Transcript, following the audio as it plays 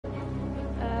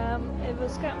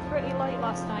was getting pretty late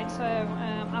last night, so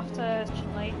after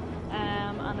Chinley,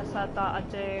 and I said that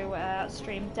I'd do a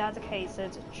stream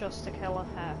dedicated just to killing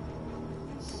her.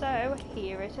 So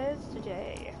here it is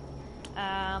today.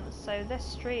 So this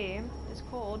stream is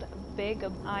called Big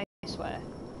I Swear.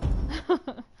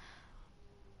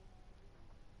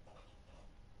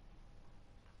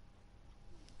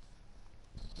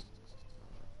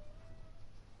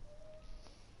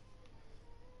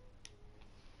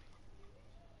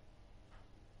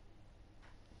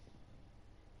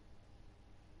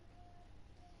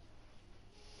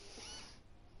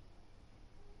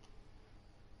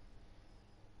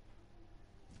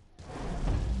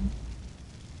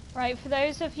 Right, for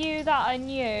those of you that are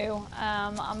new,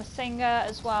 I'm a singer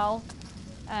as well.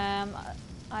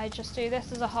 I just do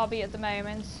this as a hobby at the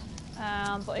moment,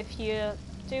 but if you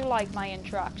do like my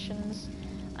interactions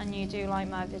and you do like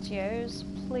my videos,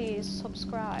 please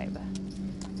subscribe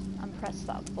and press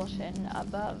that button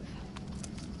above.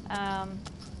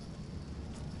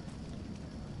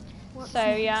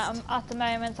 So yeah, at the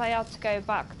moment I have to go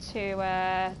back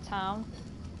to town,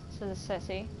 to the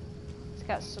city, to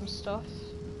get some stuff.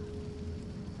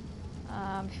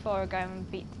 Before I go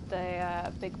and beat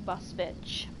the big boss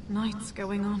bitch. Night's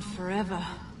going on forever.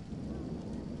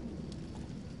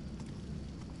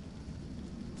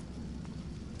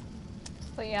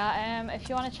 But yeah, if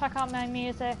you want to check out my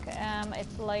music,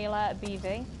 it's Layla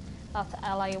BV. That's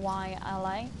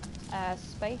Layla,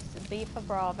 space B for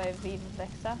Bravo, V for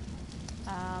Victor.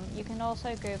 You can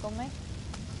also Google me.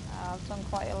 I've done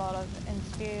quite a lot of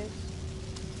interviews,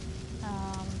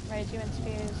 radio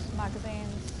interviews,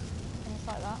 magazines, things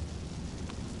like that.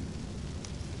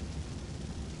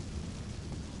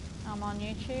 I'm on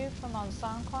YouTube, I'm on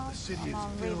SoundCloud, I'm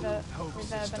on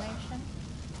Reverberation.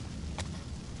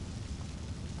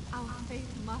 Our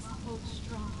faith must hold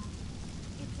strong.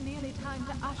 It's nearly time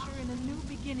to usher in a new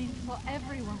beginning for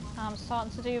everyone. I'm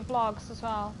starting to do vlogs as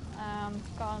well.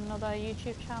 Got another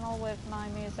YouTube channel with my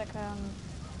music and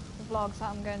the vlogs that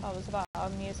I'm going to. That was about a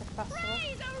music festival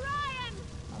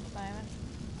at the moment.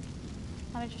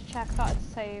 Let me just check that it's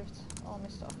saved all my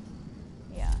stuff.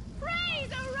 Yeah.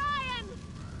 Praise Orion!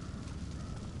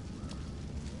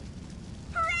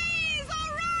 Praise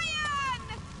Orion!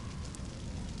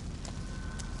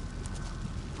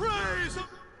 Praise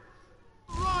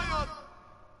Orion!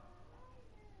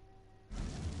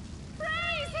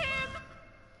 Praise him!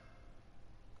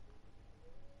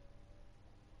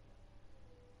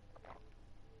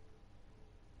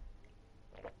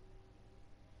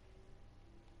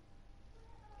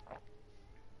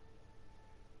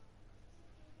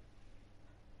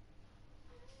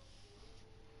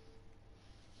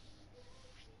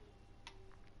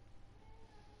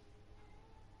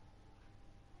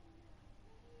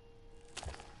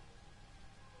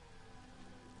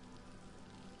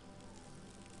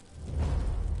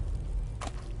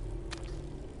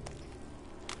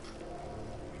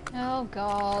 Oh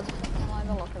god, I don't like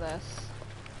the look of this.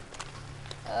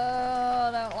 Oh,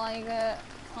 I don't like it.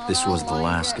 This was the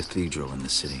last cathedral in the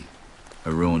city.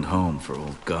 A ruined home for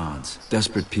old gods.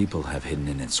 Desperate people have hidden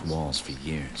in its walls for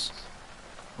years.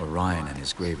 Orion and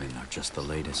his graven are just the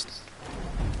latest.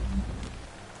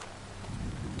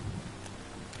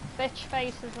 Bitch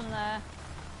face is in there.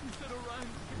 You said Orion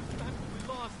was dramatically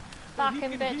lost.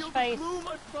 Fucking bitch face.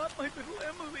 I brought my little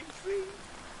Emily, see?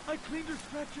 I cleaned her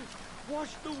scratches,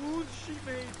 washed the wounds she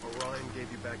made. Orion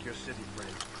gave you back your city,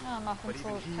 friend. Oh, nothing But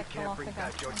even to he pick the can't lock bring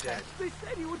again. back your dead. They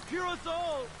said he would cure us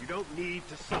all. You don't need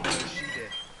to suffer as she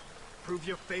did. Prove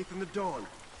your faith in the dawn,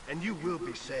 and you will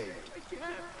be saved. I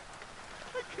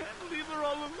can't leave her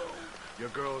all alone. Your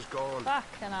girl's gone.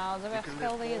 Fucking hell, do we have to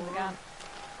kill these again?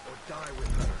 Or die with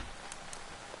her.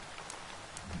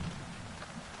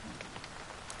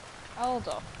 Hold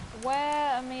up.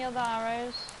 Where are my other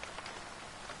arrows?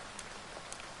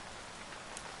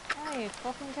 Are you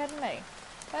fucking kidding me?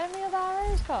 Where are my other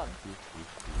arrows gone?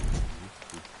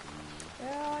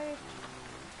 Where are you?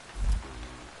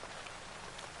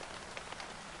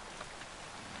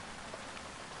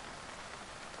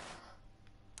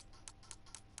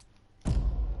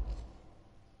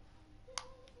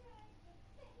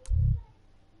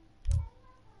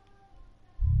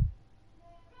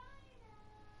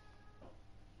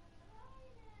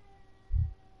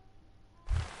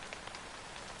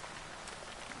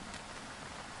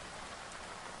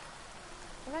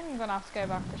 I think I'm gonna have to go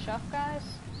back to the shop, guys.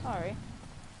 Sorry.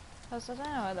 Because I don't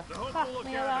know where the fuck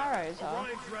my other arrows are.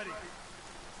 Orion's ready.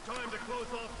 It's time to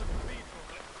close off the cathedral.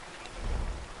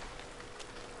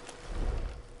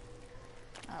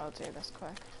 I'll do this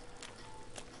quick.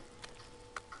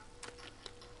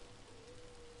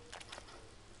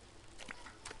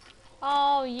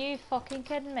 Oh, you fucking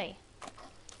kidding me?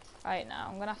 Right now,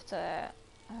 I'm gonna have to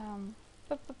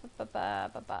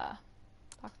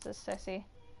back to the city.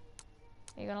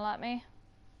 Are you gonna let me?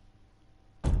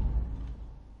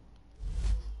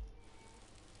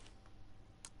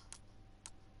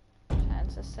 Turn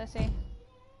to the city.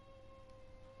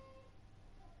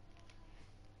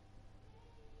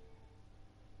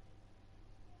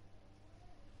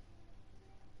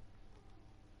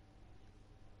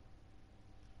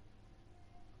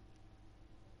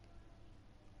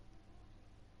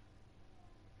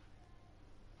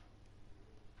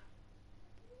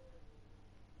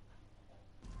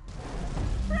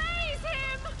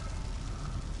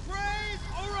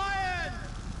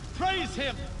 Praise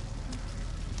him!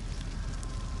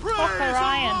 Fuck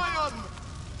Orion.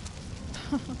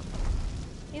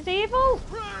 He's evil!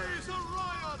 Praise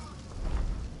Orion!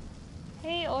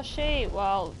 He or she?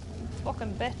 Well,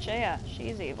 fucking bitch here.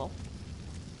 She's evil.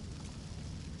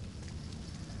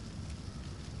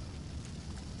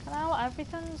 Now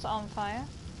everything's on fire.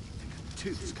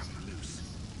 Tooth's coming loose.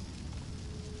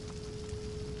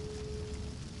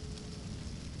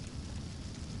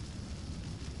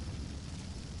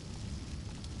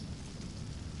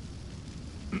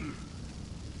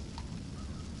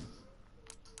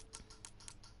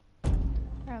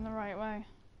 Going the right way.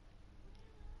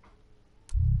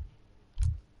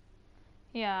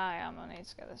 Yeah, I am. I need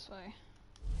to go this way.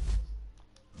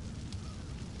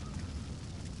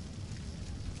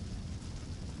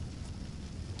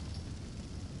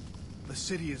 The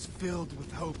city is filled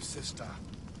with hope, sister.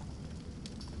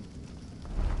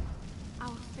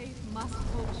 Our faith must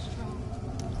hold strong.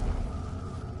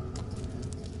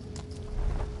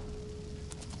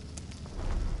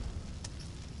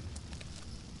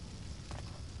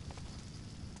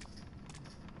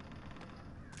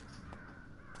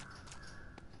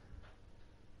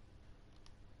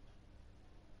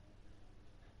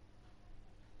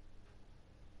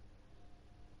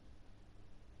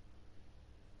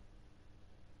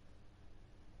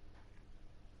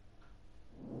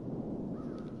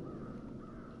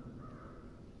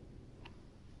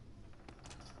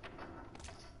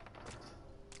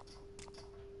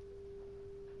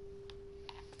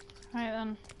 Right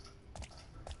then.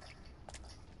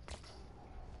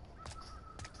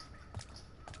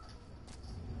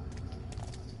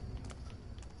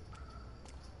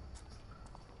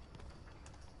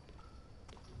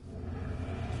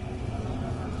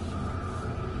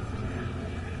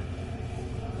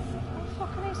 How the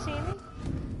fuck can they see me?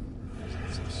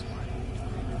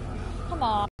 Come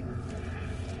on.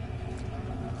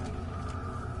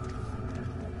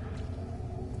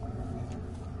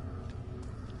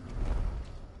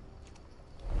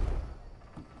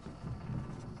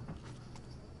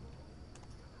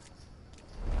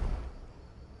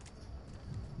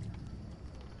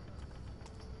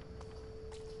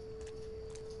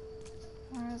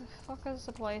 Where the fuck is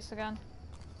the place again?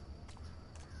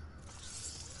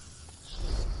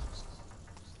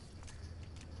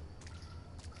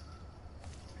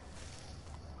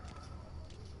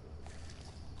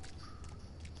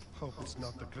 Hope is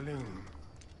not the gloom.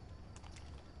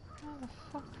 Where the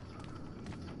fuck?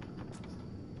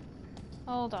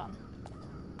 Hold on.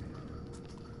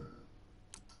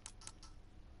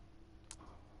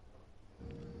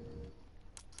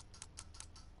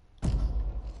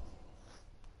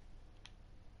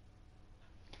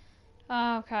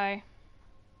 Okay.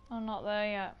 I'm not there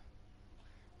yet.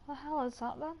 What the hell is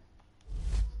that then?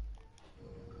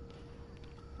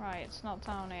 Right, it's not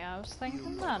down here. I was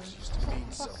thinking then. Used to mean What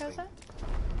the fuck is something.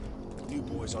 it? New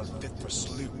boys aren't fit for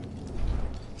sloop.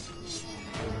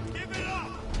 Give it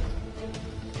up!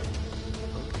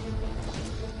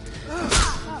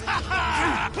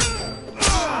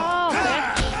 Oh,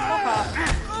 bitch. Fuck off.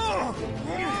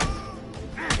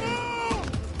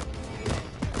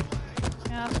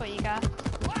 Yeah, that's what you get.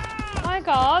 Oh my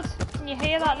god! Can you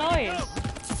hear that noise?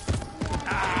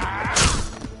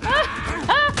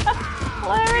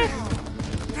 Hilarious!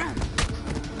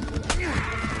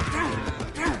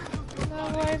 No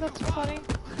way, that's funny.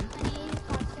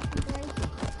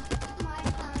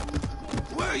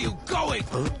 Where are you going?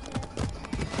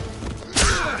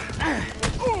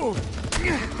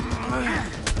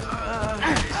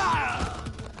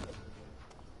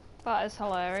 That is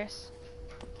hilarious.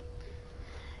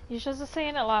 You should have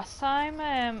seen it last time.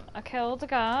 I killed a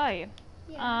guy.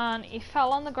 Yeah. And he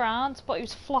fell on the ground, but he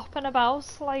was flopping about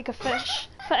like a fish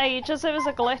for ages. It was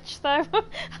a glitch though.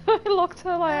 It looked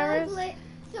hilarious.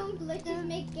 Some glitches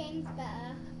make games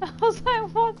better. I was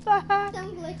like, what the heck?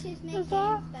 Some glitches make Is games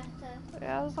that- better.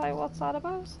 Yeah, I was like, what's that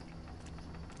about?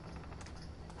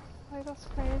 Like, that's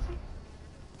crazy.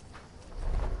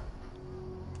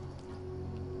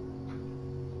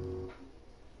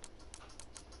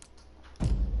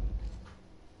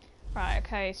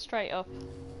 Okay, straight up.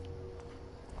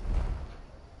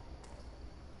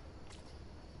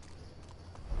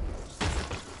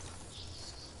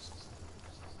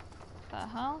 The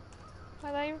hell?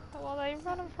 What are they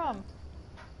running from?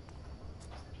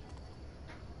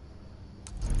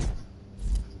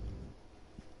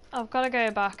 I've got to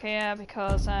go back here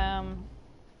because I'm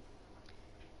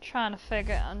trying to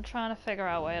figure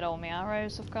out where all my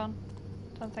arrows have gone.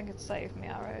 Don't think it's saved me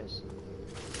arrows.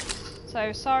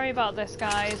 So sorry about this,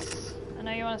 guys. I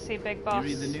know you want to see Big Boss. You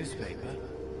read the newspaper?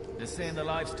 They're saying the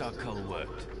livestock cull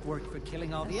worked. Worked for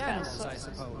killing all the animals, I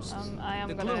suppose. I am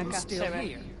the gonna gloom's get still to it.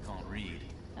 here. Can't read,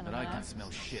 but I can smell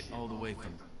shit all the way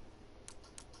from...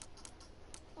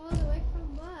 All the way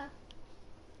from where?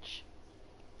 Shh.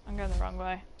 I'm going the wrong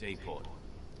way. Dayport.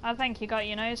 I think you got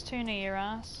your nose too near your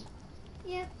ass.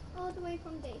 Yep, all the way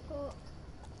from Dayport.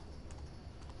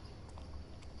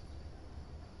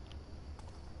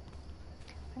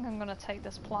 I think I'm gonna take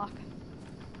this plaque.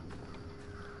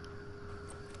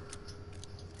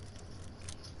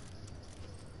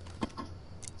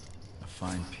 A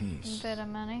fine piece. Bit of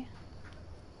money.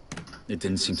 It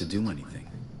didn't seem to do anything.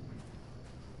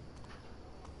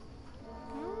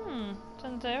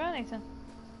 Didn't do anything.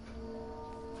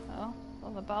 Oh,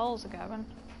 well the bells are going.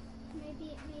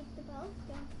 Maybe it made the bells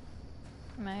go.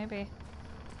 Maybe.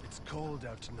 It's cold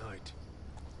out tonight.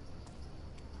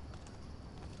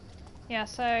 Yeah,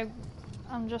 so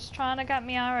I'm just trying to get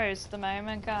me arrows at the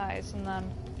moment, guys, and then...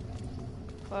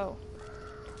 Whoa.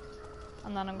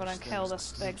 And then I'm gonna kill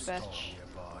this big bitch.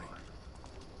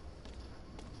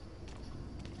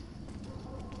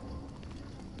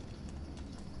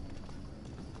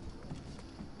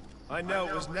 I know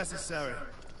it was necessary,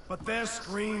 but their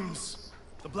screams.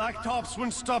 The Black Tops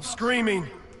wouldn't stop screaming.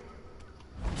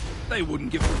 They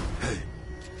wouldn't give a...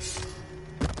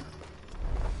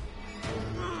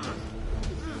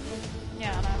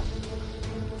 Yeah, I know.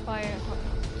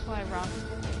 That's why I run.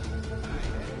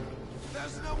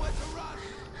 There's nowhere to run!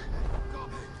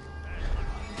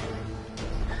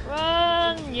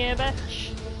 Run, you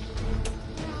bitch!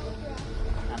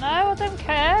 I know, I don't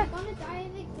care. I'm gonna die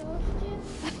of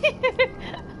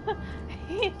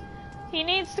exhaustion. he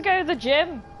needs to go to the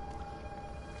gym.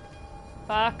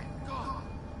 Fuck. Gone.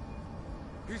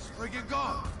 He's friggin'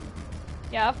 gone!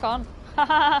 Yeah, I've gone.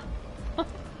 Haha.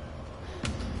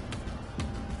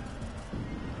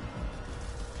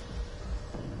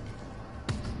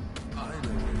 I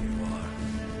know where you are.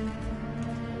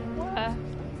 Where?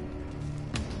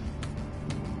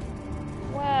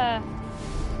 Where?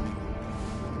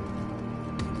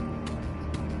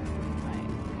 Right,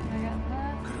 can I get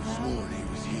there? Could have sworn he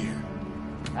was here.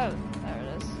 Oh, there it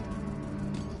is.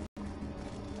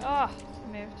 Oh,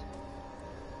 moved.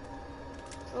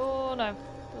 Oh no,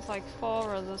 there's like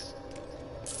 4 others.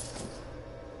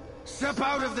 Step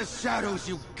out of the shadows,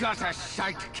 you gutter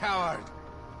shite coward!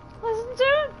 Listen to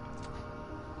him!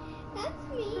 That's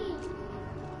me.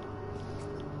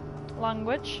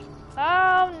 Language.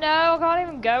 Oh no, I can't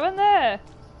even go in there!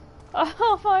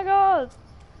 Oh my god!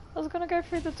 I was gonna go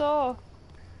through the door.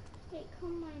 Wait,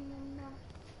 come on,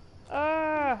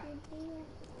 Ugh. Mama.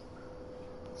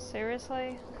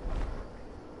 Seriously?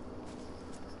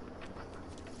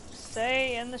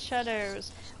 Stay in the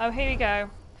shadows. Oh, here we go.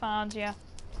 Found you.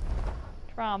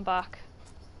 Try on back.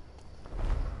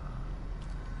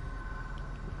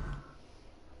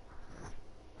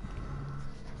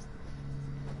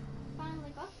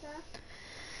 Finally got there.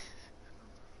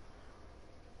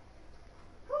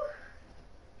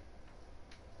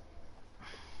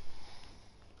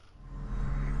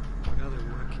 What other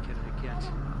work can I get?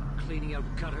 Cleaning out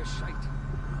gutter shite.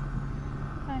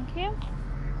 Thank you.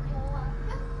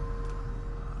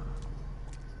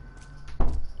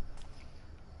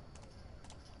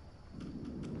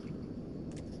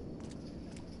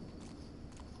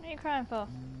 What are you crying for?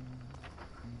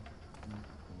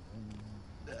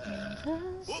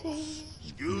 Oops,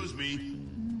 excuse me.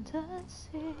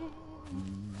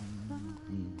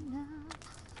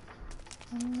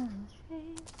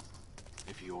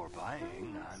 If you're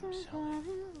buying, I'm selling.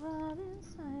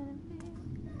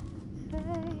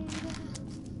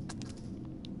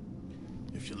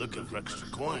 If you're looking for extra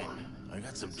coin, I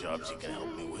got some jobs you can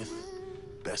help me with.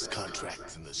 Best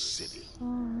contracts in the city.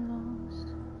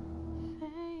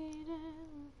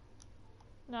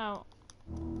 No.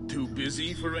 Too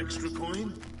busy for extra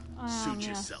coin? Suit yes.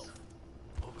 yourself.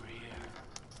 Over here,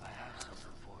 I have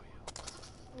something for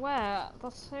you. Where?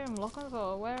 That's who I'm looking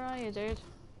for. Where are you, dude?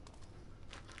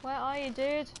 Where are you,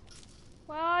 dude?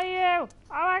 Where are you? Oh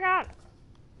my god!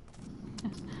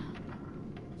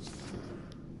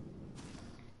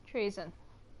 Treason.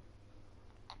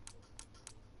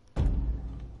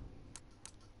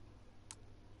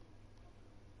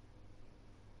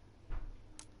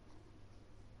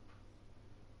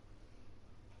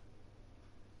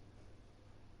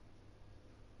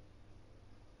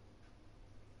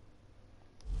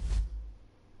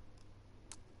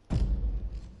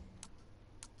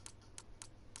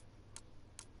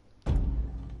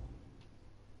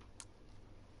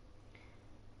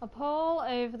 A pall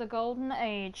over the golden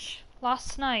age.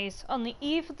 Last night, on the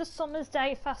eve of the Summer's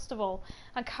Day festival,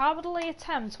 a cowardly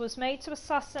attempt was made to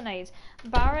assassinate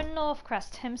Baron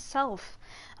Northcrest himself.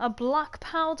 A black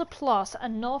powder plot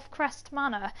at Northcrest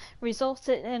Manor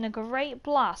resulted in a great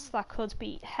blast that could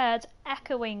be heard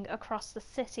echoing across the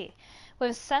city. With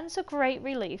a sense of great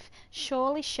relief,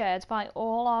 surely shared by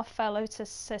all our fellow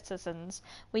citizens,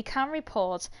 we can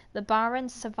report the Baron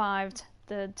survived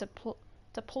the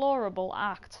deplorable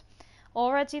act.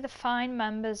 Already the fine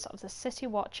members of the City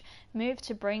Watch moved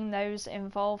to bring those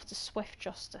involved to swift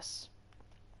justice.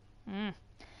 It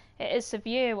is the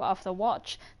view of the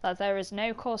Watch that there is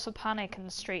no cause for panic in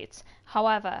the streets.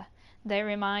 However, they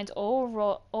remind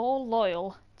all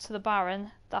loyal to the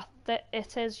Baron that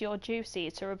it is your duty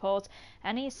to report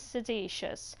any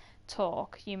seditious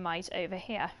talk you might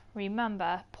overhear.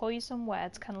 Remember, poison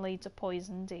words can lead to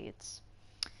poison deeds.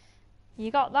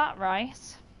 You got that right.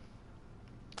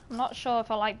 I'm not sure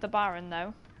if I like the Baron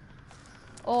though,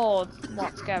 or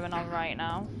what's going on right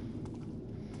now.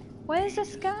 Where's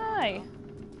this guy?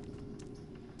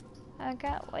 I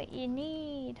got what you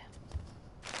need.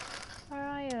 Where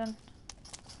are you then?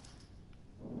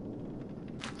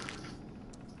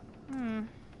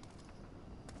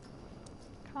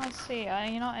 Can't see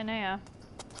you. You're not in here.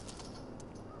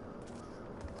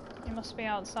 You must be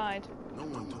outside. No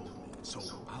one told me, so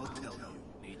I'll tell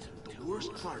you. The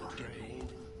worst part of getting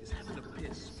old is having to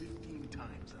piss 15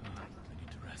 times a night. I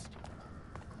need to rest.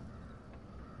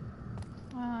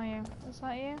 Where are you? Is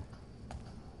that you?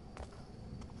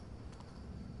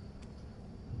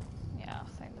 Yeah, I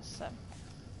think this is it.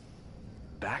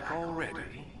 Back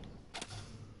already?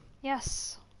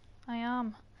 Yes, I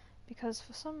am. Because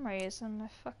for some reason the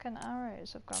fucking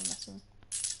arrows have gone missing.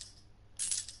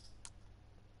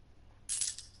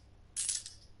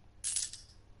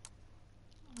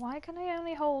 Why can I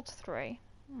only hold 3?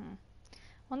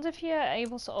 Wonder if you're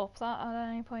able to up that at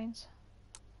any point.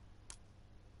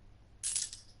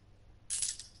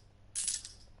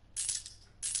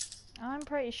 I'm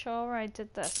pretty sure I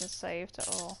did this and saved it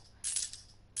all.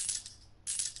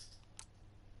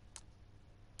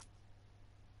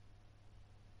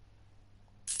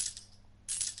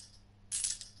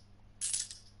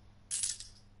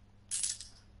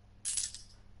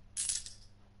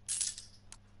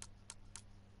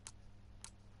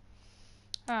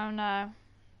 Oh no,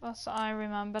 that's what I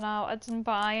remember now. I didn't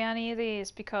buy any of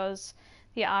these because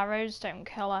the arrows don't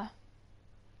kill her.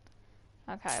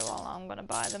 Okay, well I'm gonna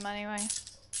buy them anyway.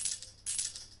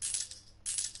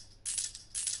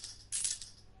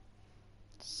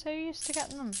 So used to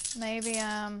getting them. Maybe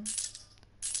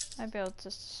I'd be able to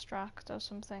distract or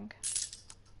something.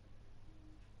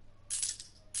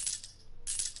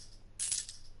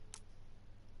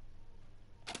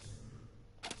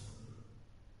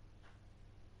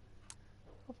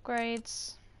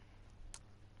 Upgrades.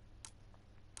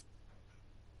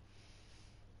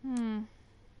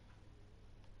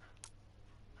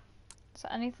 Is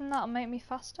there anything that'll make me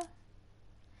faster?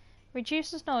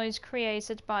 Reduces noise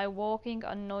created by walking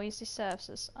on noisy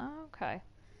surfaces. Oh, okay.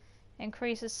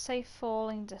 Increases safe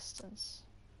falling distance.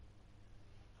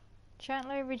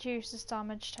 Gently reduces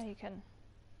damage taken.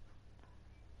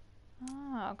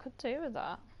 Ah, I could do with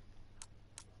that.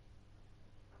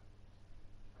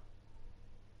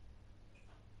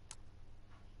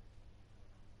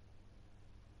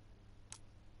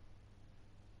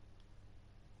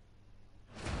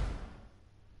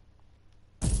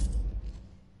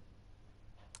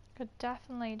 Could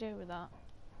definitely do with that.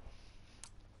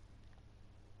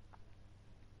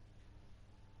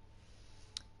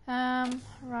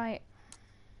 Right.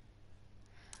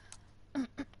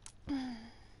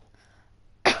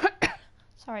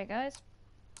 Sorry guys.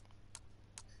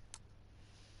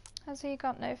 Has he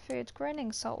got no food?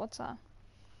 Grinning saltwater.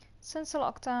 Since the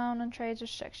lockdown and trade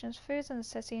restrictions, food in the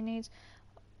city needs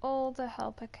all the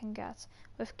help it can get,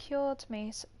 with cured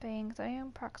meat being the only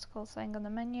practical thing on the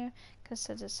menu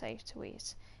considered safe to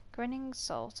eat. Grinning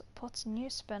salt puts a new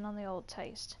spin on the old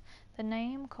taste. The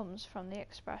name comes from the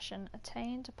expression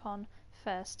attained upon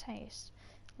first taste.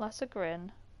 Less a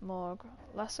grin, more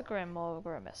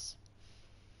grimace.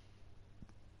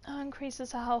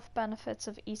 Increases the health benefits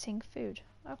of eating food.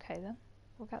 Okay then,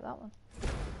 we'll get that one.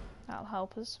 That'll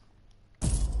help us.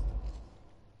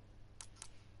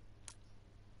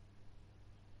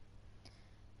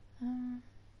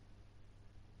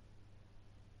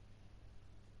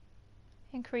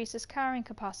 Increases carrying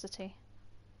capacity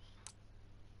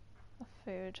of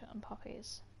food and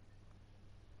poppies.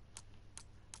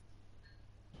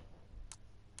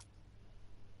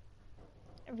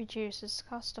 It reduces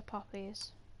cost of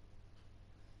poppies.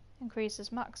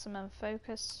 Increases maximum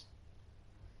focus.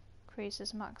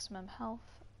 Increases maximum health.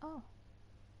 Oh.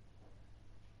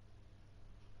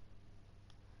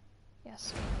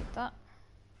 Yes, we need that.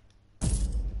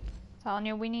 Telling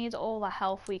you, we need all the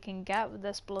health we can get with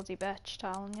this bloody bitch,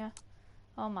 telling you.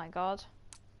 Oh my god.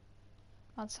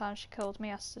 That's how she killed me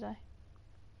yesterday.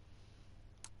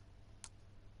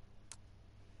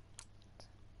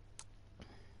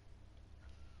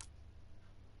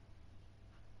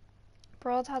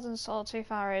 Broadhead and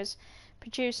sawtooth arrows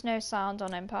produce no sound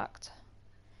on impact.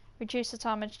 Reduce the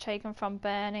damage taken from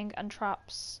burning and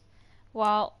traps.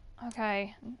 Well,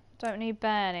 okay, don't need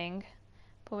burning,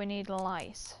 but we need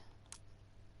light.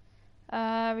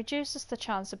 Reduces the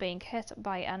chance of being hit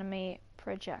by enemy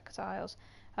projectiles.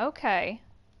 Okay,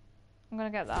 I'm gonna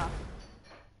get that.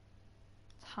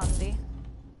 It's handy.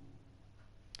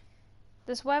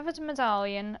 This weathered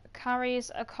medallion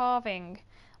carries a carving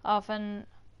of an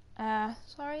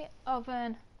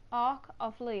arc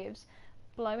of leaves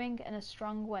blowing in a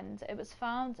strong wind. It was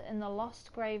found in the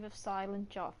lost grave of Silent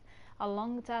Joff, a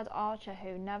long-dead archer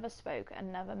who never spoke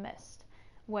and never missed.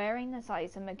 Wearing this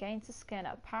item against the skin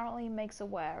apparently makes a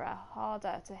wearer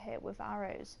harder to hit with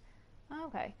arrows.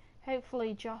 Okay,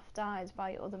 hopefully Joff died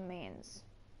by other means.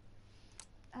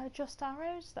 Just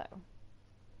arrows though?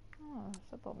 Oh,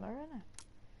 it's a bummer, isn't it?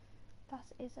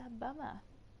 That is a bummer.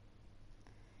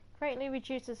 Greatly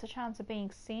reduces the chance of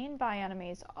being seen by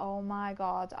enemies. Oh my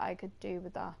god, I could do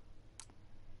with that.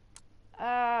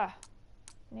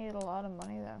 Need a lot of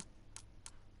money though.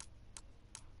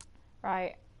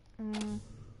 Right.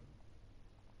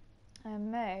 I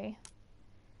may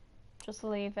just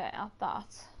leave it at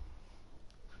that.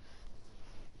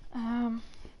 And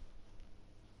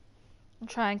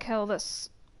try and kill this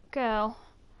girl.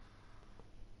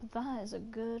 But that is a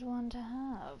good one to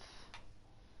have.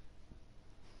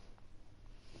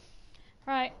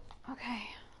 Right, okay.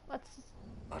 Let's...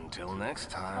 Until next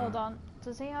time. Hold on.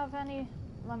 Does he have any...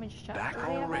 Let me just check. Back Does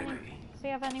he have already. does he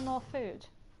have any more food?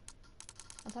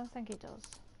 I don't think he does.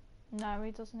 No,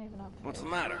 he doesn't even have food. What's the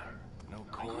matter? No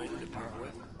coin to part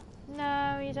with?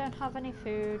 No, you don't have any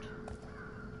food.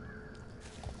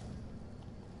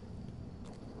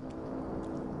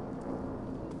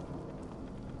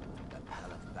 A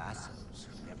pal of bastards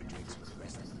who never drinks with the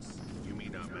rest of us. You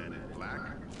mean our man in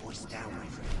black? Voice down, my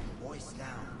friend. Voice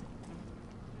down.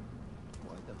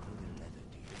 Why the hooded leather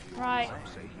do you... Right. Some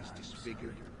say he's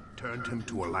disfigured. Turned him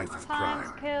to a life of Time to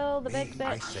crime. kill the big bitch.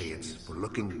 I say it's for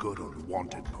looking good on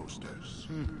wanted posters.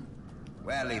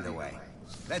 Well, either way,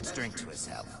 let's drink to his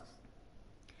health.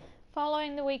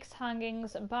 Following the week's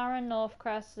hangings, Baron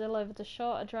Northcrest delivered a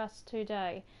short address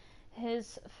today,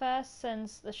 his first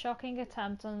since the shocking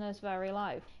attempt on his very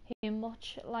life. He,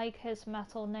 much like his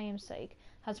metal namesake,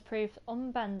 has proved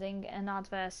unbending in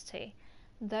adversity.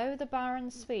 Though the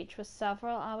Baron's speech was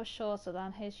several hours shorter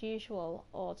than his usual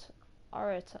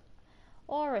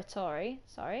oratory,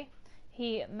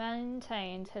 he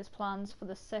maintained his plans for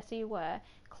the city were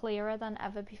clearer than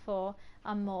ever before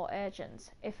and more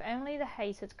urgent. If only the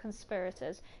hated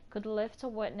conspirators could live to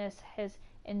witness his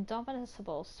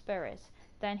indomitable spirit,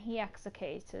 then he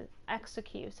executed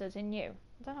anew.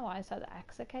 I don't know why I said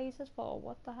executed for.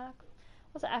 What the heck?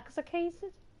 Was it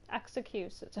executed?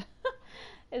 Executed.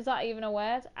 Is that even a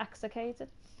word? Executed.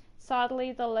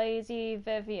 Sadly, the Lady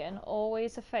Vivian,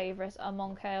 always a favourite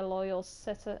among her loyal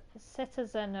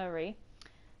citizenry,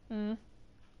 isn't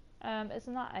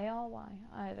that A-R-Y?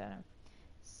 I don't know.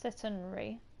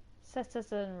 Citizenry,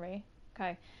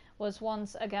 okay, was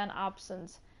once again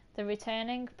absent. The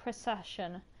returning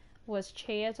procession was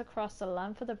cheered across the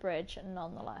length of the bridge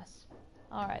nonetheless.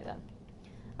 Alright then.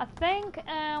 I think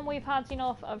we've had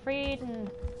enough of reading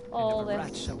all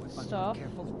this stuff,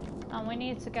 and we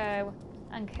need to go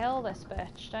and kill this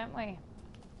bitch, don't we?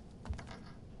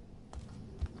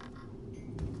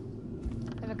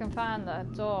 If I can find the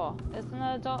door. Isn't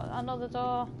there a door, another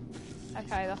door?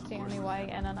 Okay, that's the only way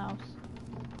in and out.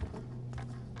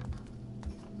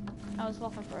 I was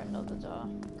looking for another door.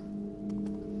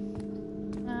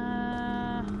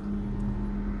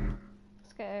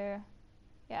 Let's go.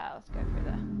 Yeah, let's go through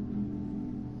there.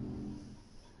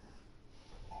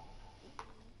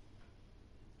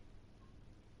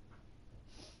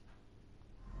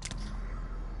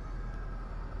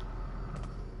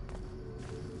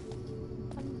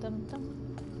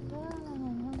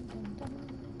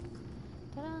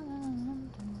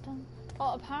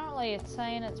 Well, apparently it's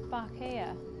saying it's back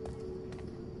here.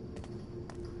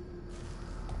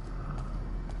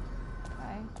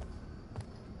 Okay.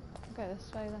 I'll go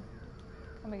this way then.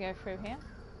 Can we go through here?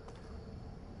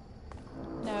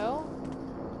 No.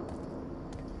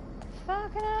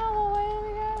 Fucking hell, where do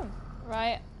we go?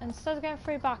 instead of going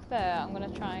through back there, I'm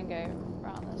going to try and go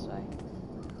around this way.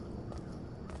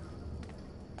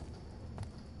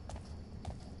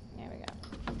 Here we go.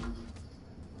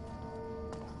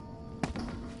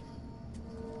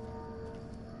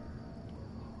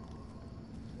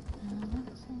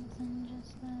 Something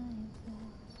just like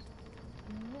this.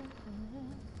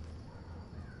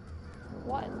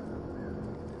 What?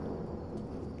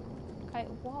 Okay,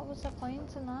 what was the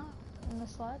point in that? In the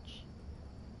sledge?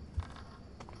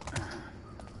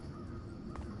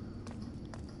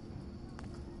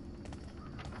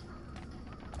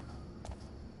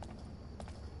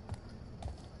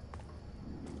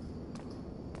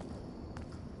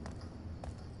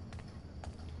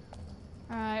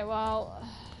 Alright, well...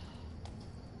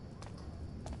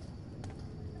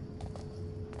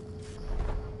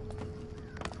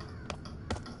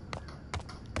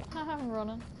 I'm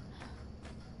running.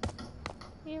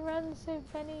 You run so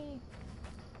funny.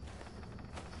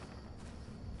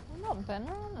 I've not been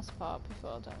around this part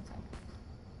before, I don't think.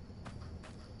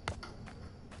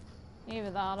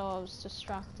 Either that or I was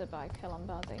distracted by killing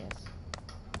baddies.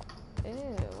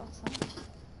 Ew, what's that?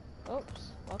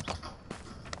 Oops, whoops.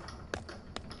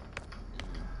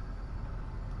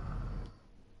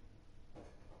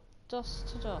 Dust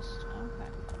to dust,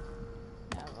 okay.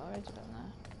 Yeah, I've already been there.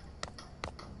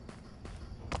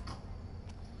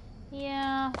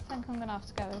 Yeah, I think I'm gonna have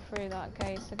to go through that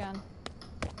gate again.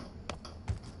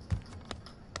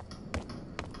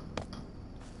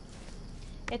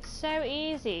 It's so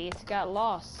easy to get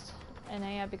lost in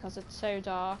here because it's so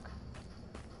dark.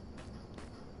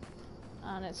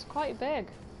 And it's quite big.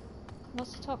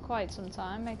 Must have took quite some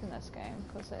time making this game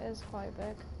because it is quite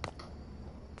big.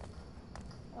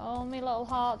 Oh, my little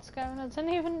heart's going. I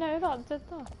didn't even know that, did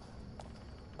that?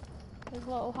 His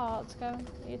little heart's going.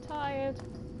 Are you tired?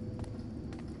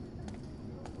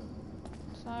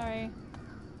 Sorry.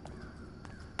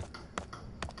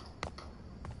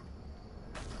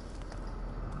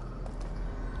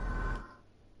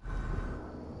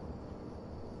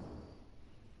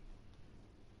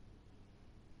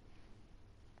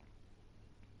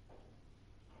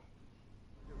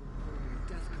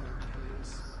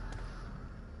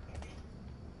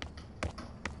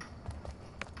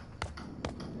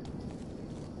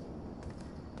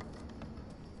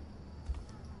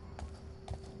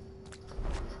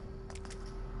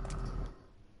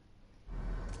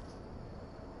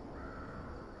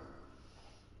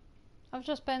 I've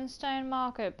just been Stone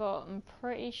Market, but I'm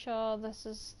pretty sure this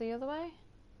is the other way.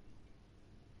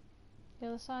 The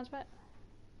other side of it.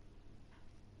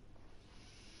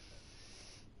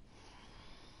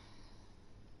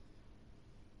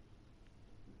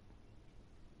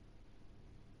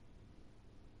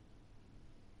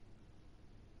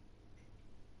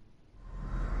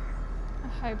 I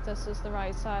hope this is the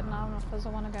right side now, because I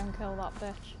want to go and kill that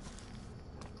bitch.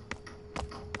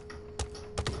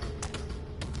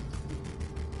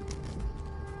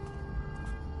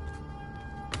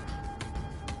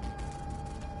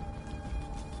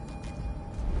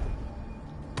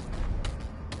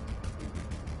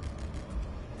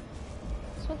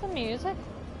 The music.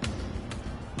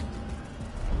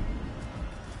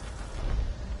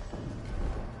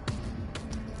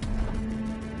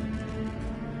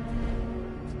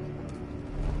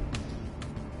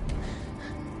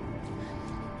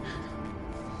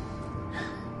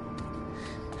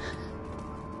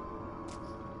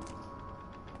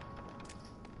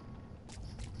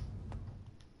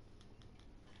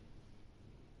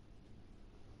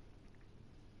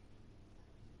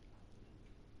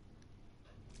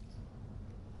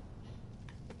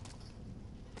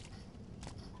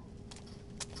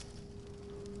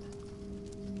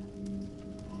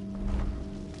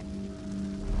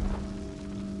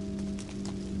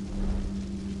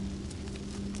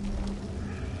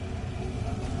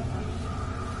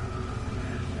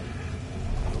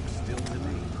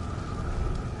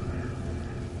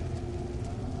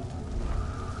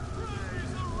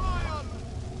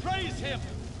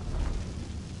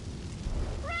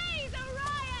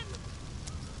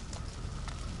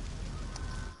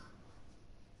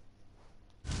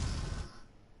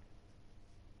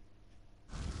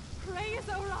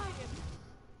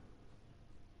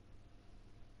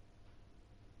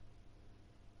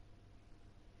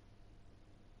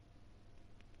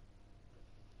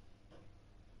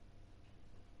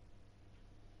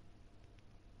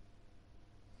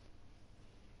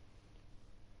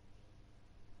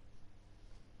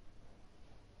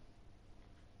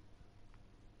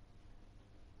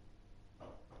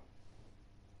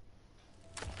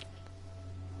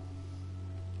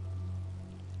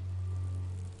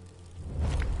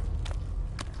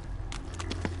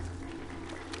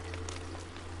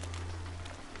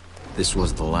 This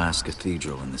was the last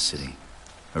cathedral in the city.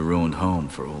 A ruined home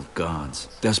for old gods.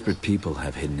 Desperate people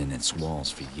have hidden in its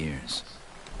walls for years.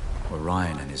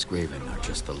 Orion and his graven are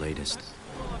just the latest.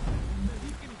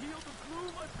 He can heal the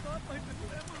bloom. I thought my little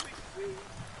Emily. See?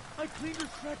 I cleaned her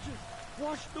scratches,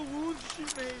 washed the wounds she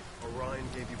made. Orion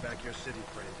gave you back your city,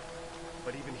 friend.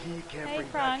 But even he can't Hey, bring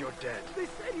Frank. back your dead. They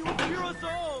said he would cure us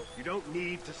all. You don't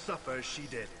need to suffer as she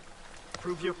did.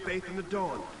 Prove your faith in the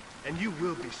dawn, and you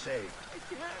will be saved.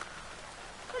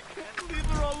 I can't leave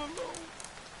her all alone.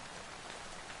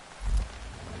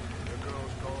 The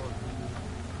girl's gone.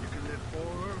 You can live for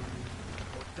her,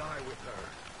 or die with her.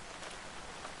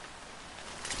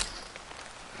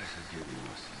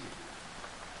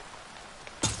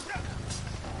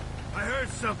 I heard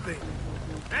something.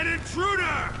 An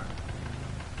intruder!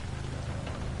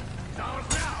 He's ours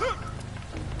now!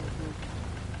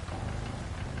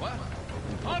 What?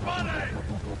 On body!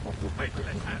 Wait,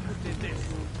 let's handle this.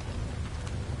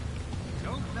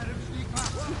 Don't let him sneak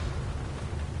past.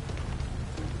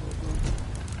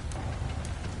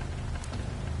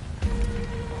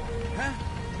 Huh?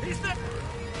 He's there!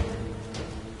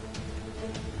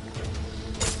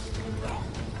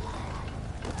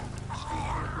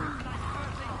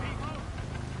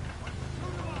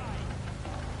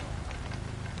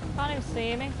 Can't even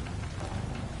see me.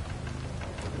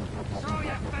 Show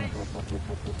your face!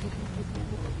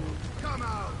 Come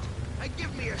out and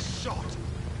give me a shot!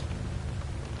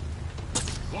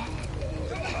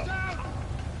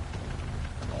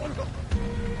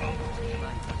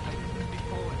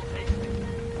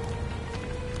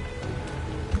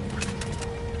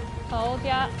 Told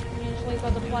ya, I'm usually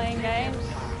good at playing games.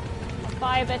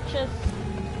 Bye bitches.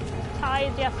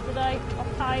 Tired yesterday,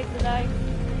 got tired today.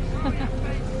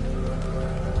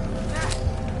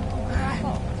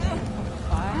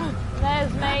 Fire.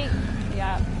 There's me.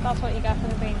 Yeah, that's what you get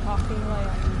for being cocky,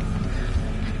 Leo.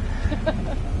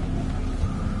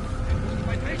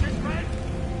 My patience, friend!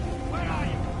 Where are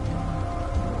you?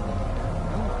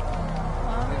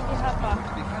 Well, you head back.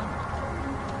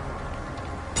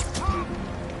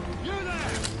 You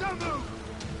there! Don't move!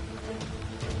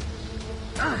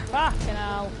 Fucking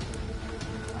hell.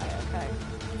 Right, okay.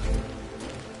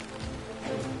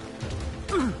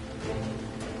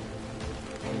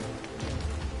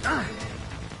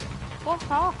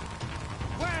 Fuck off.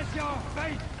 Where's your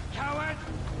faith, coward?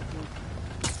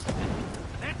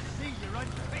 Let's see you run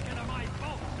quicker than my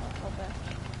bolt! Okay.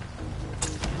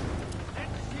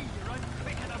 Let's see you run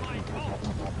quicker than my bolt!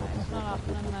 It's not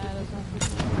happening there, is it?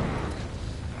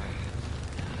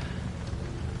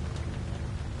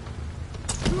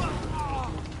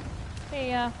 See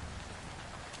ya.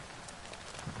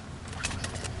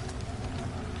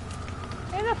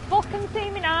 Who the fucking see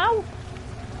me now?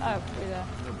 Oh, through there.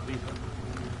 Don't leave her.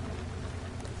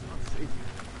 It's not safe.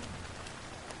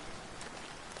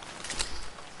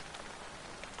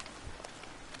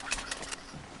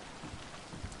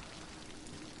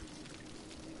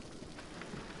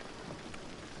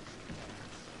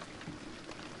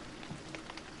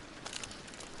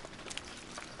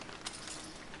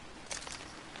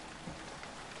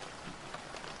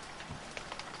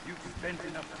 You've spent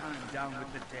enough time down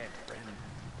with the dead, friend.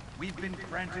 We've been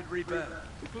granted rebirth.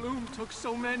 The gloom took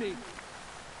so many.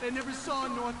 They never saw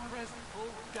North Crest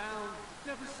pulled down.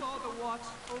 Never saw the Watch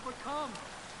overcome.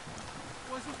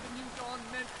 Wasn't the new dawn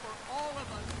meant for all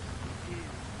of us?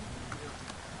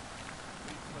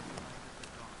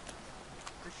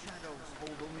 The shadows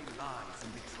hold only lies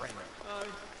and betrayal. I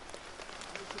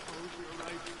suppose you're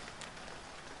right.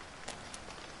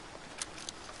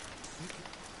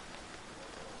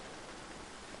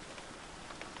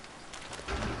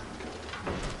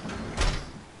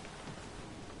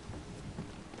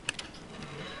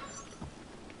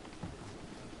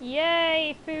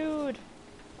 Yay, food!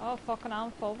 Oh, fucking hell,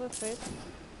 I'm full with food.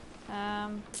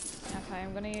 Okay,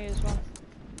 I'm gonna use one.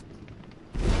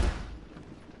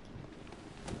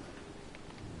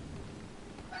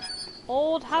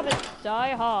 Old habits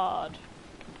die hard.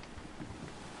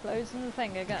 Closing the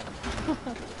thing again.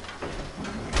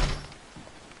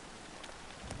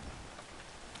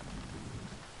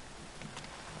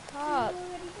 God,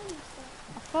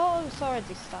 I thought it was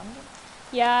already standing.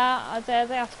 Yeah, I did.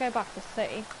 They have to go back to the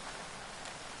city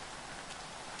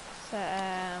to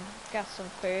get some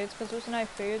food because there was no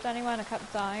food anywhere and I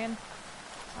kept dying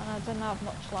and I didn't have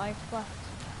much life left.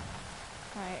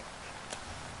 Right.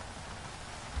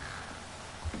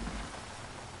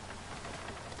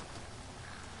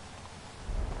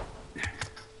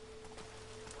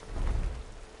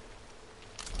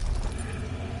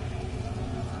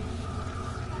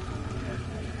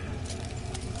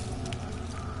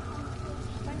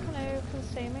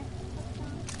 See me?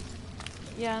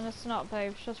 Yeah, and it's not,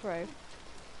 babe. It's just rope.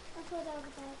 I thought over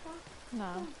there.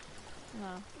 No.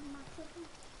 No. Massive.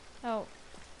 Oh.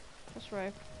 Just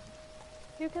rope.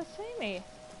 You can see me.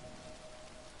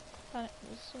 There's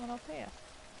someone up here.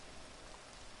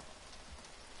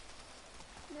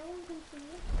 No one can see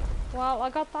you. Well,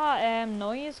 I got that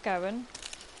noise going.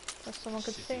 So someone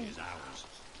could see me.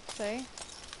 See? I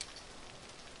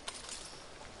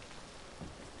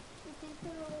think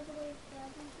they're all the way there. I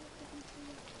don't think they can see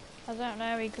you. I don't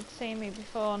know, he could see me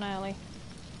before nearly.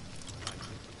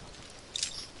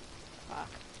 Fuck.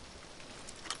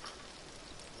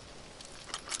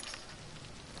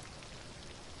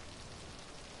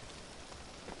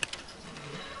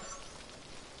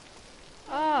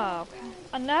 Oh, okay.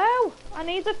 I know! I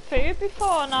needed food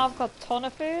before, now I've got a ton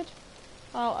of food.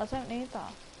 Well, I don't need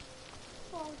that.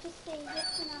 Well, just save it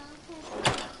for now.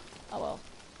 Okay? I will.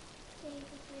 Save it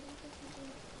for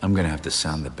later. I'm gonna have to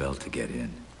sound the bell to get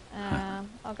in.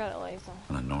 I'll get it later.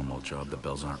 On a normal job, the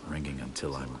bells aren't ringing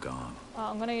until I'm gone. Well,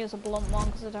 I'm gonna use a blunt one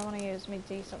because I don't want to use me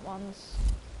decent ones.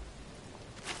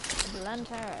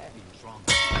 Blunt arrow.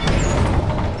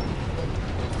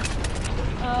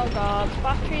 Oh god,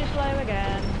 battery's low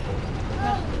again.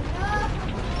 I'm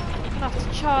gonna have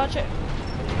to charge it.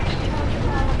 Charge it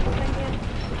while I'm thinking.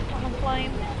 While I'm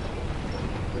playing.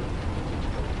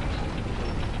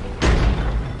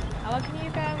 How can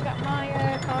you go and get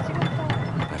my cardigan for?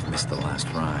 I've missed the last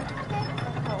ride.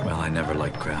 Oh. Well, I never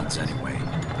liked crowds anyway.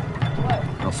 Whoa.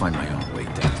 I'll find my own way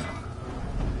down.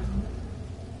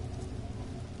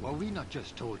 Were we not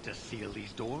just told to seal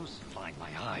these doors? Find my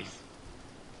eyes.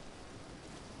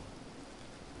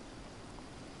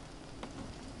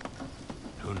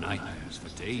 No nightmares for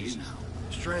days now.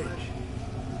 Strange.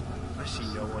 I see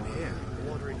no one here.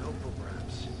 Wandering hopeful,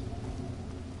 perhaps.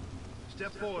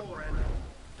 Step forward, friend.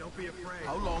 Don't be afraid.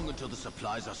 How long until the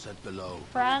supplies are sent below?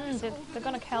 Friends, they're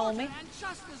gonna kill me. And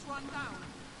justice run down.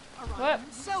 What? Orion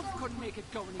himself couldn't make it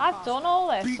go any I've faster. done all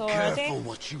this Be already. careful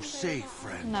what you say,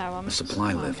 friend. No, I'm A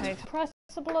supply lift. okay. Press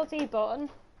the bloody button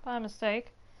by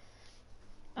mistake,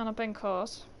 and I've been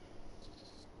caught.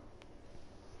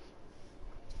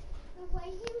 The way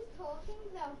he was talking,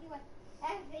 though, he went,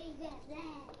 everything.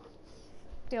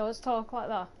 They always talk like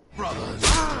that. Brothers,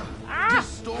 Ah! this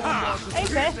storm was Hey,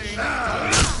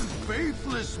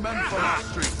 faithless men for our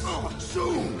streets.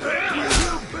 Soon, we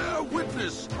will bear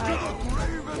witness to the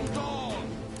graven dawn.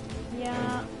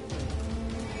 Yeah.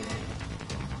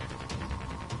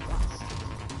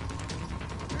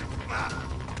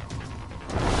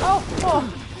 Oh, fuck!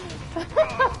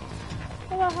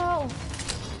 What the hell?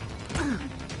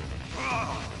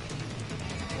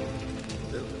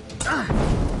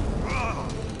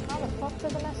 How the fuck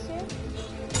did I miss you?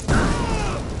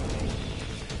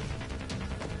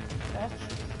 Bitch.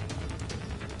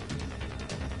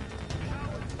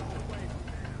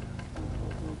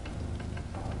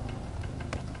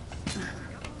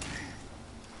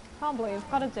 Can't believe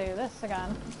I've got to do this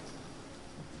again.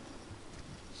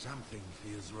 Something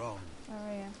feels wrong. Where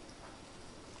are you?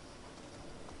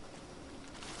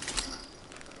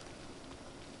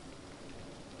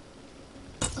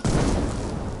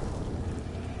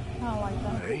 I don't like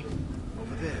them. Hey,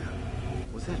 over there.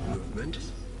 Was that movement?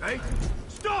 Hey,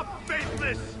 stop,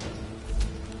 faithless!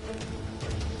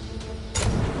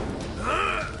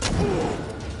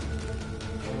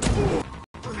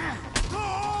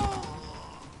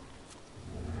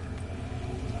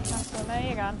 That's the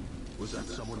me again. Was that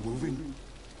someone moving?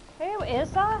 Who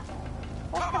is that?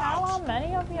 Fucking hell, how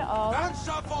many of you are there?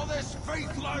 Answer for this,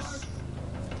 faithless!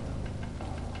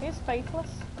 Who's faithless?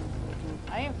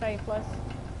 I ain't faithless.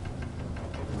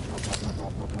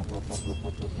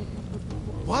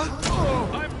 What?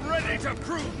 I'm ready to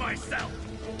prove myself!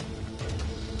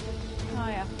 Oh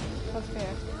yeah, that's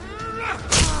good.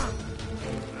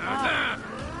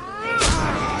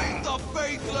 Find the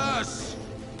faithless!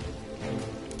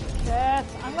 Shit,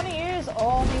 I'm gonna use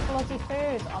all my bloody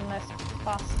food on this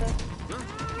bastard.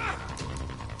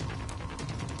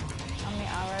 And the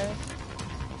arrows.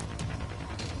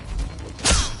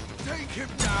 Take him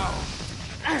down!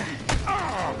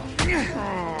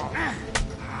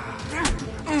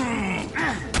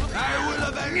 I will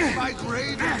avenge my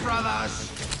graven brothers!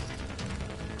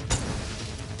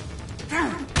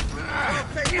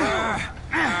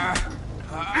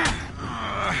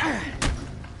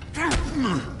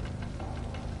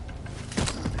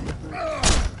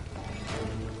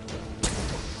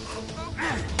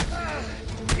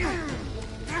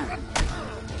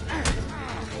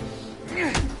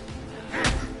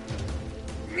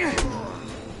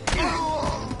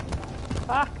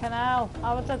 Fucking hell,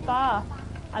 how did that?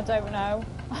 I don't know.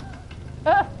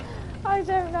 I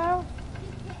don't know.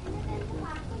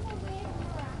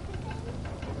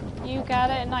 You get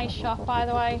it. Nice shot, by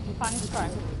the way. Thanks,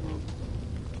 Frank.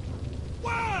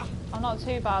 I'm not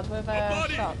too bad with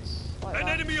shots like An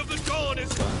that. enemy of the dawn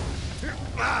is...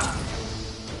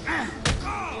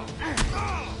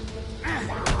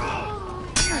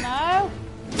 I know.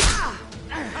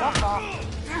 Fuck off.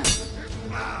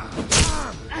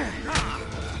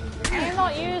 I'm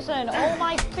not using all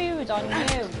my food on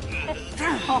you. Piss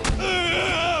off.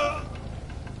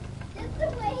 Just the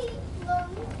way he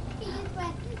flung, he just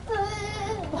went,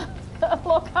 ugh.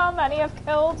 Look how many I've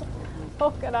killed.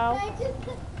 Fucking hell. Like,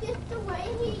 just the way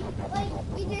he, like,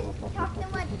 you just chopped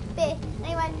him like this, and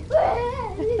he went,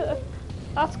 ugh.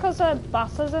 That's because I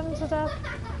batters him to death.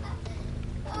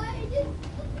 Oh,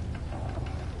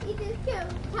 he just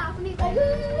kept tapping me like,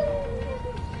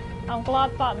 ugh. I'm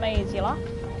glad that made you laugh.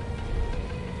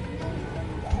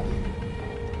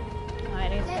 I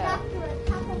need to Then go. afterwards,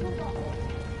 tap on the bottle.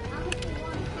 I'm going to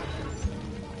one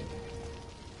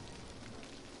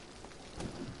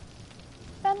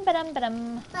Bum ba dum ba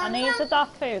dum. I needed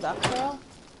that food after all.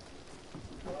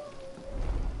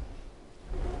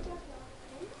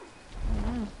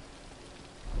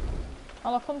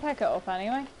 I'll come pick it up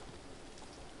anyway.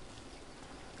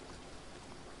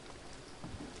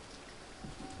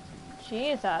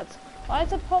 Jesus, why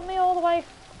did it put me all the way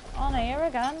on here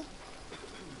again?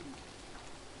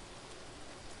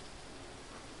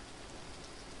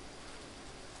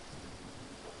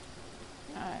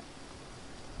 Alright.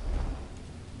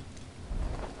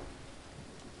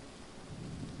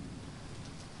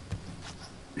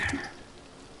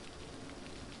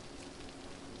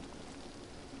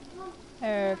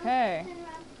 Okay.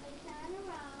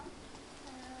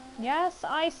 Yes,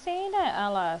 I seen it,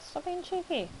 Ella. Stop being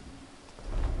cheeky.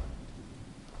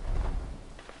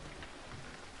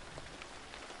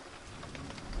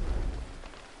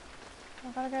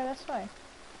 I gotta go this way.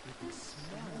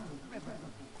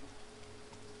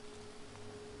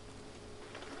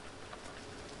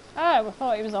 Oh, I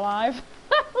thought he was alive.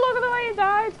 Look at the way he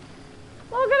died.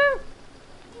 Look at him.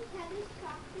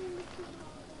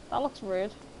 That looks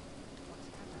rude.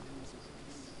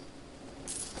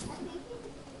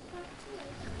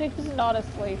 He's not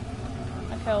asleep.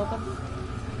 I killed him.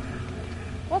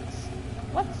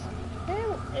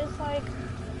 Who is like...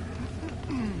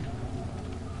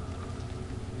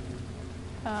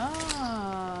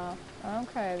 Ah,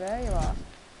 okay, there you are.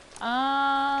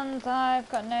 And I've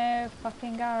got no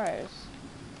fucking arrows.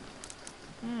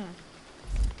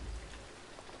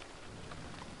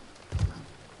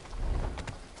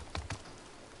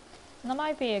 There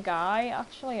might be a guy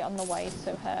actually on the way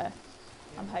to her.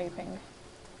 I'm hoping.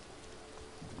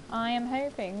 I am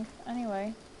hoping,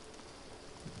 anyway.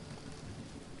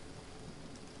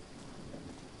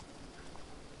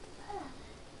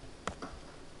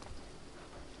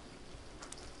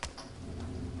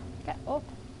 Get up.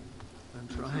 I'm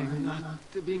trying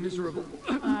not to be miserable.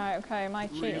 Alright, okay, my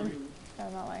cheating.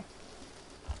 Going that way.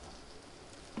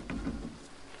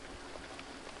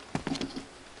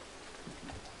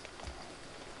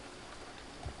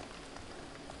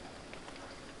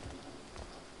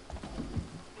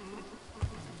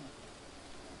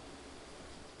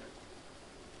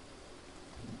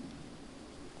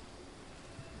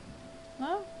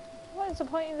 No? What is the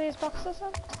point of these boxes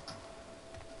then?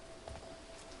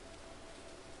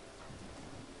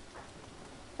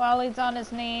 Well, he's on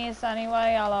his knees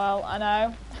anyway, lol, I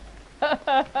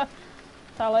know.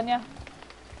 Telling you.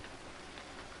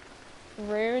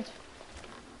 Rude.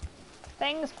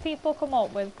 Things people come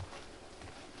up with.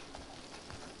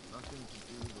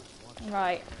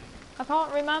 Right. I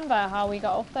can't remember how we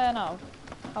got up there now.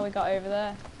 How we got over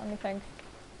there. Let me think.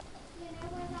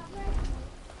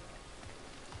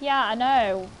 Yeah, I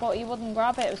know, but you wouldn't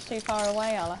grab it, it was too far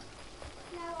away, Ella.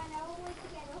 No, I know a way to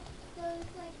get up. Those,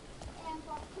 like,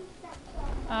 boxes steps up.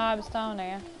 Ah, it was down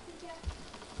here.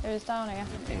 It was down here.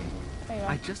 There you are.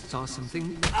 I just saw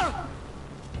something.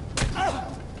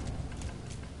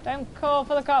 Don't call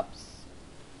for the cops.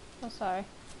 Oh, sorry.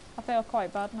 I feel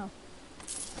quite bad now.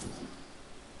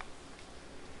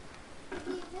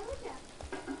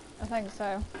 I think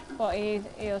so. But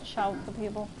he'll shout for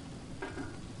people.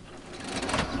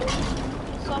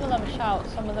 Some of them shout,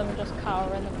 some of them just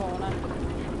cower in the corner.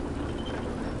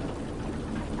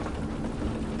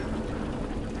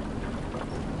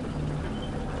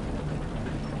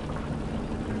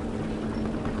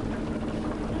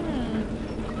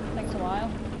 Takes a while.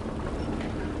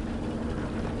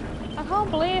 I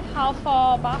can't believe how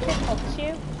far back it puts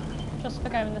you just for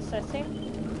going to the city.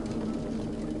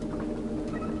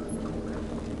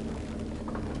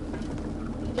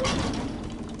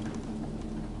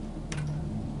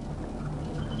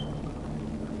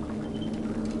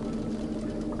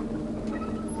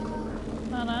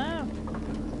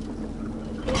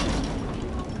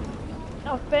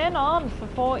 I've been on for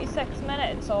 46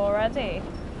 minutes already.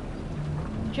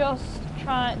 Just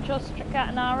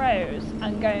getting arrows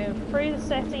and going through the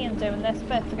city and doing this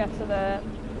bit to get to the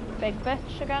big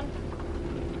bitch again.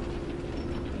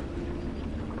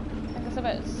 I think it's a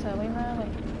bit silly really.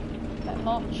 A bit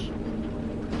much.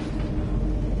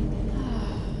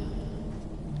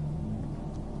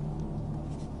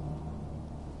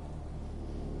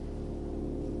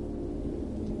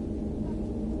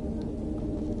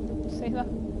 See that?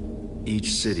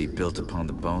 Each city built upon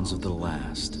the bones of the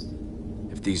last.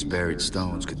 If these buried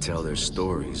stones could tell their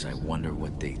stories, I wonder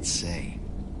what they'd say.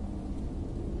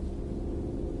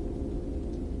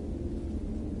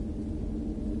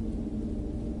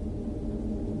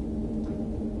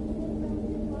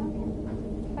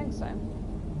 I think so.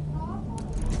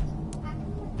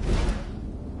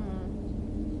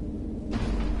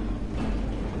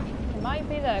 It might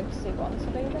be there because he wants to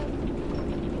be there.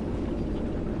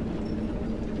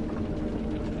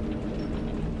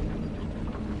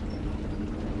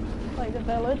 Like the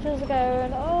villagers are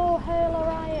going, oh, hail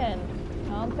Orion,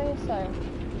 aren't they? So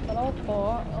they're all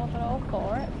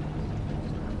for it.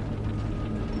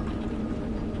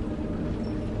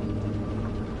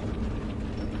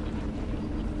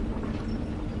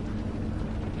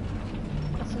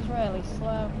 This is really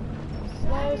slow.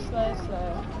 Slow.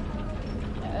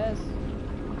 It is.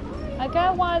 I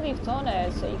get why they've done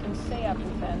it, so you can see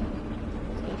everything.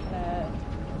 So you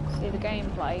can see the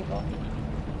gameplay, but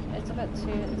it's a bit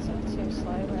too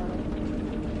slow, really.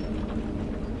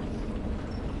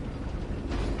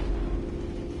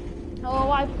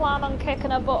 Oh, I plan on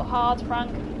kicking her butt hard,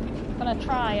 Frank. I'm gonna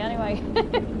try anyway.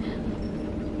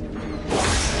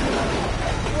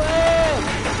 Whoa!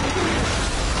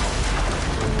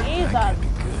 Jesus!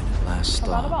 Last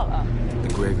stop. About that.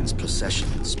 The Graven's procession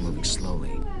is moving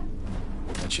slowly.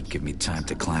 That should give me time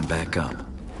to climb back up.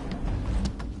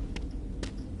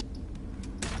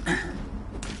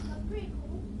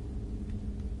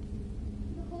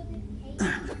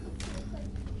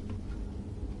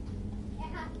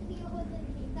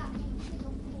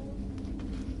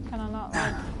 Can I not,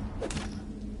 like...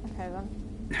 Okay, then.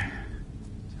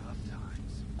 Tough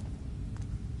times.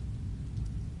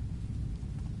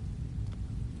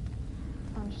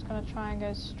 I'm just gonna try and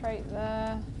go straight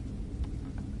there.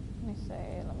 Let me see.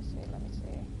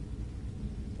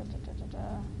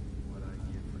 What I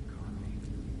give for coffee.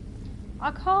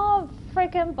 I can't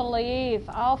friggin' believe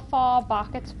how far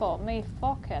back it's put me.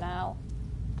 Fucking hell.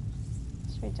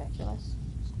 It's ridiculous.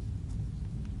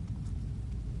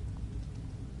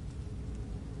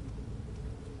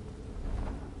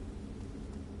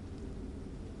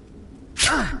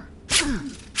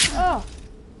 Oh!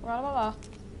 Right about that.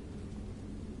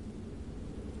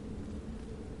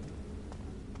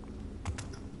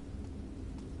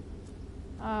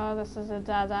 Oh, this is a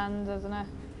dead end, isn't it?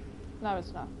 No,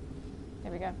 it's not.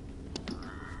 Here we go.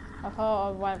 I thought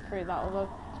I went through that other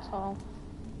tunnel.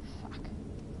 Fuck.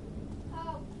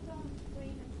 Oh, don't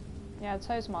scream. Yeah, it's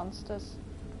those monsters.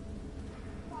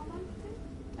 What monster?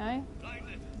 Eh?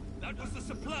 That was the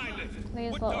supply lift.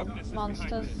 These What little darkness is monsters.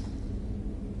 behind this?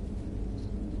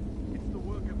 It's the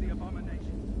work of the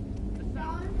abomination. The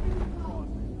sound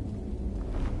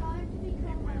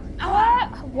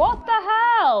What the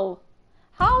hell?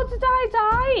 How did I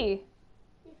die?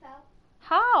 You fell.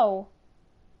 How?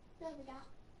 There's a gap.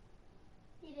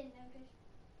 You didn't notice.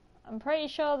 I'm pretty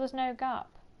sure there's no gap.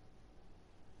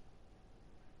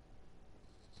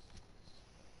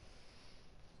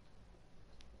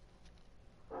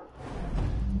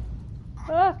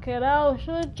 Fucking hell,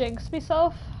 should have jinxed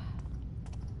myself.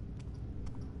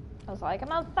 I was like,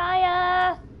 I'm on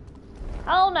fire!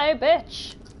 Hell no,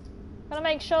 bitch! Gotta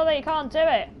make sure that you can't do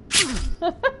it.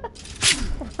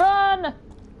 Run!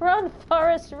 Run,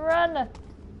 Forrest, run!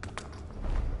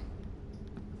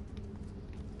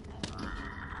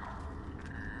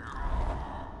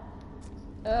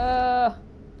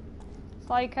 It's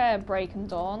like Breaking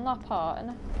Dawn, that part, isn't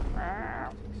it?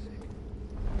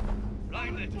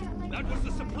 Blinded. That was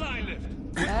the supply lift.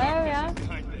 Oh, yeah.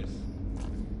 Behind this.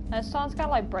 It's starting to get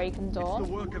like Breaking Dawn. It's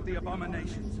the work of the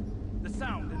abominations. The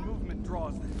sound and movement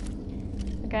draws them.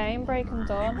 Again, Breaking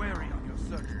Dawn. Be wary on your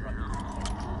search, brother.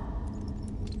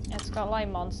 It's got like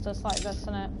monsters like this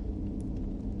in it.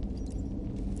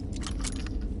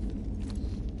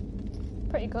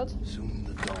 Pretty good.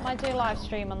 Might do a live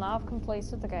stream on that. I've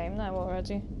completed the game now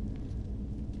already.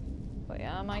 But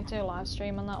yeah, I might do a live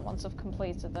stream on that once I've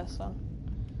completed this one.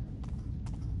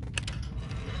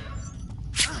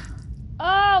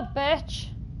 Oh, bitch!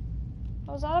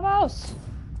 What was that about?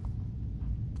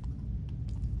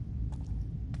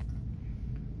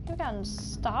 You're getting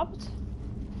stabbed.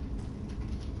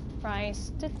 Right.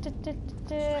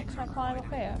 Can I climb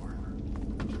up here?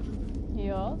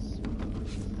 Yes.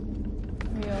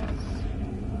 Yes.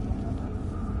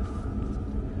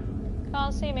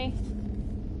 Can't see me.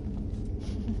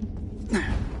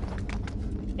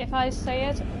 If I say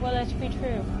it, will it be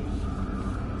true?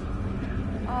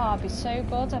 Oh, it'd be so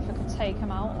good if I could take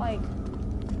him out, like.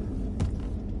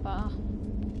 But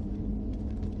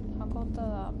how good would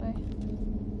that be?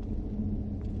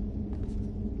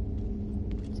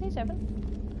 See, he's open.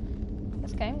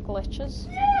 This game glitches.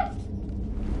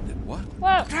 What?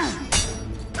 Whoa!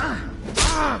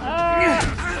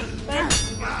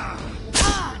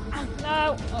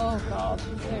 No! Oh god.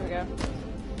 Here we go.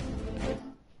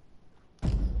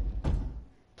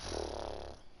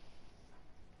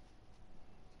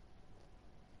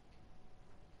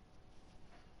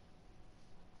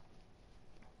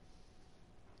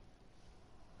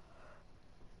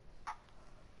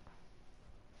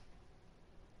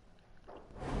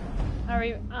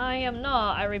 I am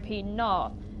not, I repeat,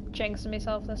 not jinxing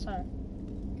myself this time.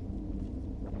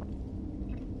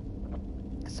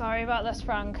 Sorry about this,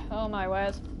 Frank. Oh my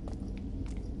word.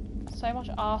 So much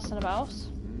arson about.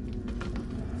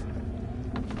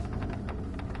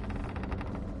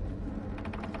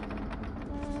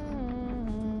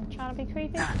 Trying to be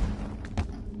creepy.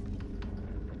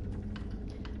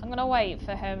 I'm gonna wait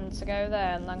for him to go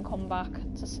there and then come back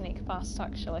to sneak past,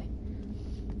 actually.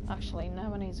 Actually,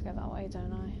 no, I need to go that way,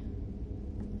 don't I?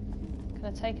 Can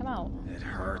I take him out? It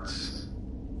hurts.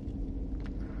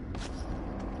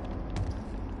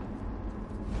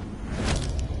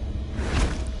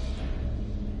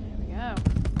 There we go.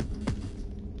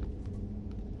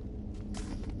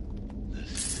 The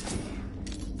city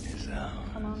is ours.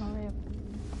 Come on, hurry up.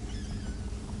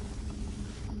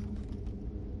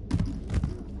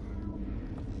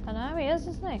 I know, he is,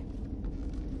 isn't he?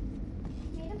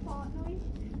 Made a fart noise.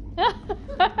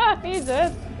 He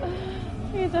did.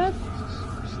 He did.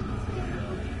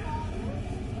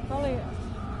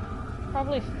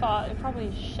 Probably fart. He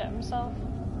probably shit himself.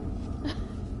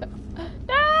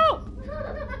 No!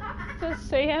 Just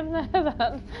see him there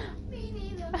then. Me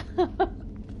neither.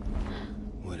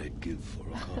 What I'd give for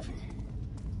a coffee.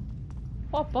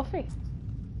 What, Buffy?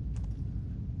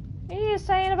 What are you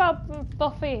saying about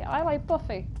Buffy? I like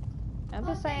Buffy. Don't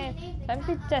be saying, don't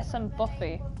be dissing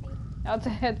Buffy. I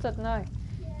didn't know.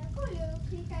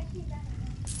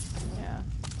 Yeah.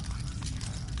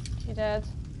 She did.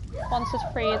 Wanted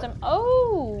freedom.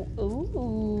 Oh!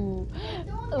 Ooh!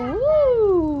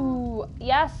 Ooh!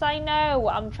 Yes, I know.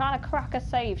 I'm trying to crack a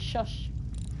save. Shush.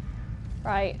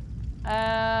 Right.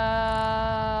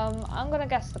 I'm gonna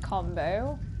guess the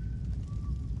combo.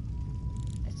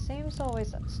 It seems to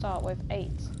always start with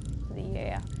 8 for the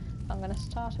year. I'm gonna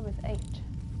start it with 8.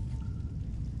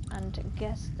 And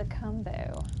guess the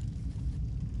combo.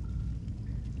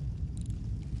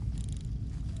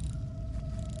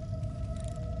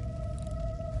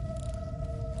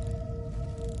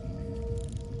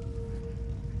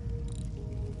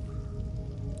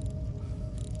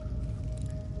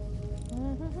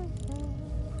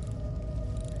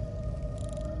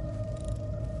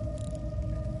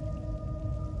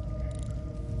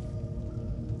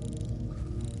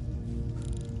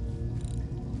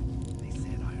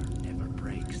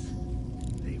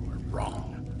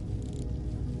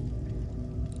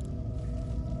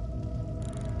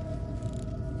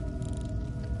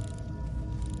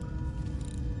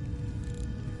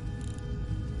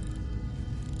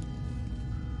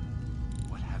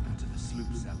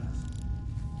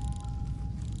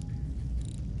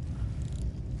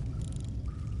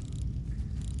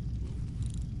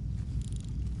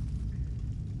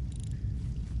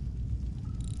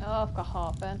 Oh, I've got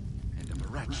heartburn. And if a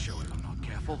rat show if I'm not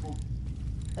careful.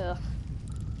 Ugh.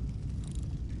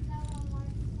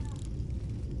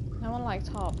 No one liked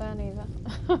heartburn either.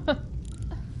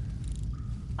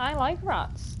 I like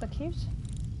rats. They're cute.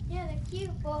 Yeah, they're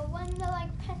cute, but when they're like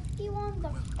pesky ones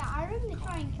or scaring, they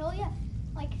try and kill you.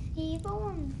 Like skeever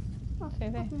ones. What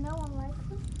do they? No one likes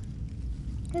them.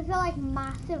 Because they're like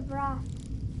massive rats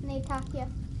and they attack you.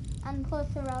 And plus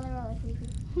they're really creepy.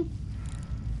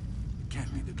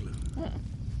 Can't be the glue.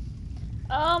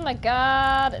 Oh my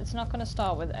god, it's not gonna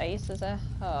start with 8, is it?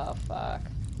 Oh fuck.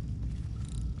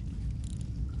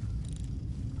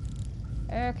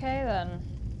 Okay then.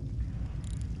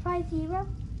 Try 0.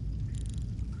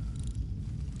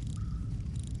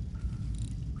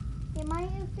 It might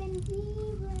have been 0.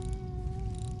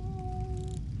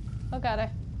 Look at it.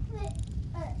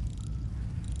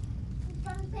 It's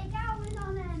gonna take hours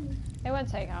on him. It won't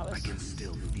take hours. I can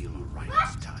still feel a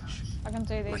riot's touch. I can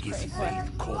do these Like his pretty quick.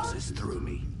 faith courses through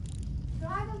me.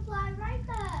 dragonfly right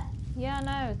there. Yeah,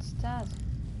 no, it's dead.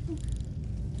 It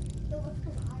looks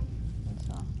alive. It's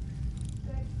not.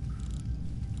 Good.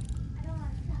 I don't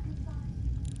want a dragonfly.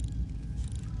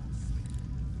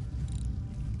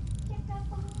 Get that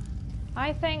ball.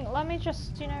 I think, let me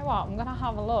just, you know what, I'm gonna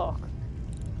have a look.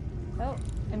 Oh,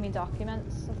 in my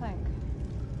documents, I think.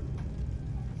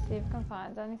 See if I can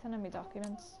find anything in my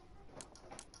documents.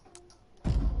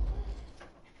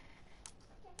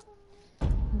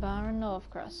 Baron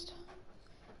Northcrest.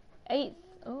 8th,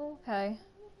 oh, okay.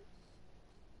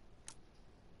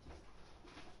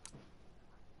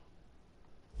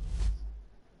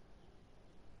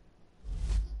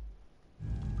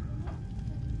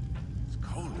 It's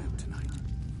cold out tonight.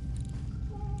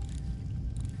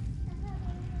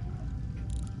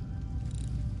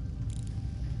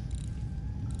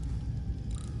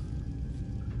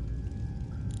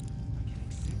 I'm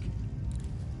getting sick.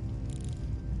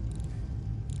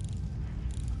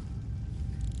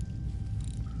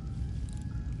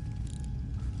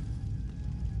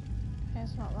 Okay,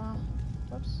 it's not there.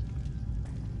 Whoops.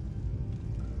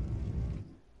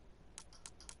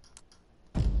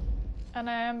 And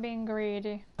I am being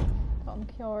greedy, but I'm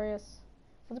curious.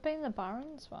 Would it be in the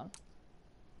Baron's one?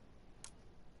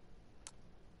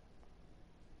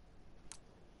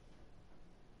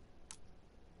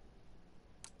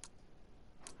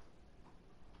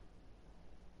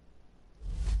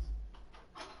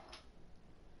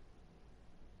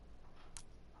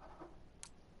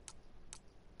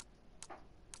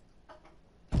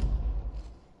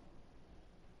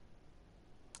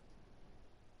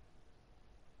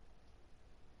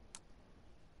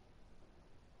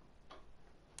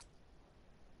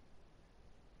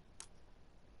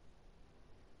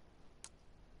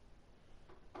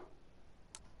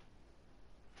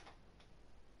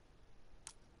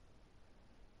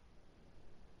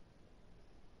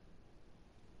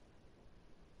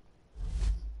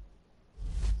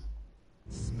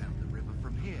 Smell the river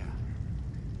from here.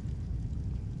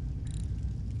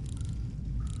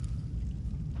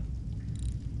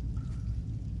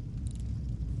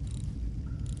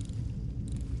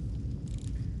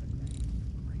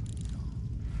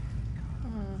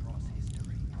 Across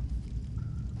history.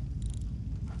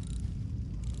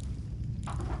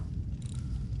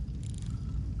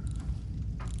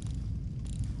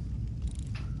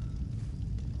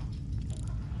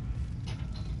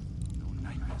 No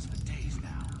nightmares for days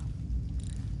now.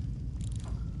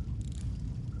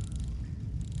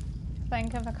 I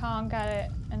think if I can't get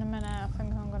it in a minute, I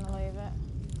think I'm gonna leave it.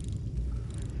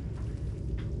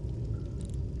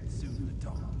 Soon the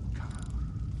dawn will come.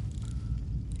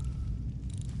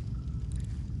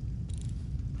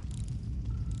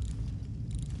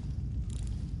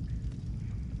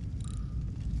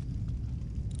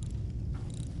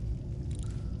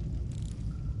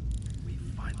 We've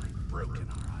finally broken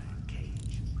our iron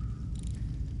cage.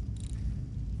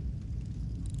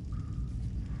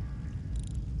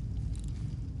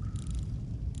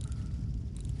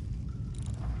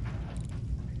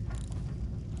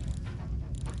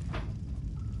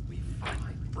 We've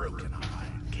finally broken our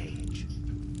iron cage.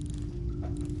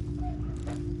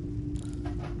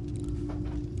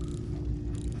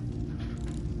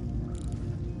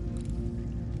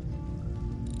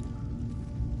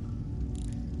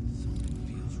 Something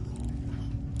feels wrong.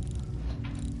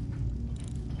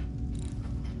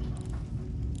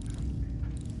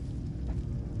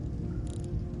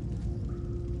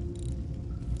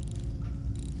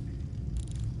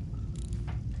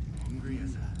 Hungry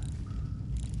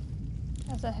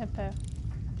As a hippo.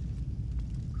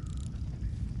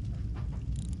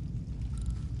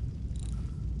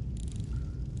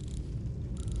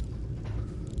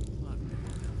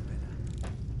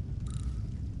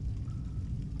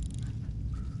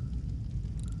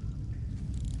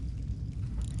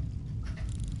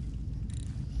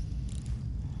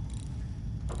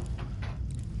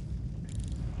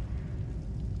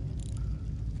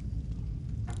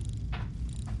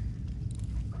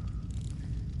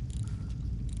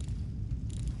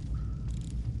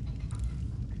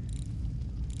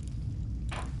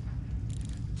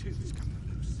 Tooth's coming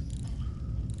loose.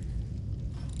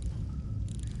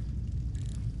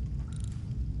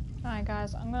 Alright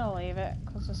guys, I'm gonna leave it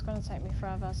because it's gonna take me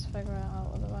forever to figure it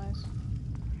out otherwise.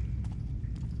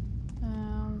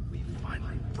 We've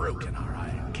finally broken our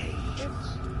iron cage.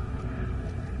 Oops.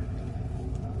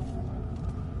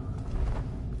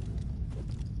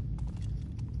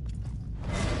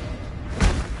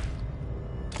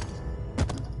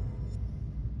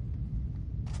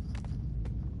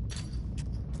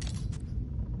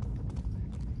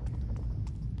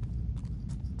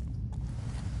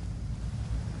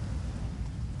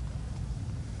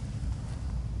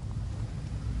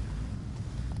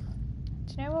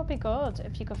 Do you know what would be good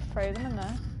if you could throw them in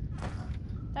there?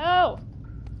 No!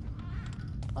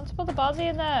 I want to put the body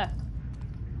in there.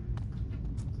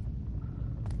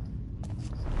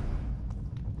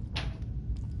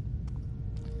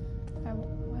 Where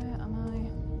am I?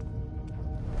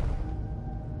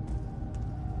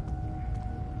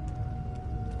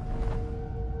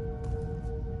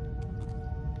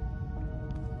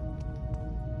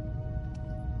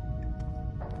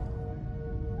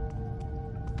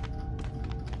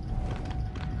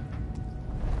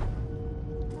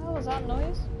 What was that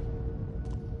noise?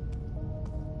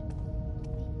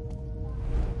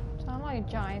 Sound like a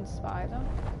giant spider.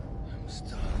 I'm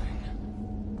starving.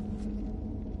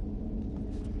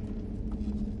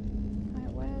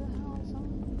 Right, where the hell is that?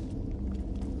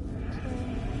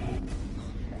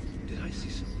 Did I see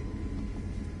something?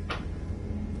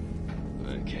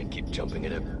 I can't keep jumping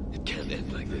it up. It can't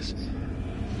end like this.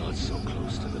 Not so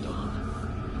close to the dawn.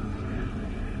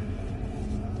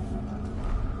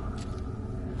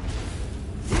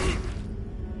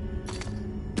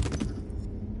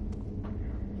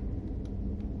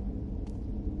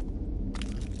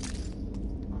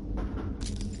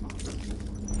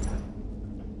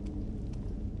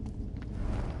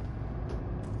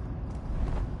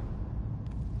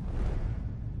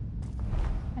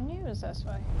 I knew it was this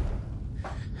way.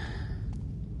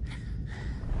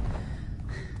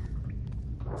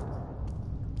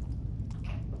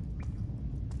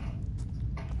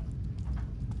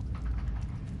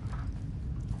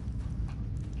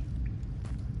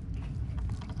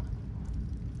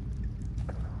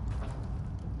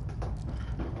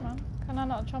 Come on, can I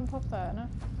not jump up there, no?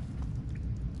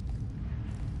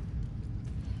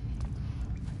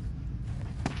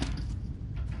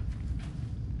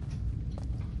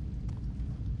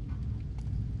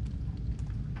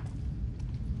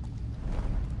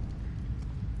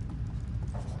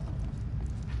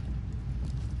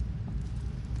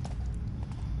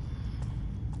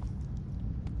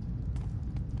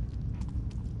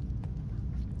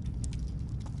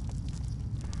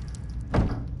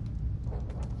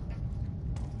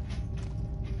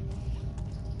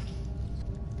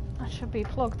 I should be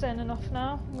plugged in enough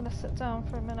now. I'm gonna sit down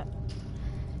for a minute.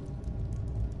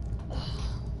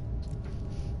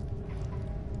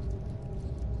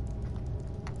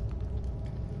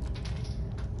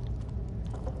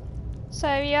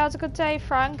 So you had a good day,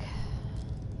 Frank?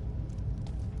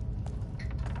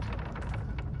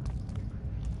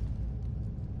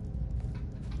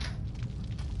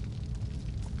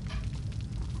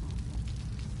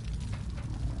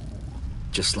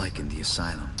 Just like in the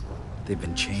asylum, they've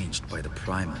been changed by the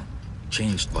Primal,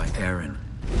 changed by Aaron.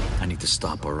 I need to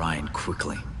stop Orion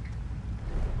quickly.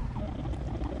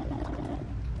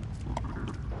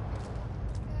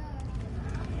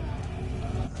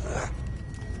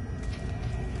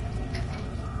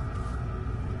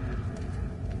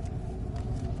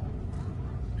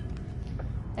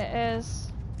 It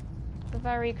is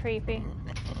very creepy.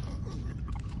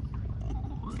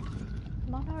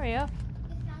 Come on, hurry up.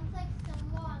 It sounds like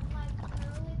someone like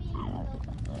literally being killed.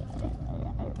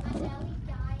 My belly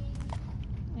dying.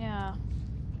 Yeah,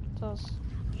 it does.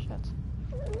 Shit.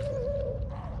 Oh,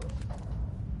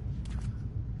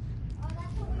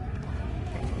 that's what we're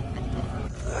talking.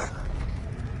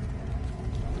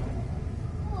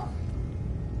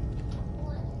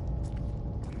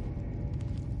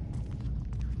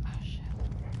 Oh shit.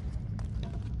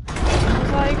 I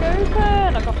was like,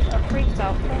 open! I got freaked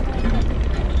out for a minute.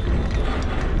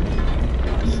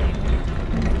 Let's see.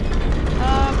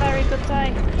 Very good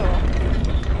day. Cool.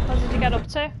 What did you get up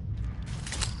to?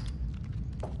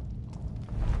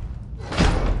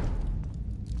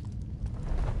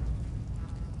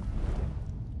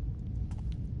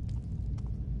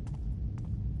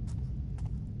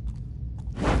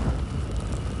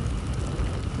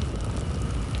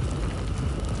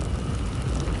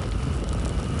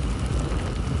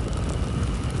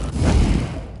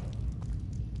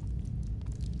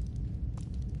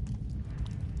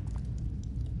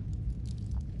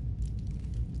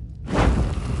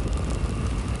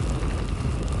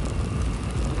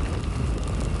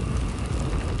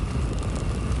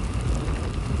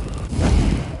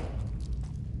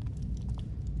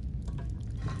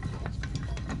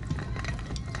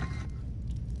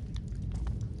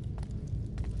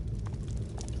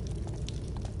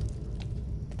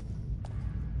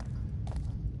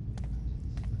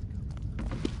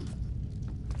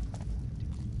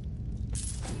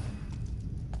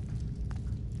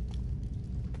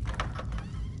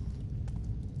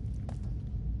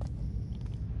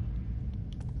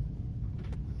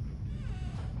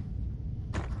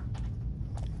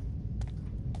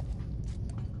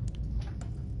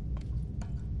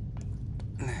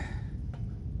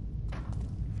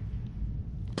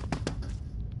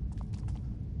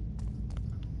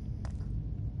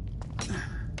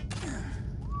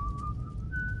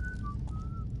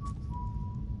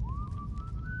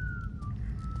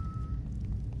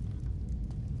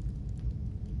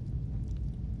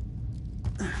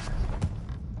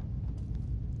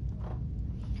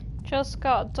 Just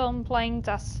got done playing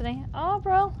Destiny. Oh,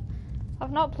 bro.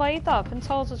 I've not played that. I've been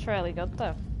told it's really good,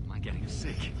 though. Am I getting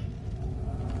sick?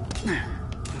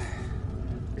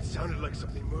 It sounded like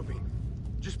something moving.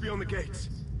 Just beyond the gates.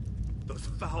 Those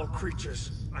foul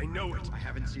creatures. I know it. I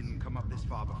haven't seen them come up this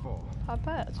far before. I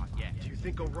bet. Not yet. Do you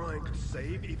think Orion could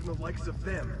save even the likes of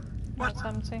them? That's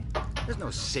empty. There's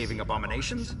no saving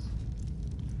abominations.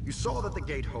 You saw that the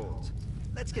gate holds.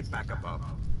 Let's get back above.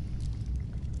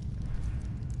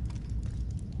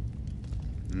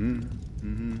 Nice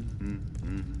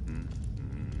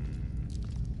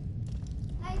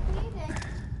music.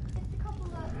 Just a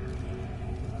couple of...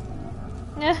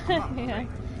 Yeah. Nice music.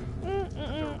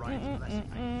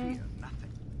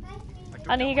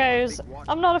 And he goes,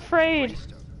 I'm not afraid.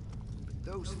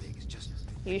 Those things just...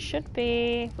 You should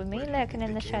be with me lurking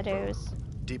in the shadows.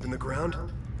 Deep in the ground?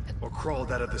 Or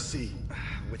crawled out of the sea?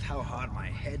 With how hard my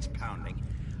head's pounding,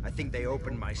 I think they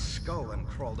opened my skull and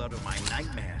crawled out of my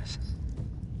nightmares.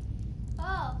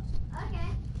 Oh,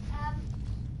 okay.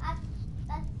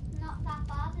 That's not that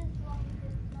bad as long as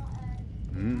it's not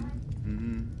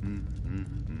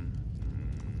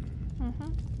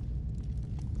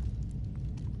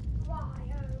Why,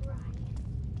 Orion?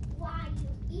 Why, you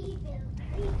evil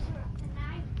creature of the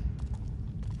night?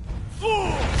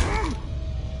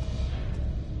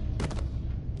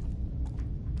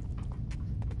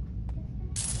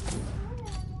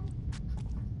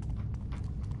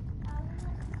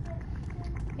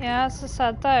 Yeah, as I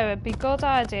said though, it'd be a good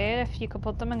idea if you could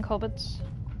put them in cupboards.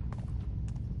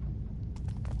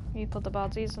 You put the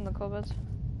bodies in the cupboard.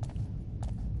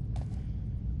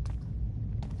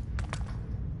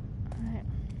 Right.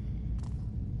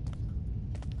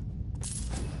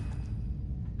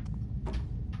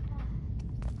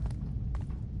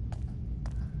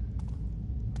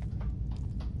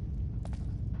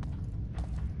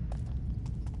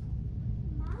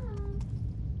 Mom.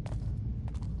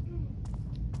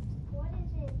 What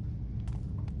is it?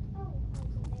 Oh, I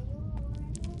think you were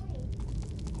already awake.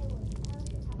 I will tell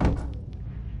you how to do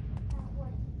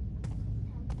what time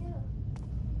to do.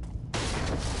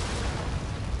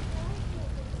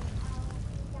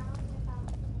 I'll be down in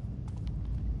about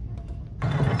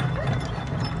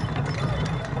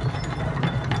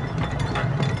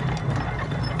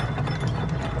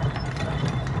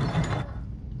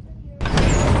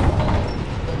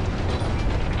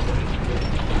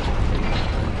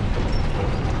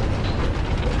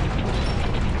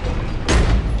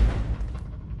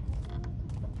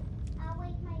I'll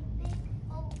wake my big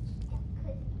old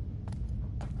step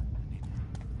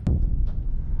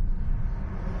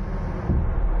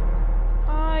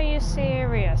Are you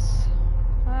serious?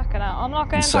 Fucking hell, I'm not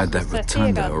going Inside back that to the city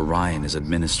rotunda, again. Orion is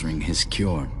administering his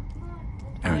cure.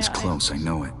 Aaron's Yeah, close, I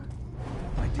know it.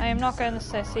 I am not going to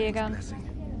city again.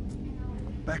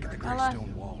 Back at the Hello.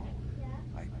 Greystone Wall,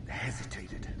 I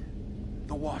hesitated.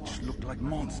 The Watch looked like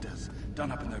monsters,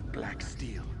 done up in their black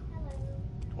steel.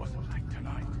 It wasn't like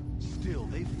tonight. Still,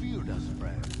 they feared us,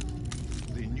 friend.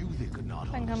 They knew they could not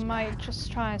I think I hold us might back.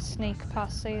 just try and sneak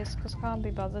past these because I can't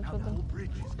be bothered Now with the whole them.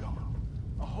 bridge is gone.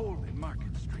 A hole in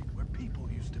Market Street where people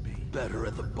used to be. Better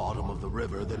at the bottom of the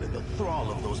river than in the thrall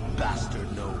of those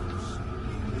bastard gnomes.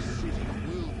 The city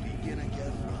will begin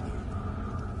again, brother.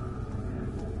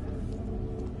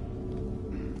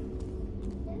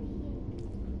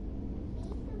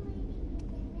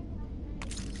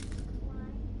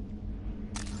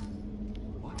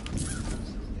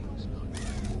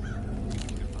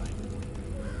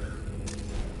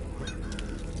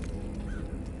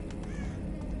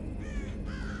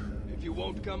 If you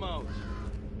won't come out,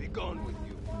 be gone with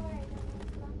you.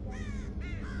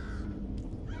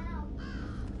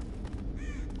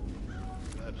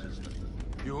 Perhaps it's not.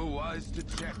 You were wise to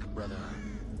check, brother.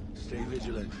 Stay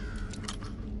vigilant.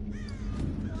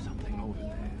 Something over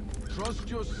there. Trust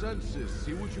your senses.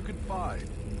 See what you can find.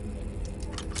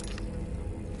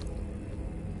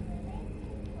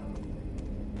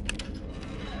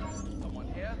 Someone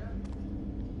here?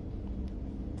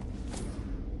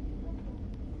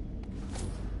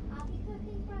 I'll be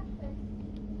cooking breakfast.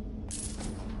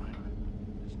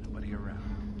 There's nobody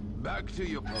around. Back to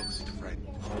your post, friend.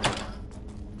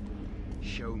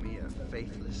 Show me a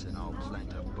faithless and I'll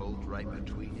plant a bolt right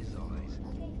between his eyes.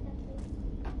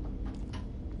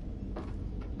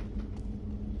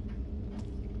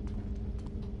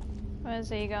 Where's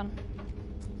he gone?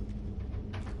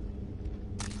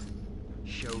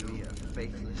 Show me a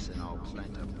faithless and I'll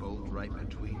plant a bolt right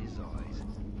between his eyes.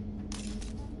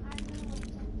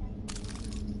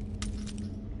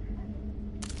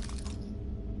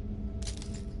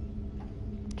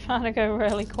 Trying to go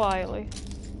really quietly.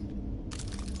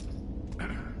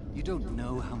 You don't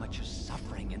know how much is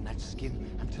suffering in that skin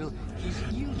until he's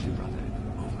healed you, brother.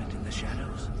 Movement in the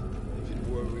shadows. If it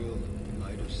were real,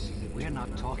 I'd have seen it. We're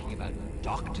not talking about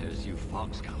doctors, you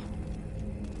foxcul.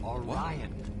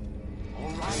 Orion.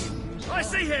 Orion. I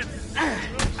see him!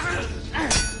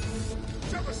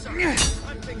 Jump aside!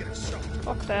 I'm taking a shot.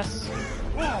 Fuck this.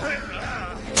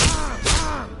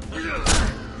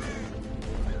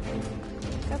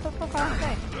 Get the fuck off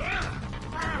me.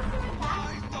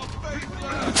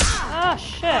 Ah,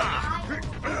 shit.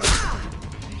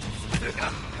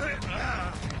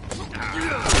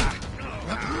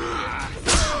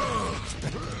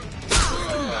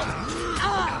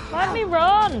 Let me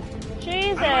run!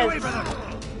 Jesus! I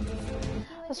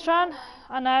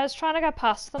was trying to get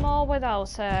past them all without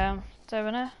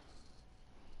doing it.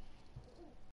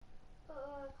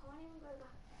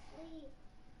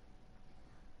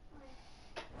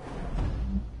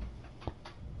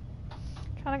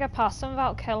 Trying to get past them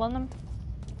without killing them.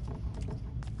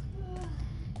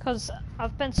 Because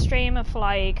I've been streaming for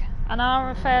like an hour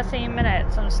and 13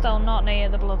 minutes and I'm still not near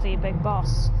the bloody big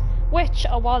boss. Which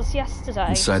I was yesterday.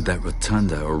 Inside that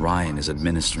rotunda, Orion is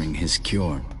administering his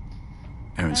cure.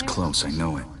 Aaron's close, I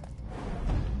know it.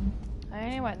 I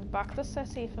only went back to the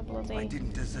city for bloody I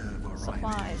didn't deserve Orion.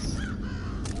 supplies.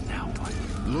 Now what?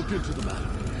 Look into the matter.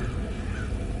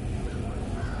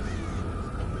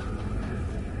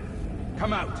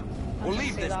 Come out. We'll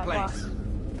leave this place. Glass.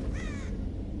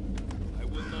 I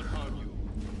will not harm you.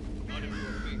 Not if you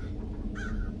are me.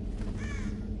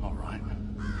 All right.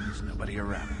 There's nobody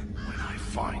around when I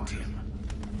find him.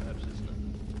 Perhaps it's not.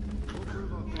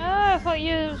 Oh, I thought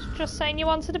you were just saying you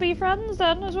wanted to be friends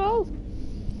then as well.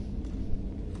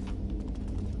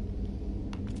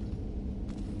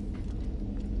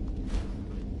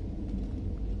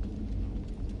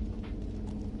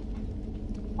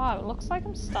 Wow, it looks like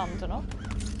I'm standing up.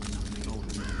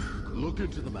 Look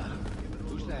into the matter.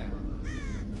 Who's there?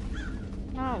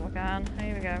 Oh, again.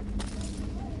 Here we go.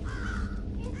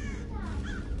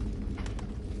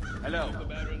 Hello.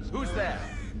 Who's there?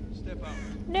 Step out.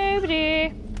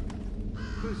 Nobody.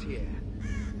 Who's here?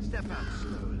 Step out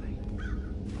slowly.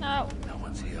 No. No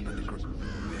one's here but the group.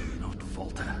 Will not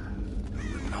falter.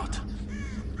 Will not.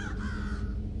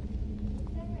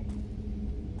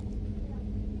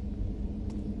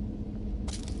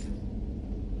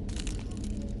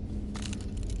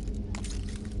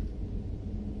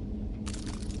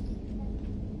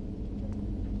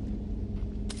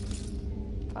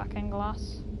 Fucking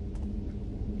glass.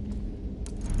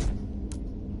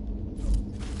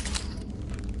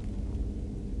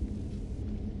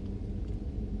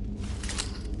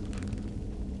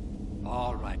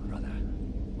 All right, brother.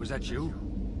 Was that you?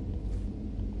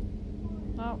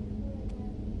 Oh.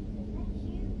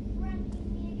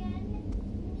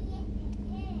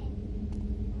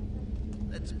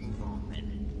 Let's move on then.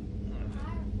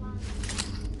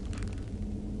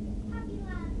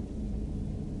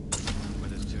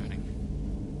 Weather's turning.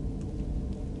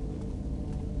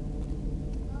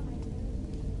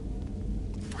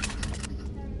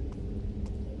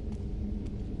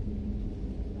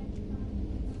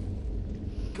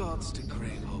 Gods to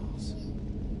grave holes.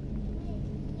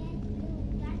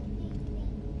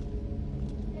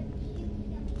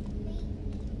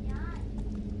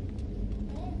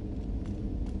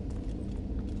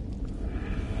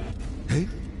 Hey?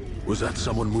 Was that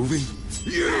someone moving?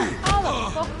 Yeah! Oh,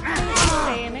 the fuck are you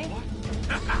seeing me?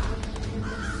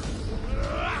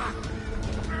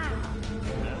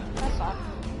 That's off.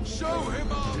 Show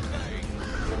him our thing!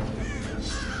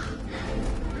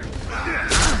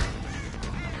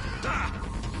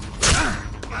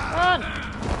 Run!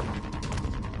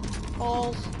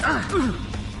 Balls.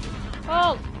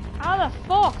 Well, how the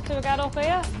fuck do we get up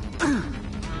here?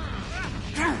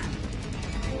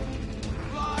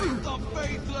 Blind the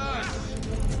faithless!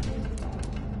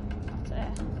 That's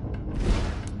it.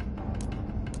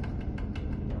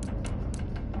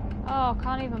 Oh,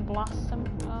 can't even blast them.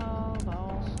 Oh,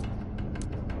 balls.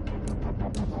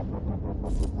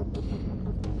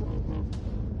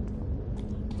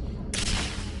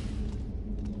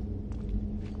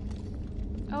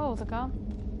 Oh, they're gone.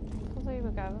 I thought they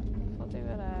were going. I thought they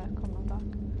were coming back.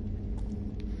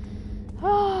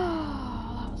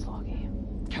 Oh, that was lucky.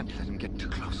 Can't let him get too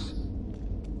close.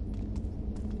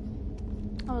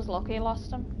 I was lucky I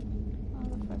lost him. Oh,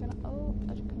 the friggin' oh,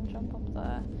 I just couldn't jump up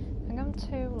there. I think I'm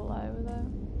too low though.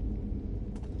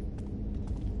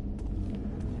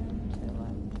 I'm too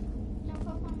low. Jump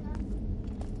up on that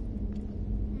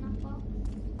box.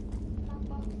 That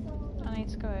box over there. I need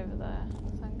to go over there, I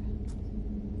think.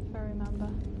 If I remember.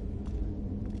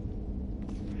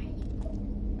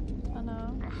 I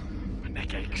know. My neck.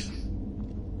 stomach aches.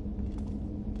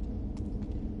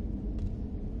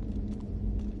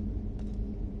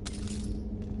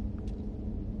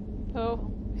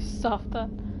 Oh, stop that.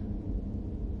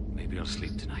 Maybe I'll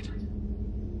sleep tonight.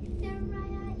 Staring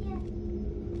right at you.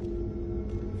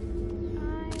 I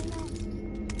know.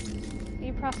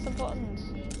 You press the buttons.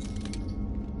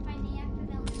 Finally,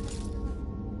 accidentally.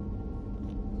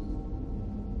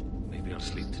 Maybe I'll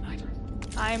sleep tonight.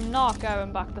 I'm not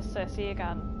going back to City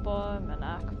again.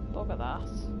 Bumminack. Bugger that.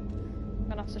 I'm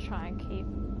gonna have to try and keep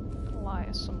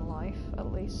some life,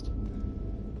 at least.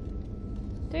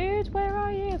 Dude, where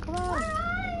are you? Come on.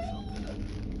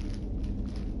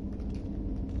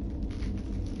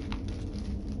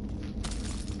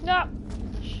 No.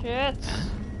 Shit.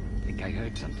 I think I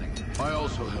heard something. I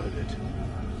also heard it.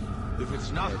 If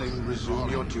it's nothing, resume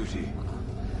your duty.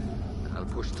 I'll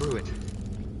push through it.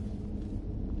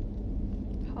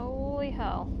 Holy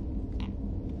hell.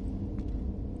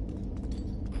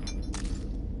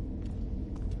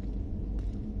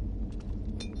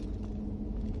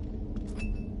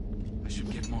 I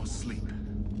should get more sleep.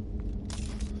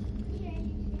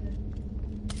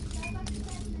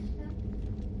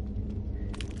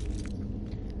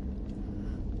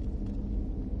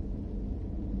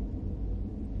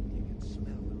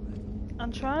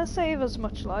 I'm trying to save as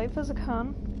much life as I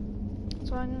can,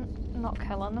 so I'm not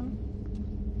killing them.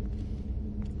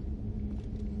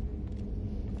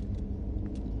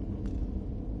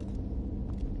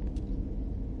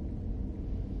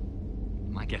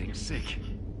 Am I getting sick?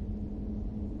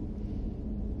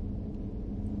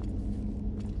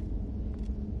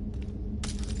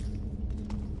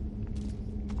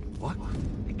 What? I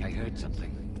think I heard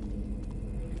something.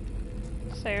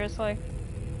 Seriously.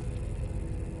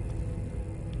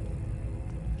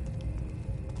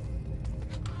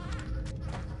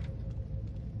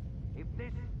 If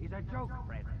this is a joke,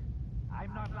 friend,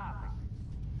 I'm not laughing.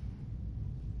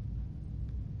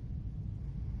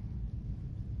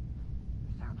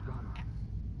 The sound's gone.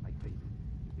 My faith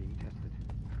is being tested.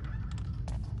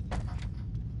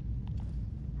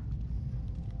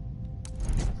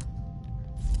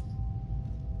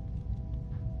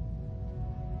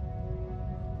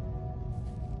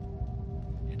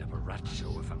 End up a rat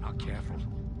show if I'm not careful.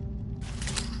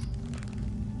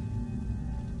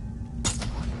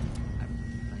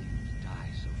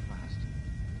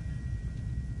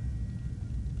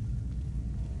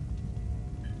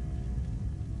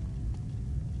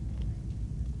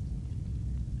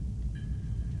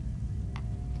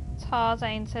 Hard,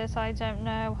 ain't it? I don't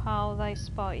know how they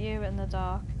spot you in the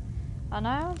dark. I know,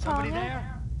 I'm telling Somebody you.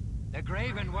 there? The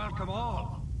Graven welcome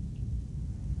all.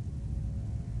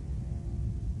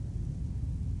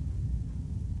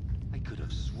 I could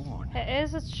have sworn. It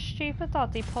is, it's stupid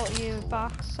that they put you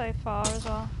back so far as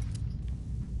well.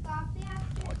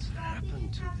 What's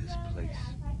happened to this place?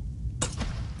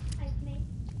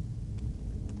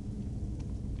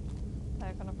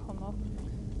 They're gonna come up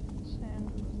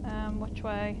soon. Which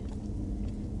way?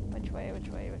 Which way? Which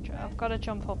way? Which way? I've got to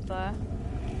jump up there.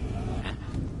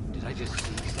 Did I just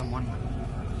see someone?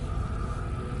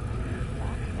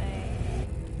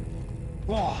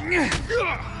 Fuck me.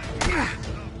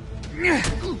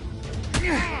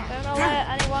 Don't alert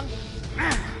anyone.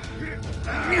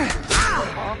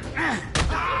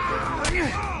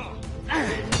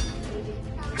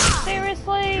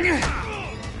 Seriously?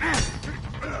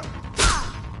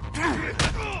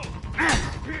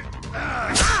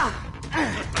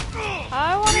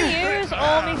 I want to use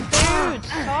all my food.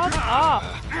 Shut up.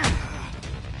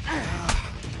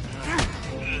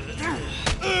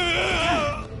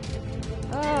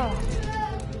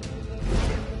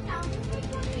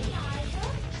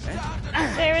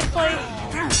 Seriously?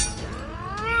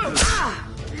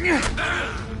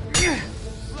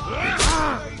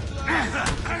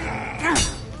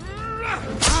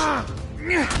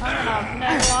 I'm gonna have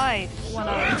no life when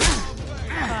I'm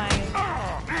trying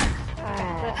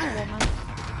this woman.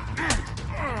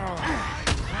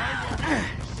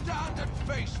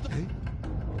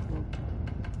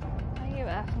 Are you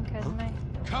effing kidding me?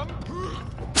 Come.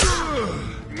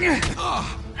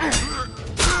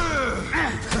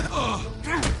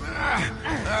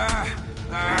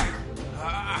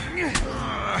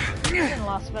 Didn't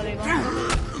last very long.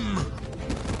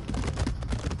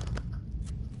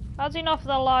 That's enough of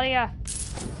the lot of you.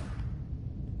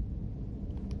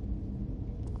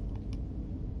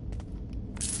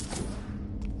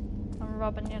 I'm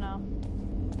robbing you now.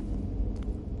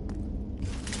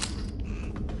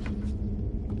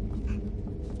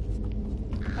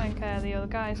 I don't care, the other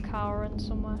guy's cowering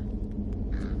somewhere.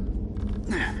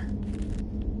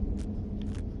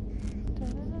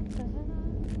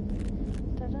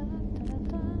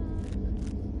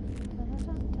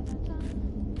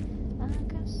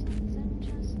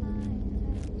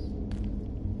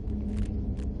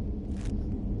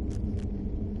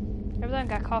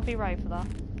 don't get copyright for that.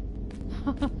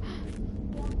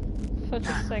 For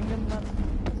just singing that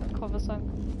it's a cover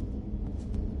song.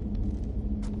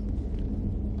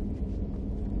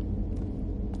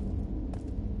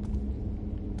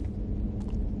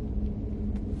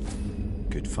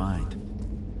 Good find.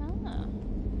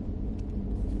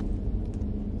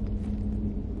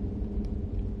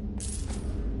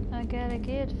 I got a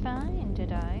good find,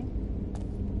 did I?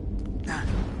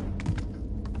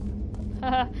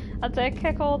 I did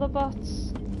kick all the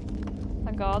butts.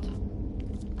 Thank God.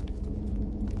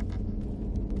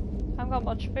 I haven't got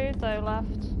much food though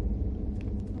left.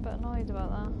 I'm a bit annoyed about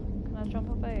that. Can I jump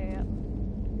up here yet?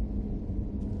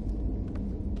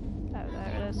 Oh,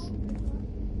 there it is.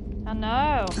 I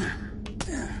know!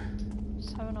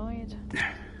 So annoyed.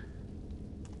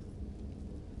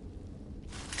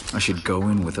 I should go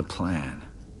in with a plan.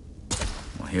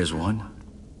 Well, here's one.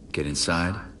 Get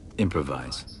inside,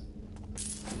 improvise.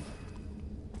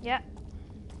 Yeah.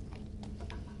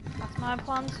 That's my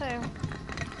plan too.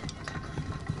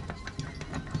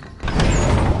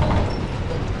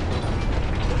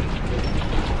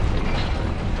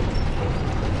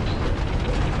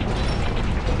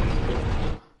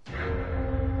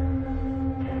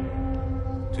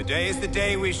 Today is the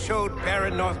day we showed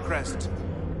Baron Northcrest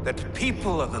that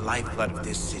people are the lifeblood of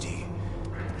this city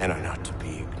and are not to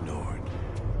be ignored.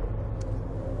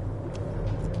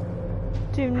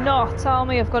 Do not tell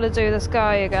me I've got to do this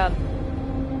guy again.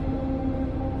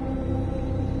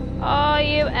 Are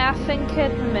you effing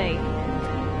kidding me?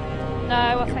 No,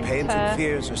 I Your think pains it's her. and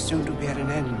fears are soon to be at an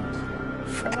end.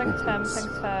 I think it's him, I think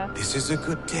it's her. This is a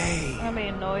good day. I'm gonna be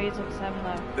annoyed if it's him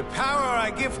though. The power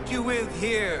I gift you with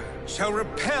here shall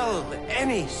repel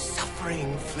any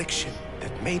suffering affliction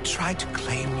that may try to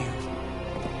claim you.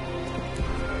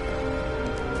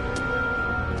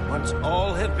 Once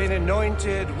all have been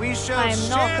anointed, we shall I am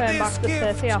not share going this back to the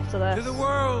gift city after this. to the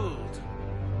world.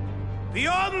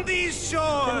 Beyond these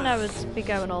shores. Didn't know it'd be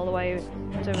going all the way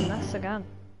doing this again.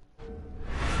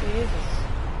 Jesus.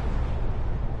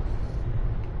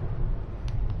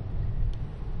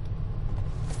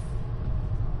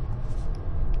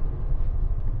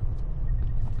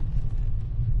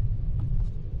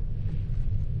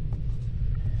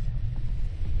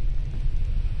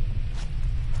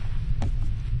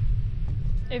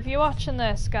 If you're watching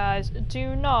this, guys,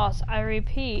 do not, I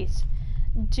repeat,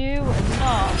 do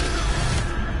not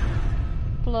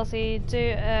bloody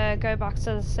go back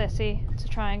to the city to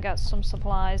try and get some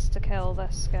supplies to kill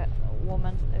this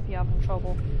woman if you're having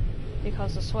trouble.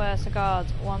 Because I swear to God,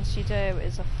 once you do,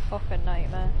 it's a fucking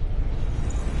nightmare.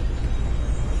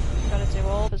 You gotta do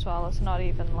all as well, it's not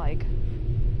even like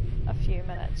a few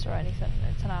minutes or anything,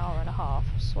 it's an hour and a half,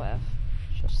 I swear.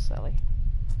 It's just silly.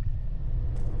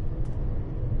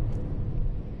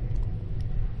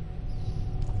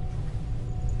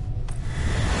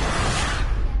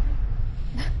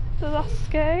 Does that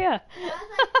scare you?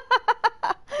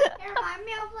 It reminds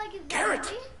me of like a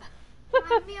Garrett!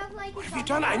 Reminds me of like What have you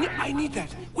done? I need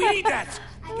that. We need that.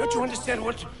 Don't you understand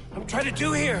what I'm trying to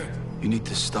do here? You need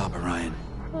to stop, Orion.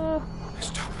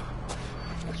 Stop.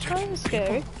 It's kind of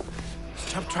scary.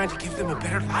 Stop trying to give them a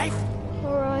better life.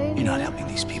 Alright. You're not helping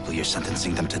these people, you're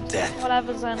sentencing them to death.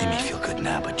 Whatever's in They may it. feel good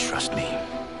now, but trust me,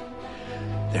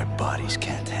 their bodies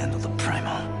can't handle the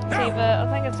primal. It's either, I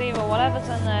think it's either whatever's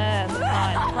in there, the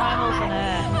primal's in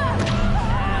there.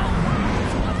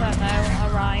 I don't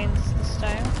know, Orion's the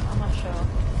stone, I'm not sure.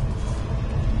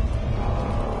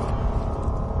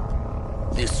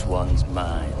 This one's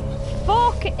mine.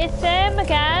 Fuck, it's him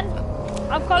again!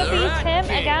 I've got to beat Alright, him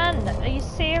kid. again! Are you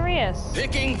serious?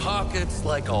 Picking pockets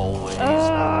like always.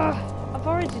 I've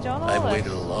already done all I've this.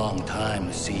 waited a long time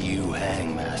to see you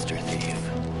hang, Master Thief.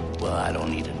 Well, I don't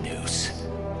need a noose.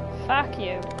 Fuck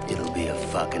you. It'll be a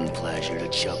fucking pleasure to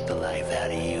choke the life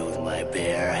out of you with my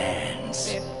bare hands.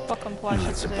 Be a fucking pleasure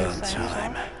It's to do about the same as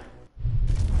time. well.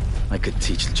 I could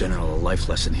teach the General a life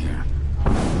lesson here.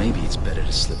 Maybe it's better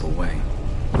to slip away.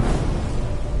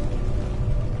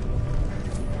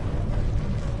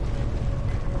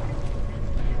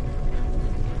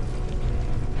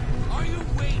 Are you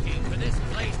waiting for this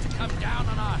place to come down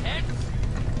on our heads?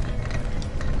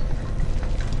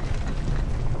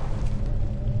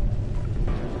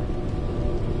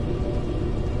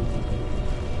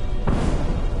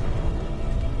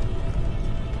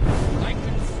 I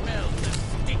can smell the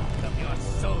stink of your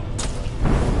soul.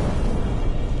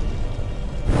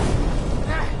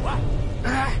 What?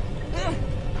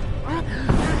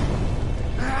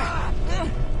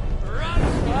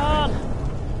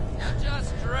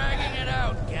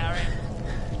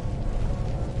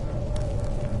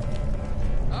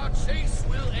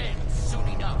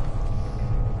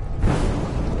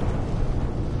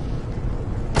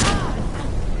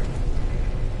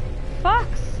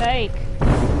 take?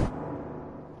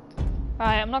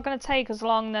 Right, I'm not going to take as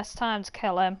long this time to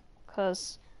kill him,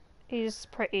 because he's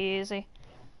pretty easy.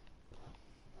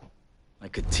 I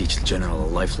could teach the General a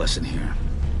life lesson here.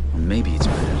 Or maybe it's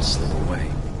better to slip away.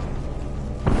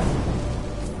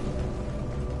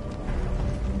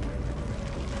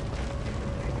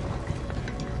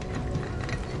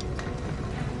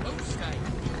 Most I,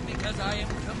 because I am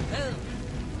compelled.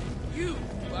 You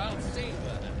I'll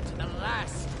savor to the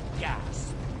last gasp.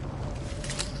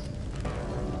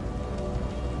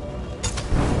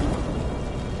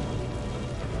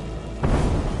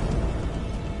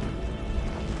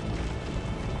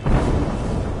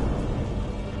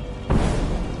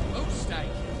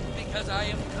 Because I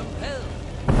am compelled.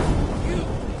 You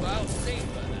I'll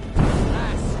savor to the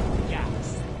last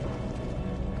gasp.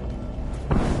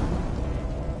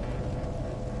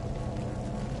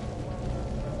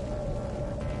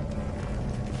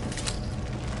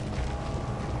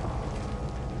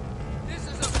 This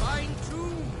is a fine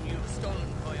tomb you've stolen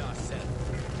for yourself.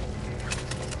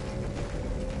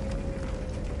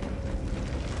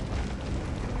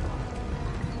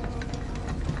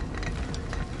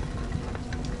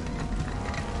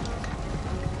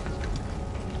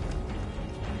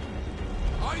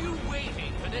 Are you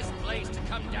waiting for this place to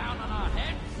come down on our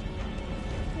heads?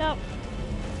 Nope.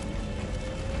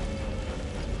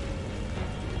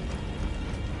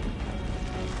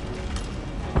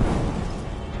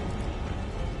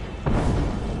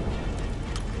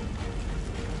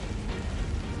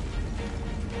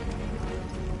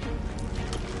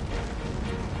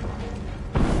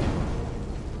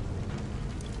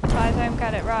 If I don't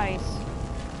get it right,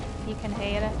 you can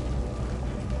hear it.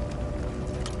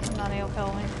 And then he'll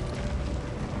kill me.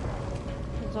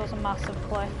 There's always a massive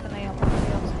click and he'll be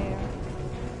able to hear it.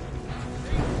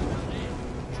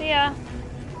 See ya!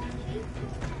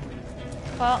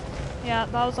 Well, yeah,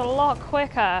 that was a lot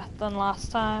quicker than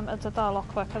last time. I did that a lot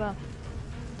quicker then.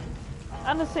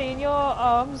 And I've seen your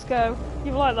arms go.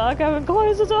 You like that? Go and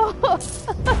close the door!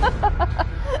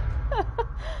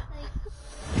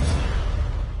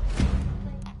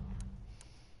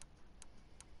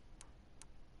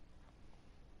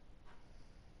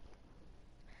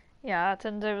 Yeah, I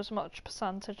didn't do as much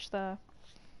percentage there.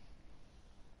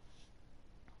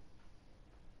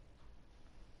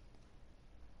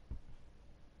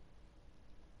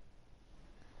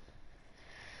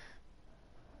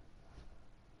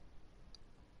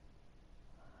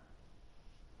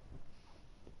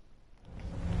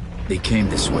 They came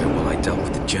this way while I dealt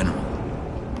with the General.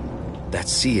 That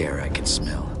sea air I can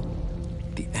smell.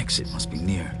 The exit must be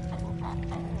near.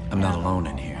 I'm not alone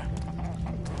in here.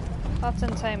 That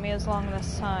didn't take me as long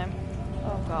this time.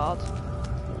 Oh god.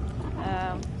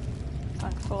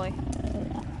 Thankfully.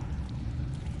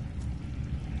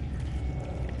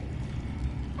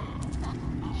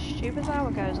 Stupid how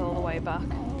it goes all the way back.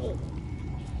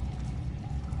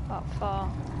 That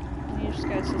far. And you just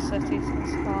go to the city to the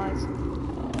supplies.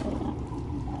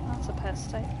 That's a piss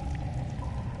take.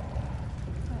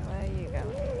 Where you go?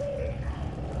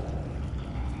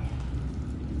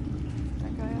 I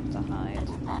think I have to hide.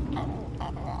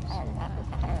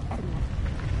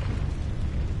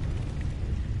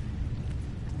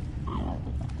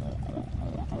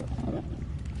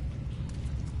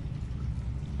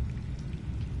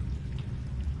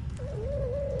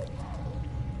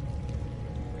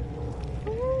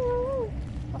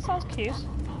 That sounds cute.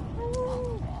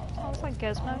 Sounds like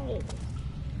Gizmo.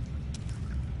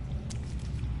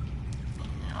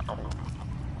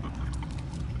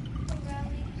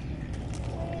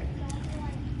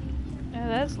 It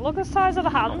is. Look at the size of the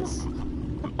hands.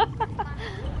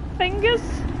 Fingers.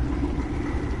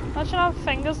 Imagine having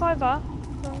fingers like that.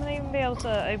 Wouldn't even be able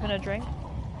to open a drink.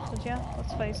 But yeah,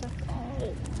 let's face it.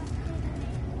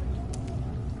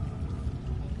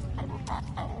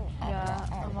 Yeah,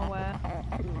 I'm aware.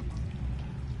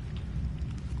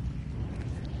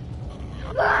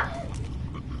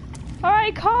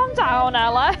 Alright, calm down,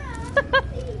 Ella.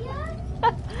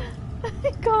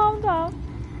 Calm down.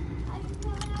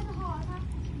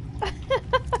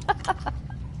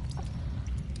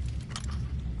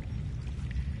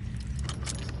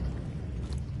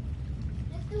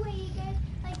 Just the way he goes,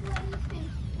 like when he's been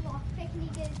lockpick and he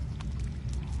goes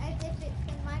as if it's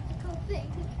a magical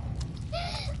thing.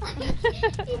 Like,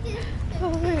 he just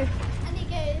and he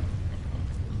goes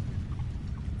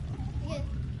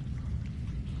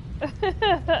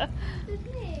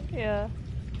doesn't he? Yeah.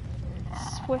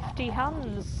 Swifty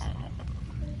hands.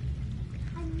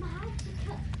 I'm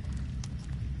magical.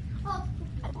 Oh,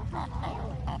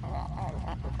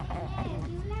 hey, do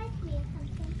you like me or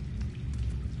something?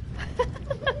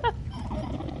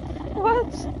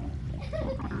 What?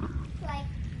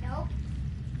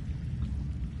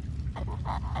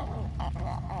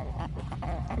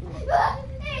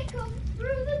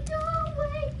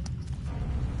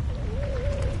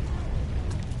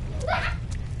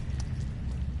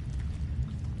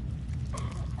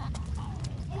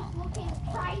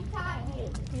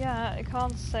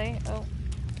 can't see. Oh,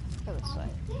 go this way.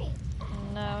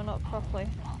 No, not properly.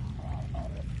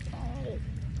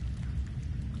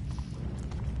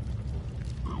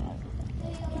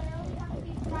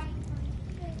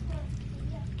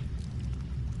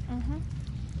 Mhm.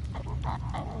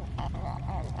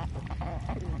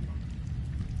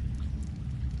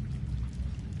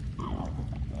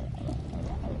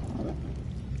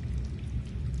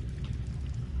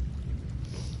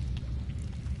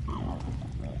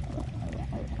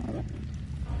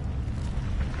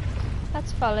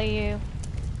 Let's follow you.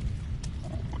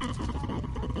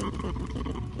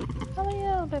 Follow the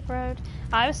yellow brick road.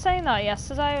 I was saying that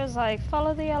yesterday. I was like,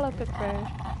 follow the yellow brick road.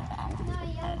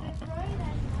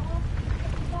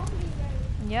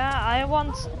 Yeah, I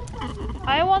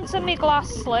wanted me glass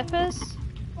slippers.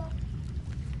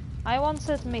 I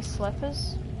wanted me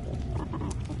slippers.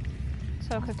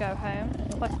 So I could go home.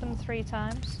 Click them 3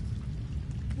 times.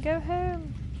 Go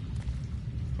home.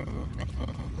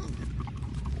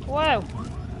 Whoa.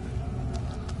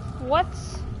 What?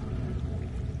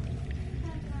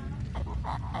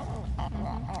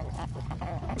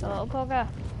 The little bugger.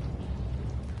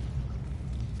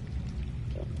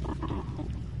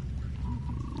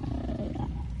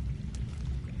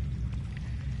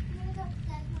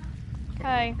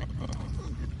 Okay.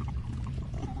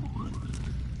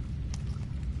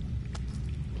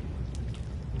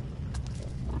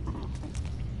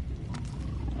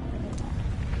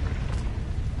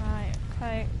 Right,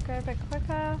 okay, go a bit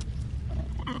quicker.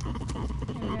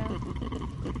 Here we go.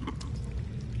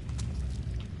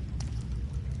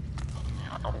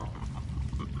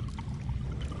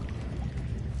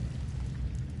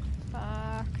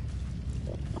 Fuck.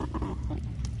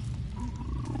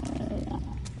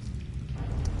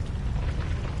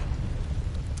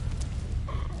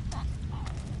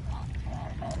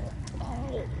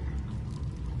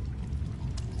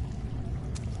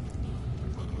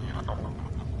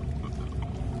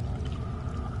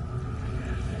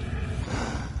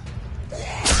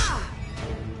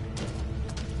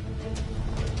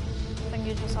 I think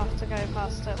you just have to go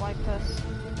past it like this.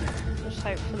 Just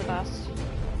hope for the best.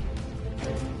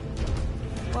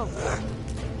 Whoa.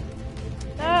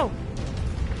 No!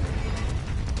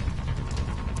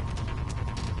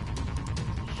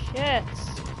 Shit.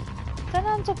 Didn't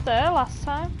end up there last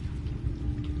time.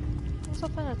 I was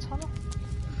up in a tunnel.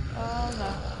 Oh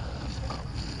no.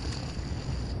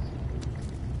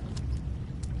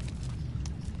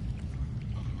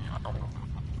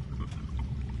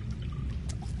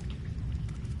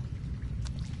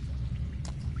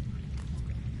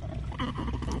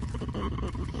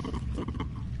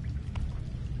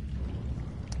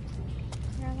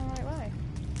 You're on the right way.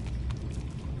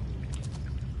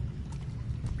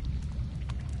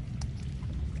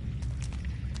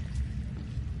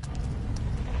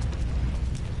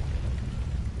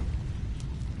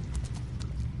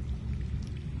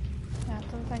 Yeah, I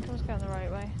didn't think I was going the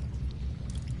right way.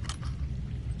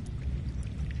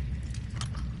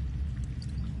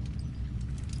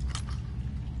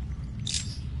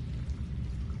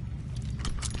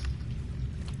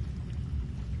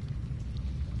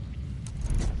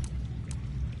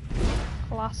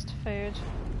 Last food.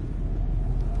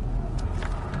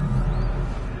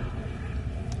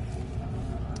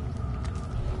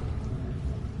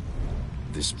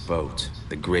 This boat,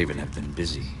 the Graven, have been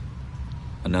busy.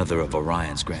 Another of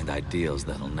Orion's grand ideals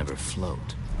that'll never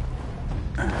float.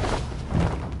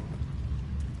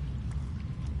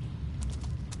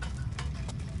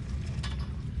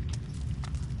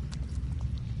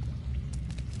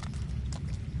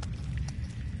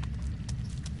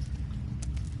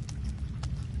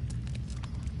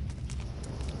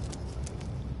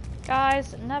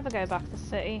 Guys, never go back to the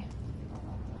city.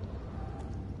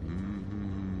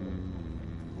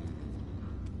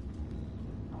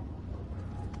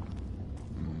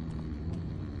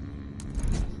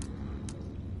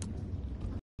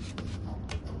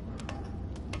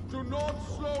 Do not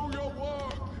slow your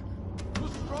work. The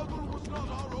struggle was not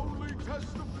our only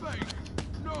test of faith.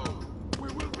 No,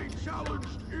 we will be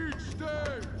challenged each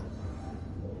day.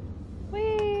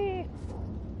 Whee!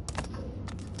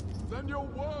 Then your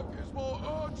work is more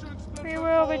urgent than We before.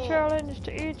 will be challenged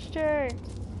each day.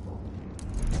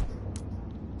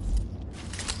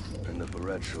 End up a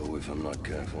retro if I'm not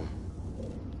careful.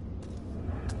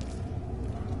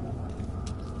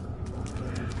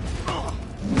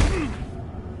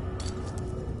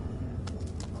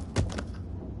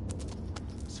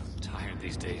 So tired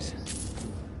these days.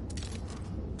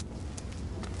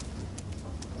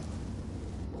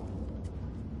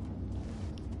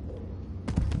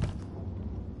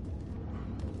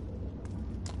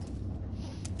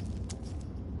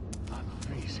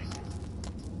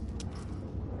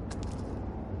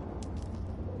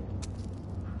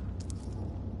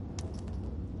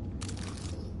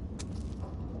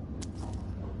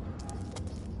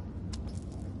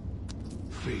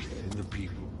 Faith in the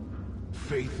people.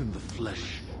 Faith in the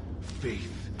flesh.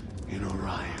 Faith in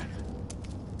Orion.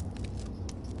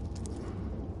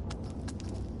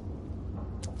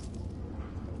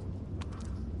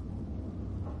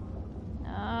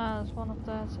 Ah, there's one up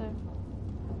there too.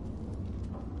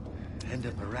 End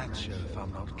up a rat show if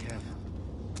I'm not careful.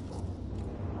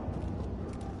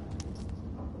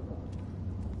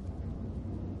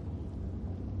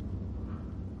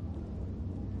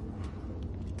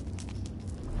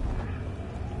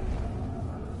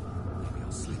 Maybe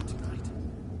I'll sleep tonight.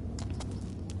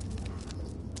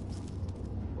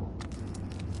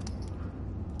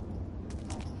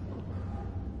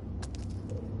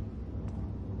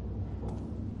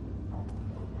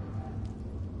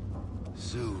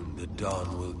 Soon the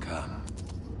dawn will come.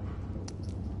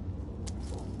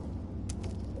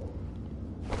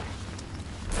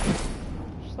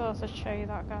 Just thought I'd show you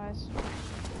that, guys.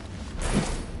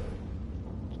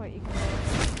 That's what you can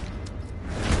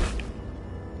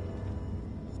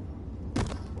do.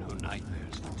 No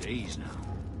nightmares for days now.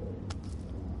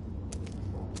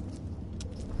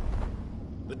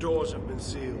 The doors have been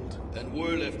sealed. And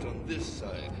we're left on this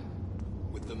side,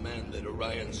 with the man that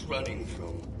Orion's running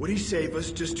from. Would he save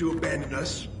us just to abandon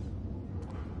us?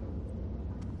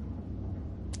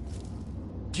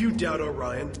 Do you doubt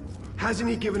Orion? Hasn't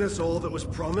he given us all that was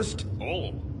promised?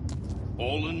 All.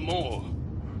 All and more.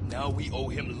 Now we owe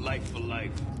him life for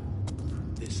life.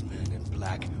 This man in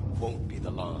black won't be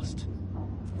the last.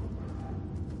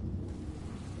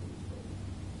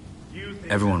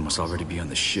 Everyone must already be on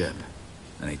the ship,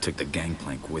 and they took the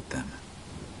gangplank with them.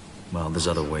 Well, there's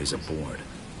other ways aboard.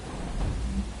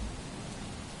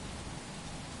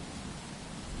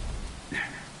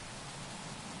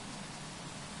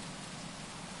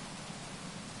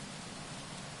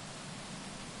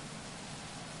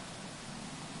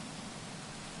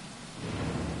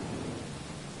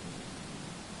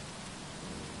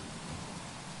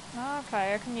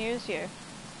 Okay, I can use you.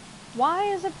 Why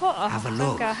is it put? Have a I look.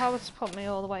 don't get how it's put me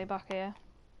all the way back here.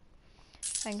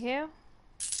 Thank you.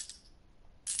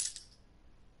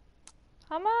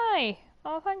 Am I?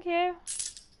 Oh, thank you.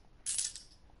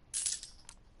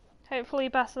 Hopefully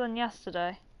better than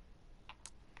yesterday.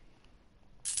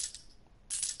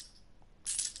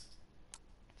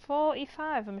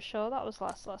 $45, I'm sure that was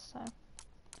last time.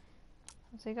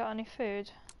 Has he got any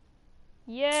food?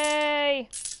 Yay!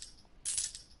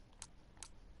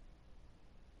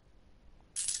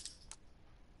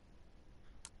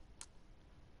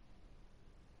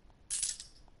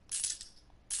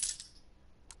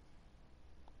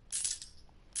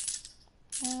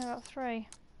 Yeah, I got 3.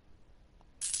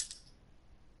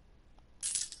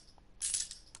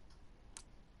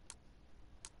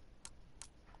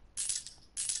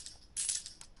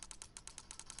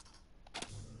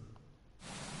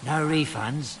 No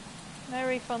refunds. No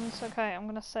refunds. Okay, I'm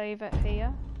gonna save it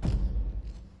here.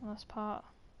 On this part.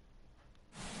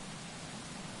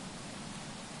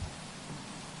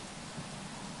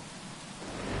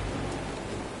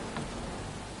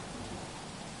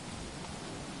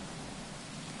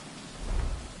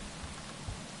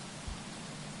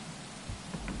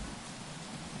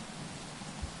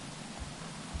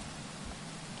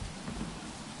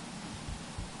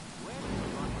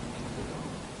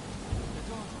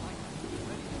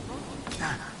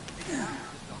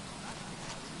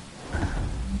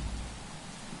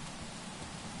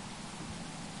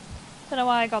 Don't know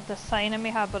why I got this sign in my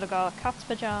head, but I got cat's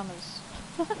pajamas.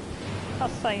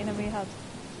 That's sign in my head.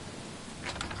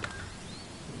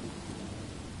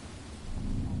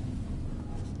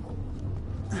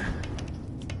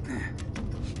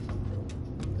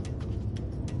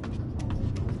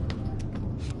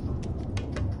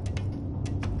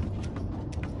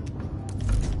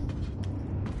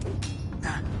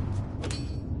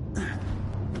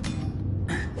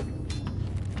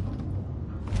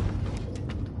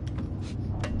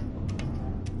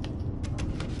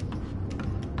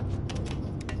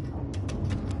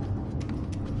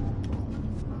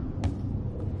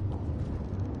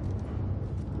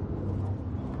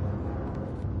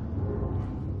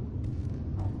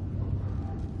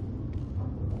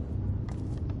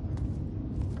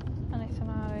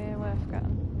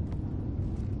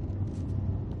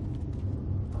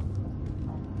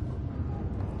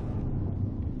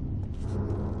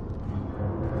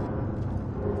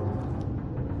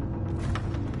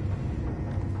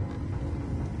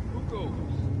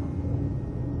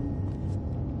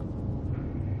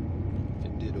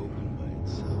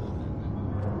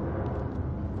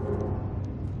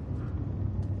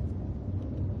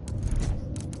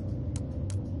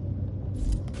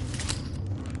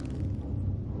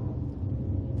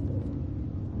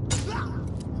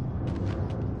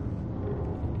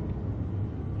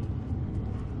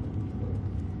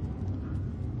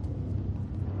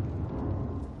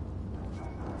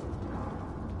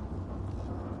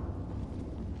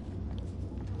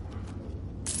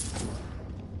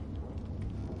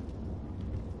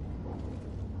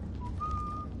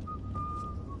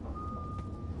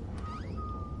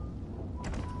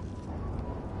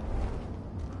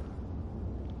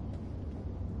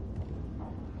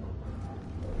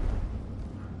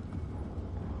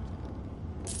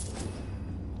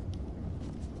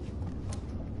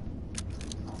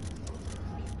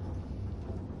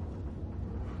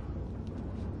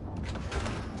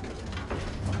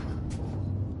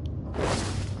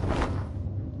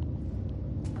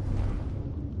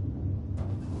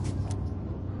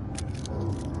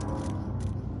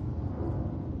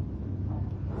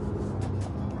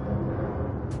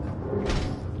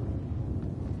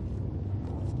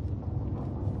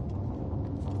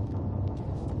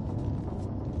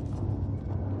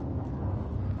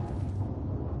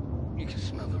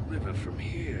 river from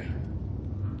here.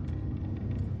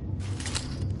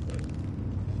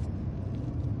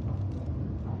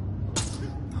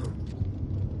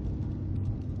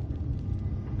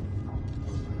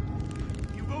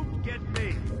 You won't get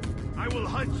me. I will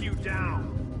hunt you down.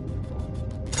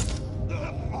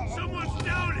 Someone's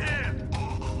down here!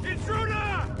 Intruder!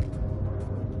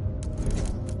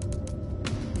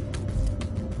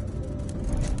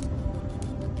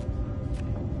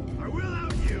 I will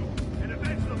out you and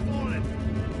avenge the fallen.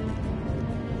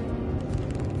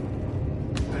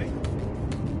 Hey,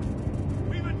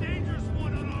 we've a dangerous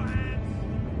one on our hands.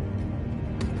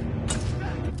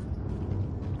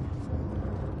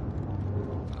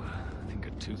 I think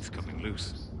a tooth's coming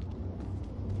loose.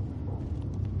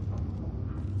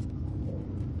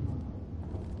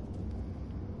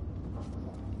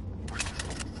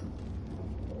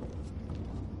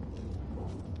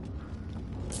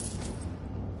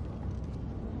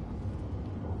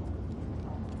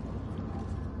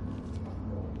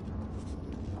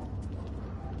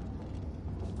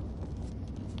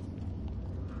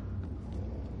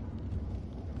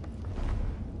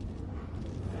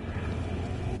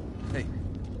 Hey,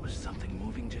 was something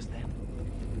moving just then?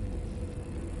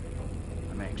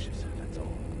 I'm anxious, that's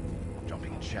all.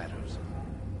 Jumping in shadows.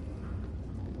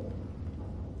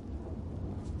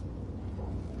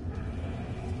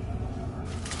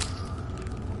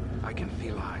 I can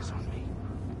feel eyes on me.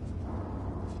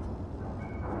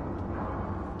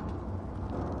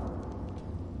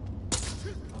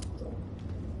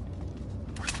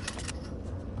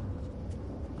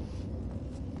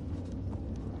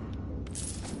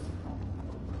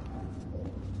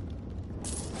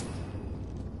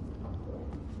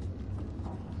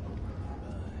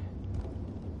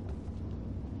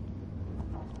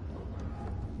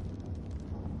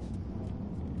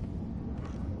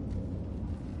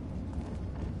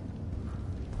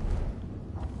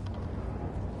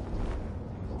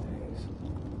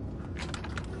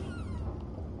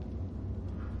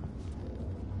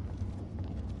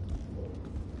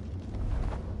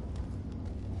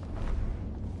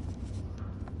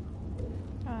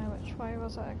 Which way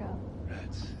was it again?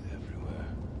 Rats everywhere.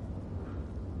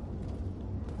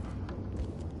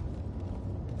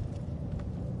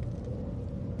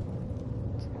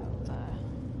 Let's go there.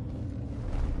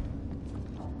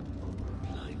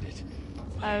 Blinded.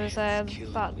 Oh, was there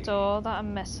that door that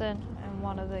I'm missing in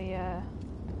one of the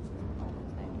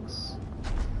things?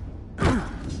 Huh?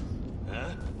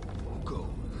 Go.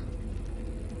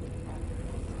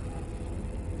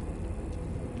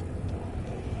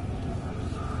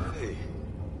 Hey.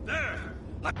 There!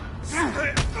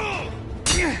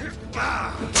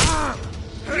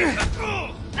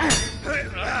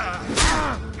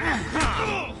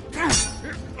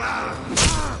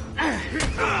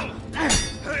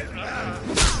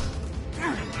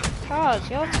 God,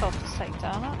 you're tough to take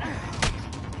down, aren't you?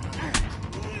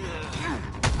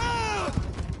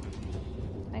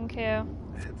 Thank you.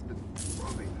 It's been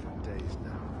throbbing for days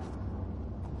now.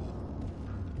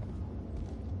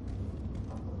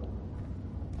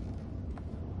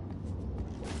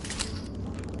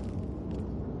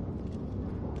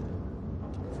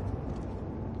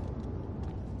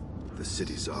 The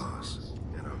city's ours,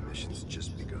 and our mission's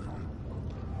just begun.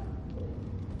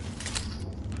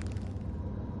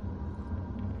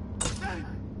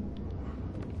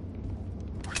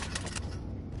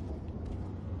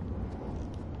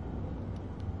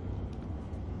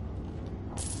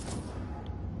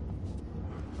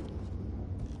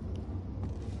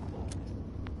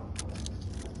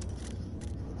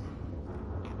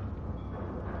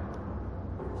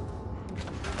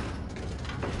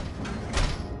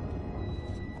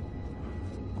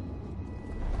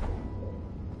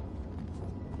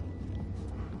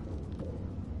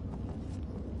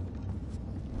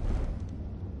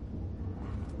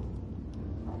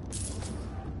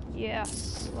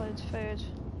 Yes, loads of food.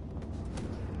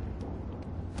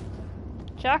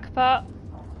 Jackpot!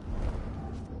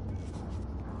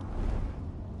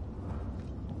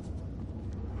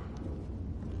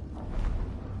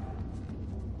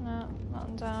 No,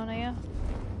 nothing down here.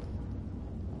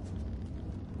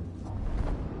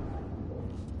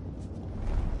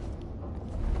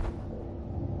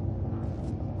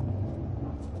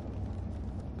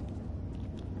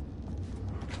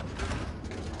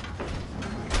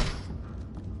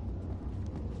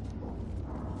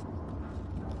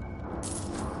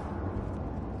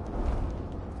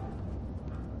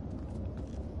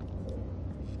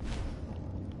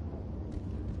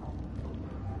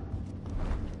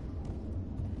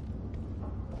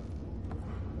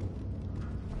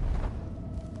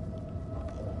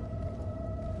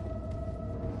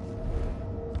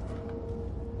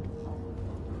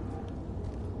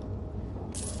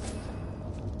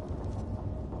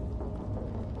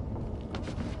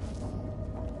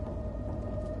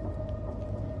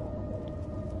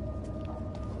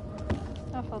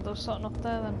 there was something up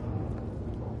there then.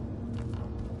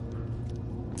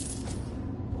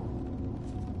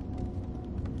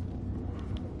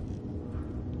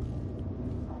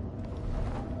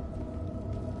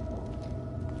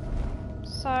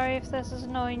 Sorry if this is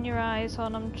annoying your eyes,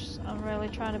 hon. I'm really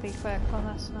trying to be quick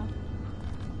on this now.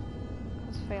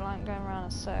 I just feel like I'm going around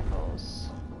in circles.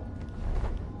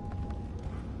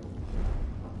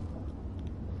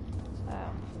 So,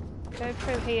 go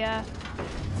through here,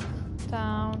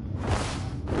 down.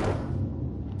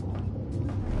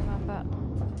 Remember.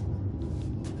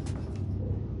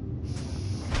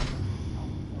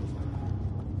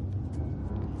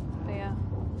 Here.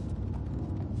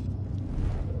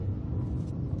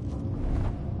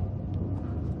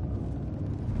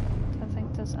 Don't think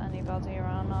there's anybody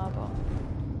around now, but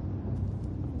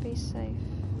be safe,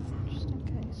 just in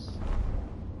case.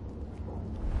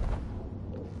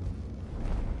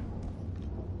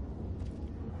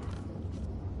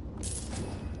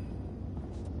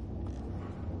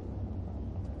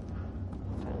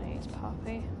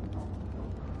 Poppy.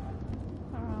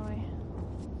 Where are we?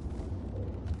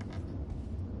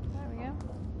 There we go.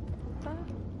 There.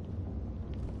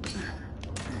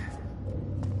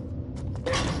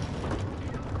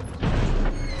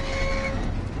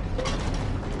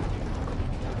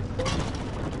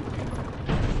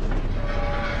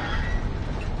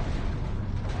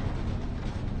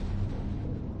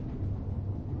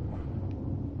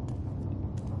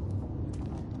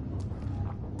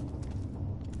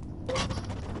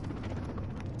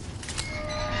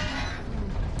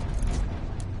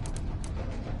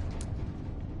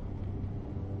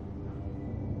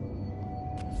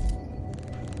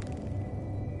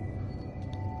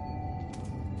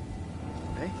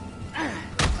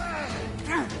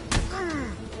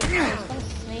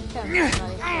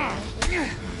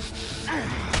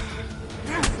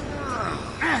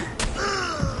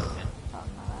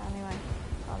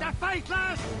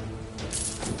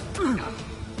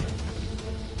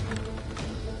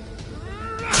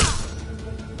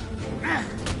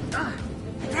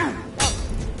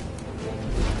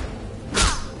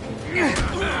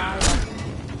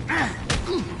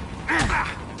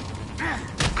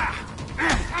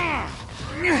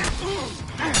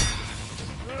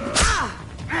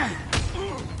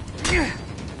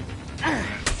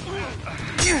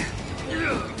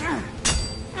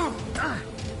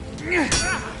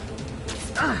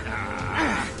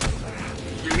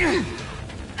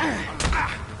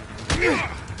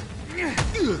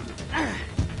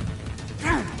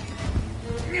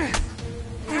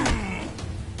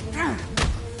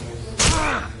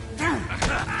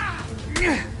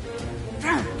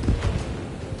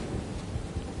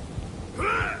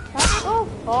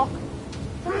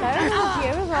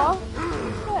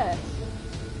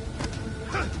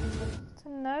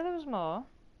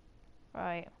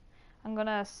 Right, I'm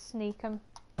gonna sneak him.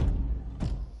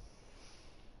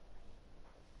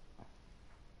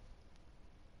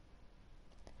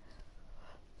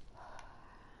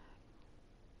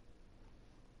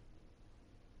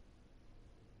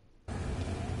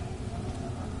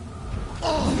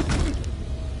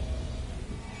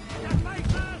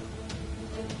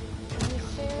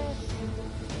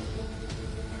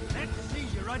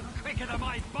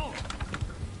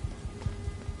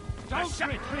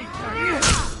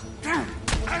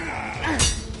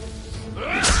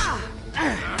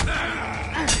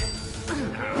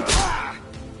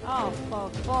 Oh, for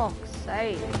fuck's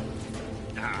sake.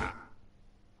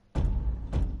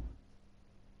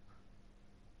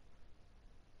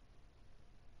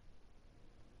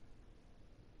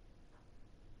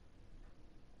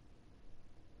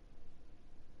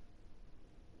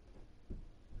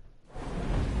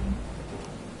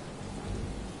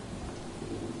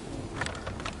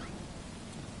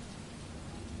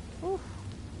 Oof.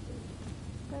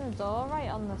 Got a door right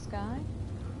on this guy.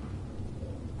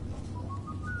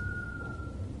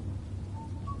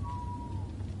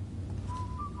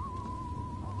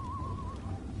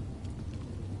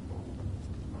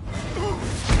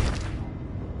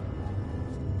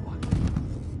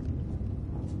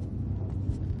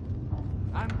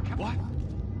 What?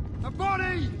 A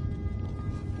body!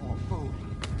 Poor fool.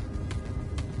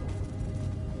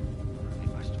 I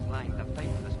must find the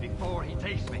faithless before he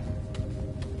takes me.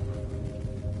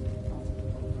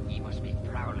 He must be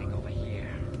prowling over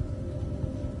here.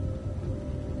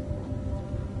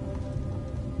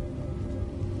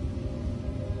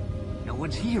 No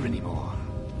one's here anymore.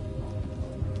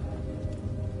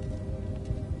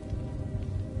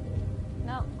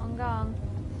 No, I'm gone.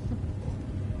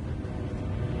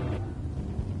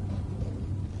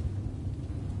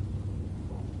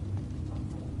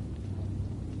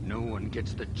 No one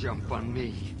gets the jump on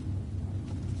me.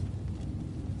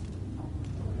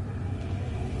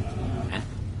 Huh?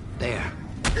 There.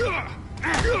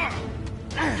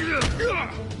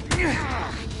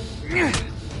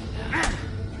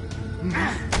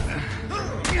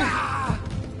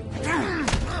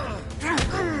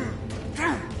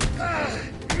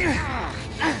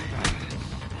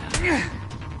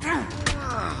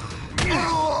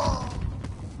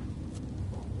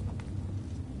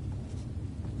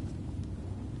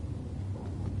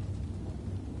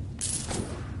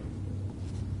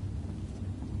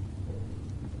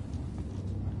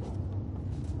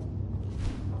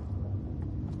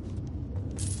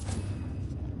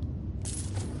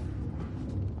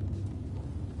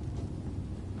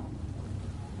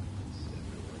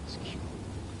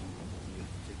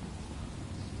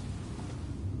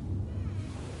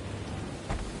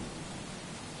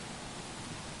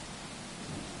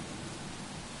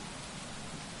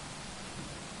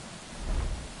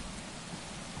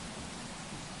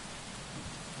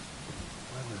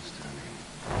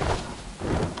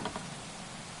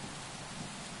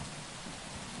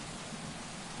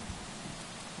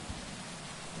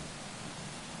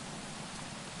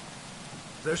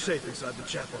 They're safe inside the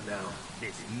chapel now.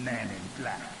 This man in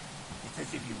black. It's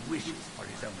as if he wishes for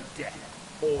his own death.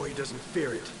 Or he doesn't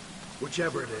fear it.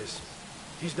 Whichever it is.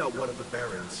 He's not one of the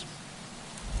barons.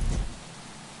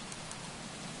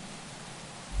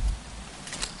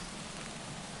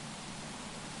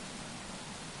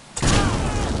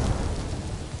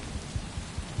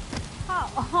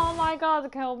 Oh my god, I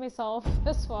killed myself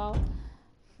as well.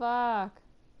 Fuck.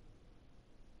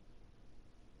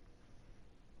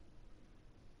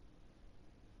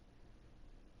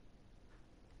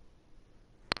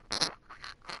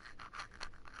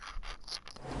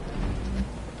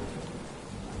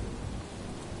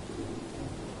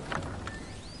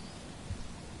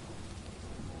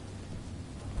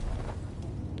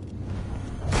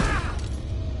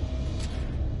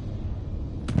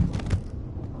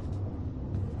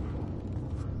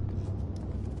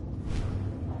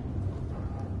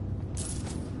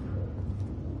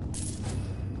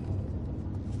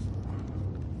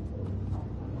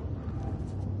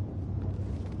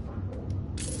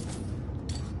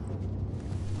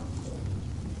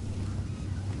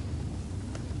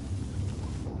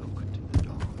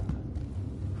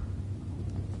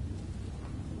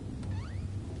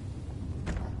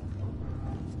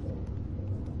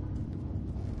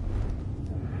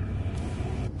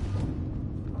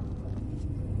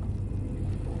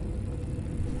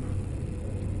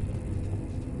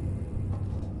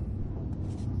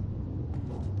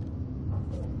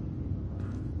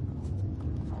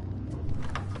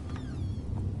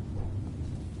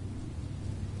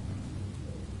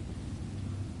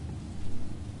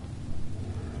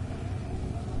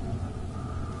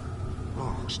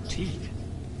 Teeth.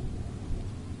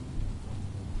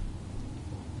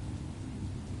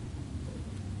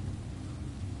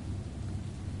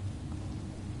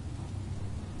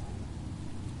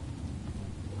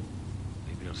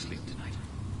 Maybe I'll sleep tonight.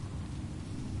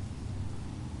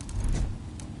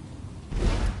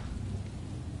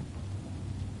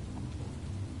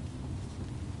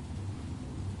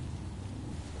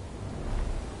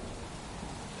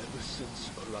 Ever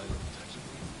since Orion touched me,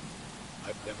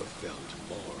 I've never felt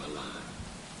more alive.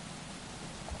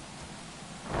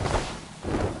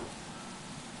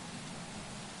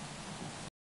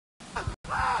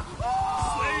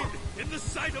 Slain in the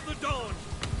sight of the dawn!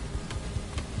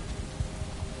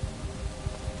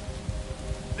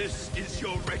 This is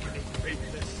your reckoning,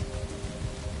 faithless.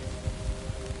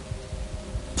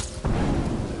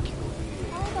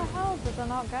 How the hell did I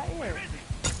not get you?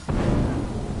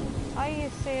 Are you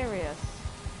serious?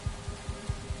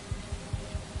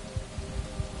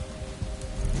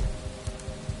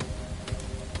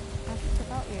 I just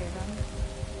forgot you then.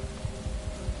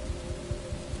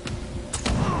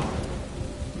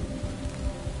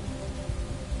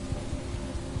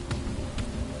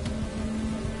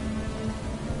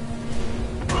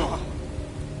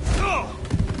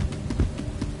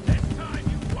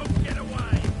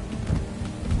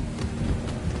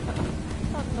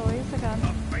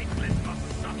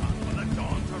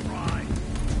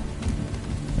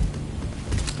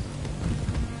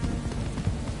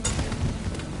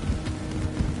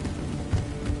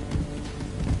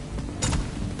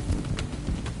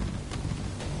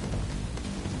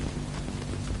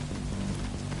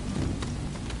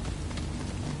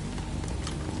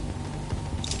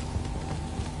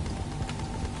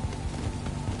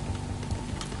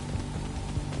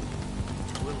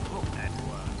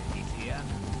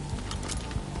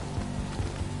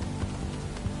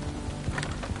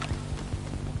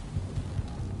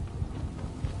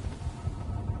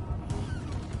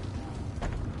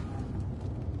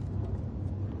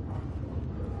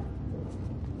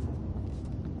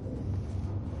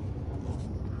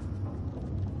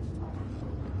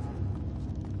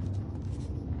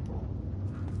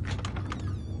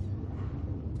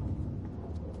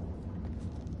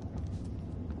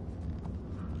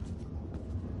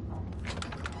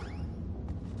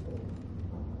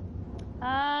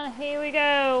 Here we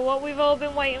go. What we've all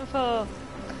been waiting for.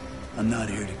 I'm not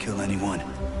here to kill anyone.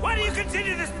 Why do you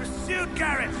continue this pursuit,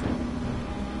 Garrett?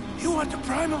 You want the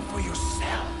primal for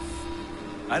yourself.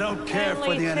 I don't care for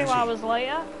Only the 2 energy. hours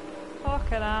later.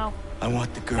 Fucking hell. I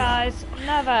want the girl. Guys,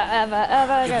 never, ever,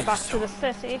 ever go back to the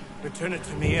city. Return it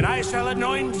to me, and I shall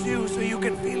anoint you so you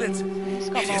can feel it. It's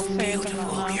got more food than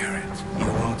that. Garrett. You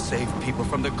won't save people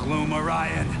from the gloom,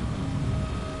 Orion.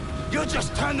 You'll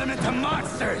just turn them into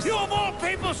monsters. You of all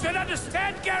people should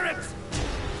understand, Garrett.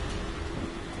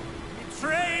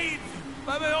 Betrayed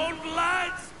by my own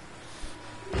blood.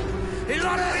 He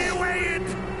locked me away and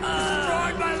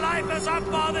destroyed my life as our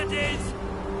father did.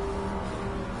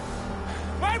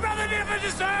 My brother never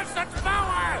deserved such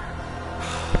power!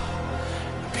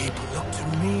 People look to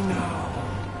me now.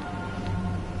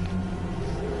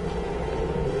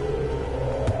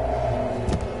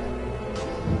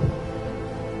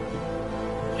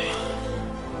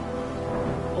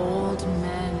 Old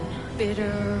men,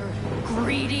 bitter,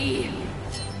 greedy,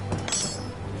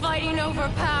 fighting over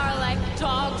power like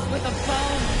dogs with a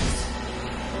bone.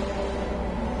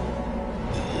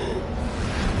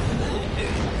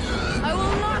 I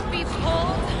will not be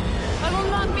pulled. I will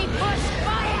not be pushed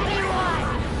by anyone.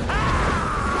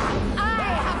 I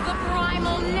have the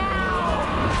primal now.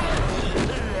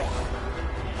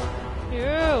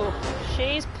 Ew,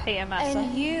 she's PMSing.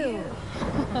 And you,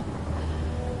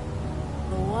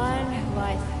 the one who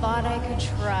I thought I could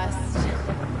trust.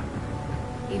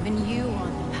 Even you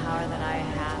want the power that I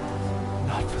have.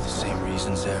 Not for the same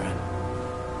reasons, Aaron.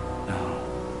 No.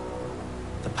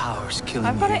 The power's killing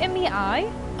I've got you. it in the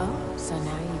eye. Oh, so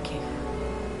now you can.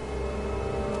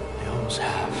 I almost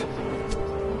have.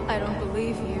 I don't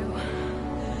believe you.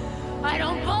 I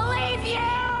don't believe you!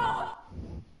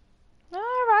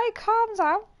 Alright, calm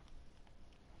down.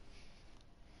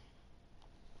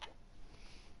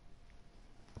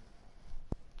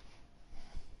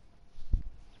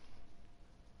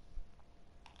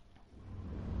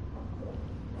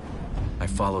 I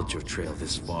followed your trail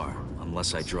this far.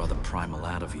 Unless I draw the primal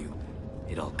out of you,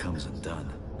 it all comes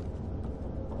undone.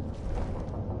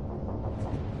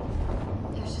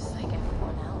 You're just like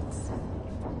everyone else.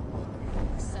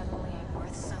 Suddenly I'm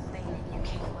worth something and you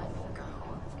can't let me go.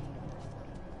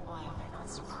 Why am I not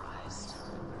surprised?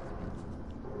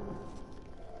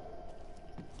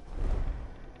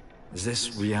 Is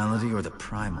this reality or the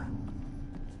primal?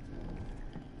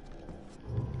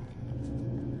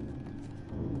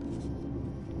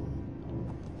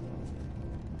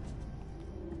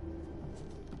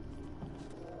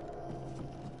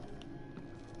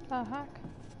 The heck?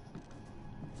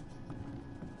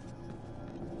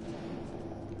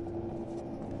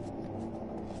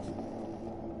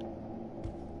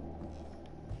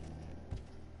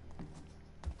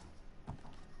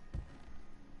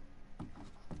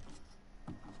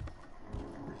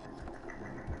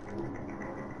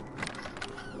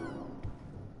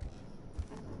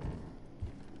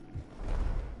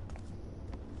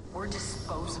 We're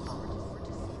disposable.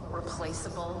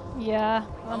 Replaceable. Yeah,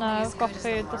 I know, I've got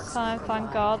food this time,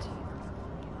 thank God.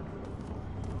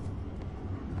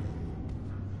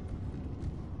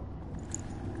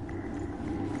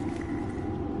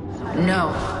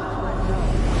 No.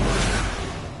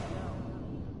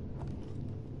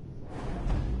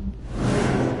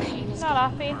 Pain is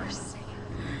Not getting happy. worse.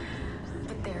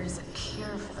 But there is a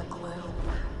cure for the gloom.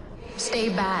 Stay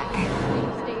back. Stay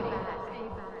back.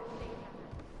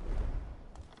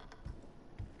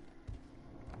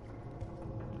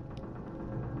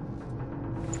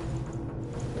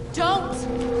 Don't! Said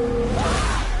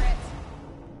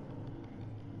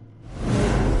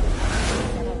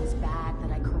I was bad,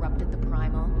 that I corrupted the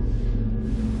primal.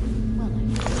 Well,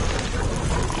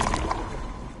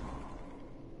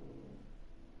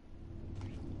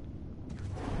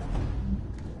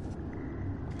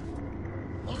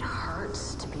 it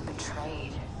hurts to be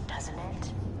betrayed, doesn't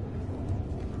it?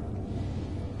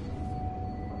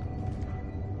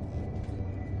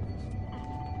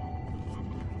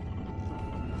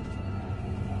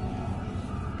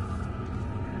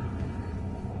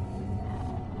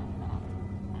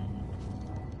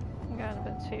 I'm going a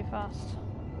bit too fast.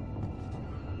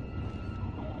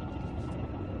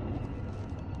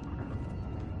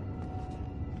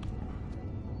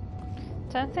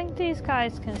 Don't think these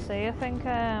guys can see. I think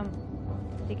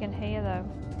they can hear though.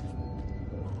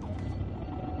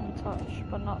 And touch,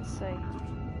 but not see.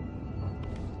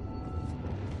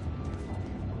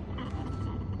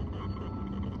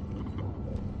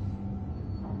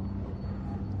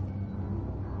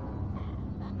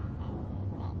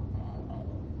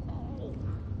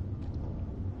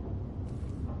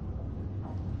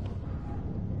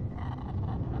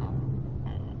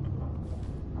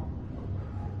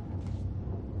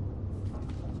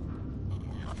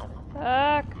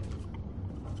 Fuck.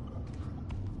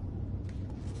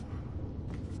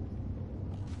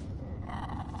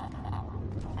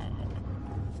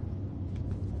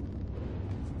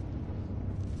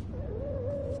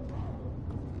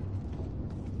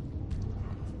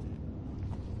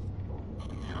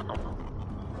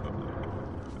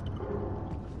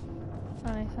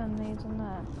 Anything needs in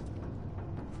there?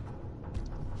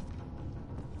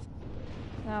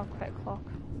 Now quick clock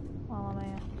while I'm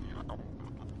here.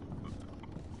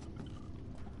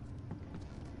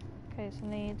 Okay, so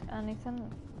need anything?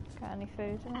 Got any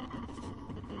food in it?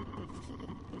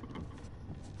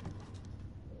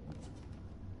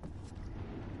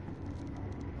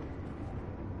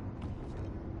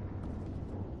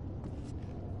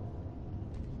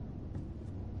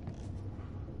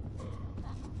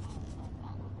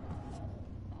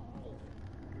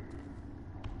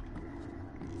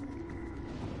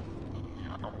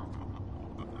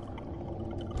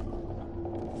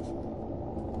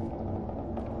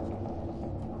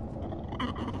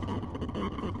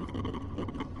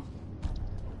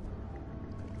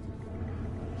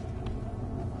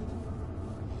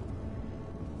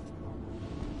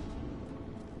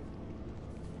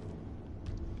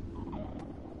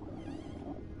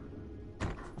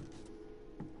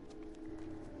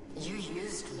 You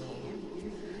used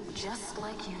me, just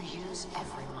like you use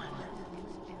everyone.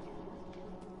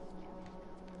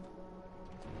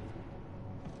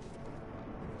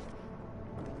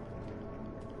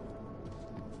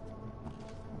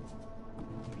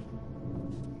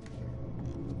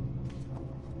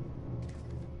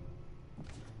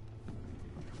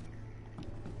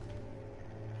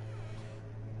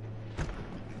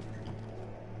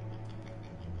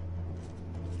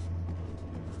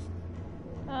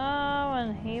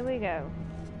 Here we go.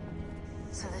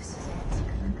 So this is it.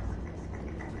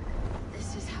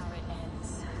 This is how it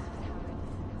ends.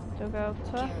 Do go up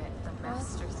to Garrett, the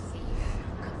master thief,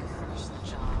 couldn't finish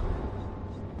the job.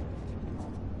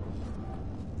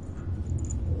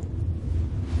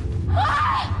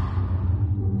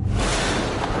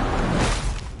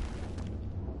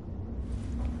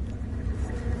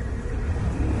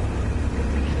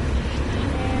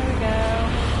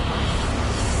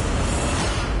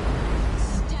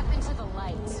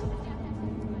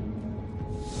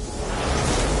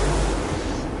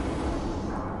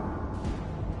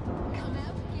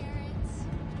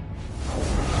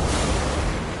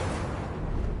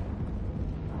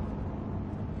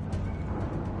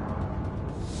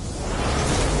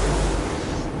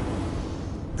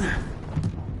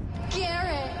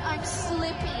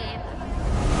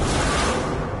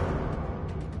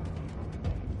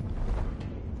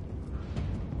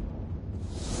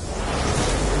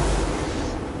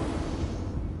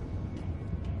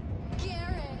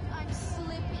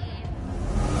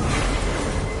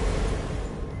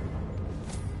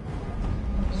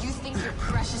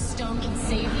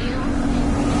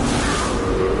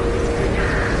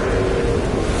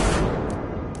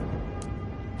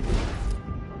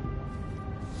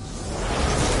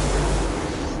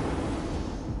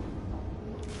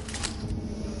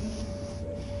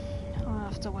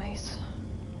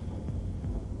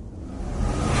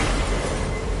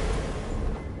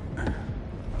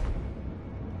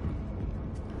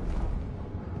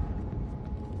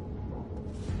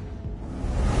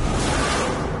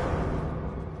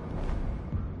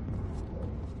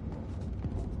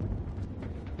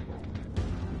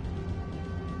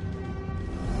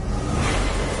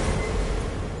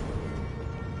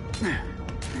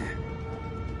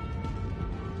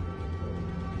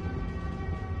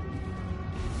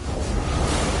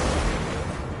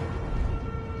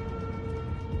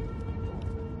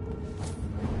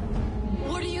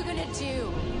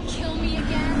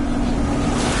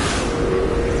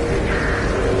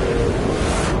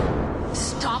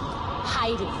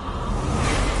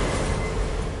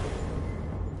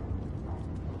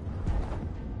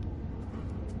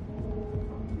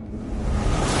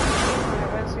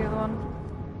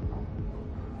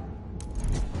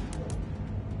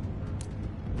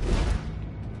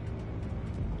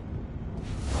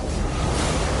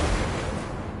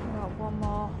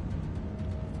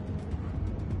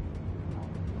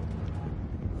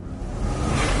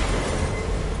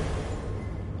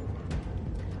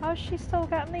 How's she still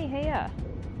got me here?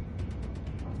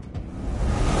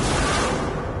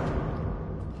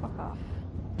 Fuck off.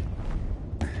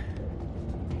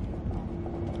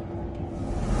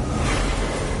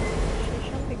 She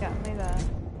shouldn't be getting me there.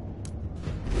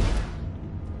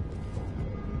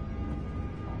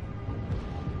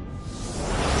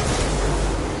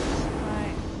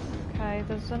 Right. Okay,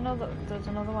 there's another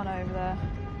one over there.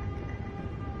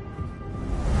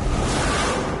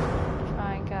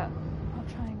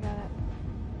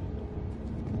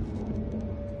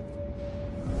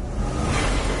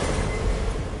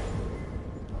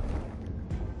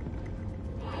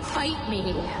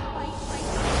 me.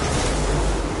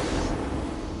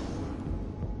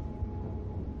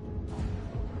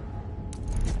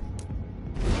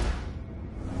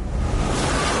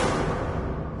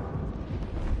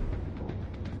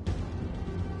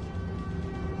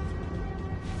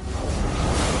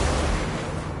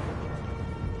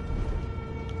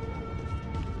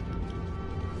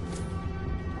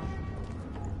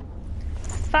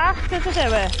 Faster to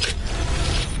do it.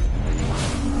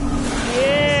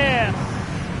 Yeah!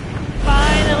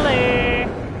 Finally!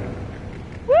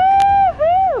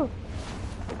 Woohoo!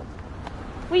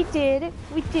 We did it!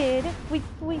 We did it! We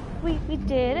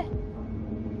did it!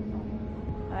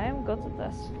 I am good at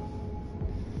this.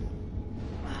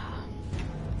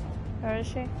 Where is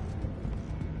she?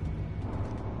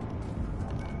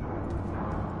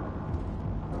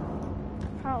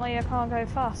 Apparently I can't go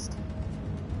fast.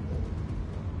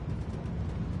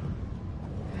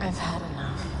 I've had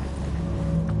enough.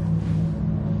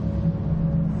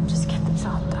 Just get the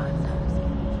job done.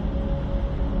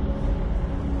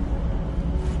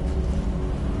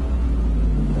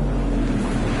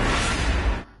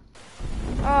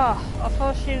 Oh, I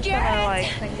thought she was gonna like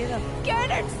thingy them.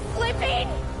 Garrett, it's slipping!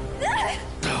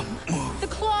 The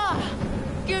claw!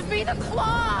 Give me the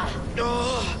claw!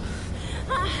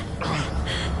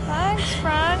 Thanks,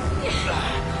 Frank.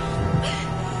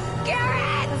 Garrett!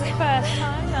 For the first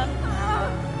time then.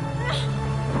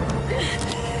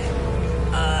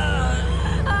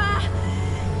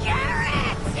 Garrett!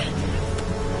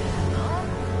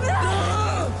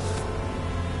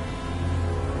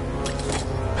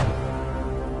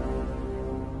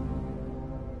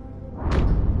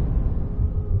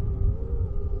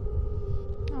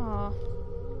 Oh.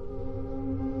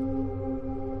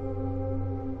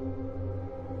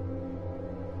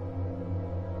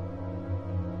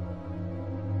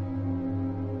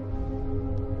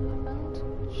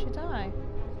 Did she die?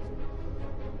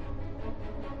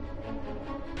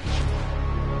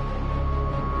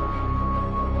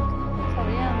 Till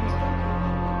the end.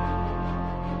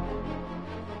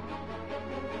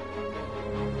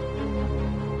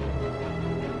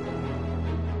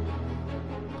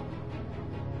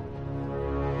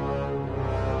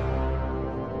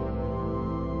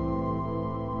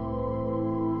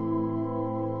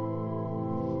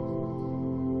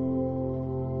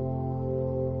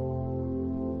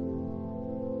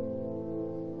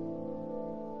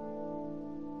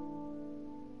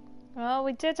 Well,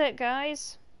 we did it,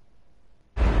 guys.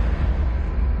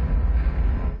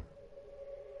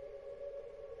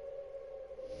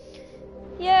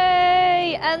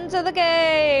 Yay! End of the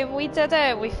game! We did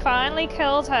it! We finally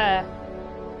killed her.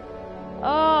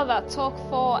 Oh, that took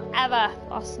forever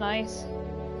last night.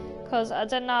 Because I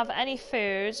didn't have any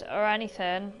food or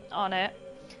anything on it.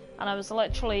 And I was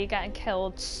literally getting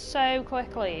killed so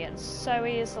quickly and so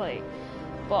easily.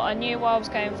 But I knew what I was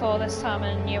going for this time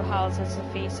and I knew how to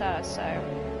defeat her, so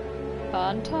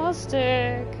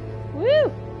fantastic!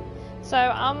 Woo! So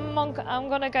I'm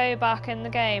gonna go back in the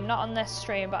game, not on this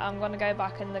stream, but I'm gonna go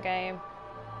back in the game.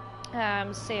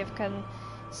 See if I can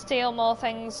steal more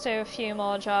things, do a few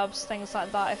more jobs, things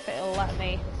like that, if it'll let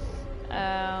me.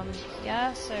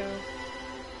 Yeah, so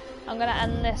I'm gonna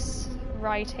end this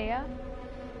right here,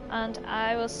 and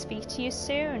I will speak to you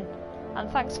soon. And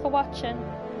thanks for watching.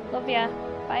 Love ya.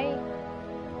 Bye.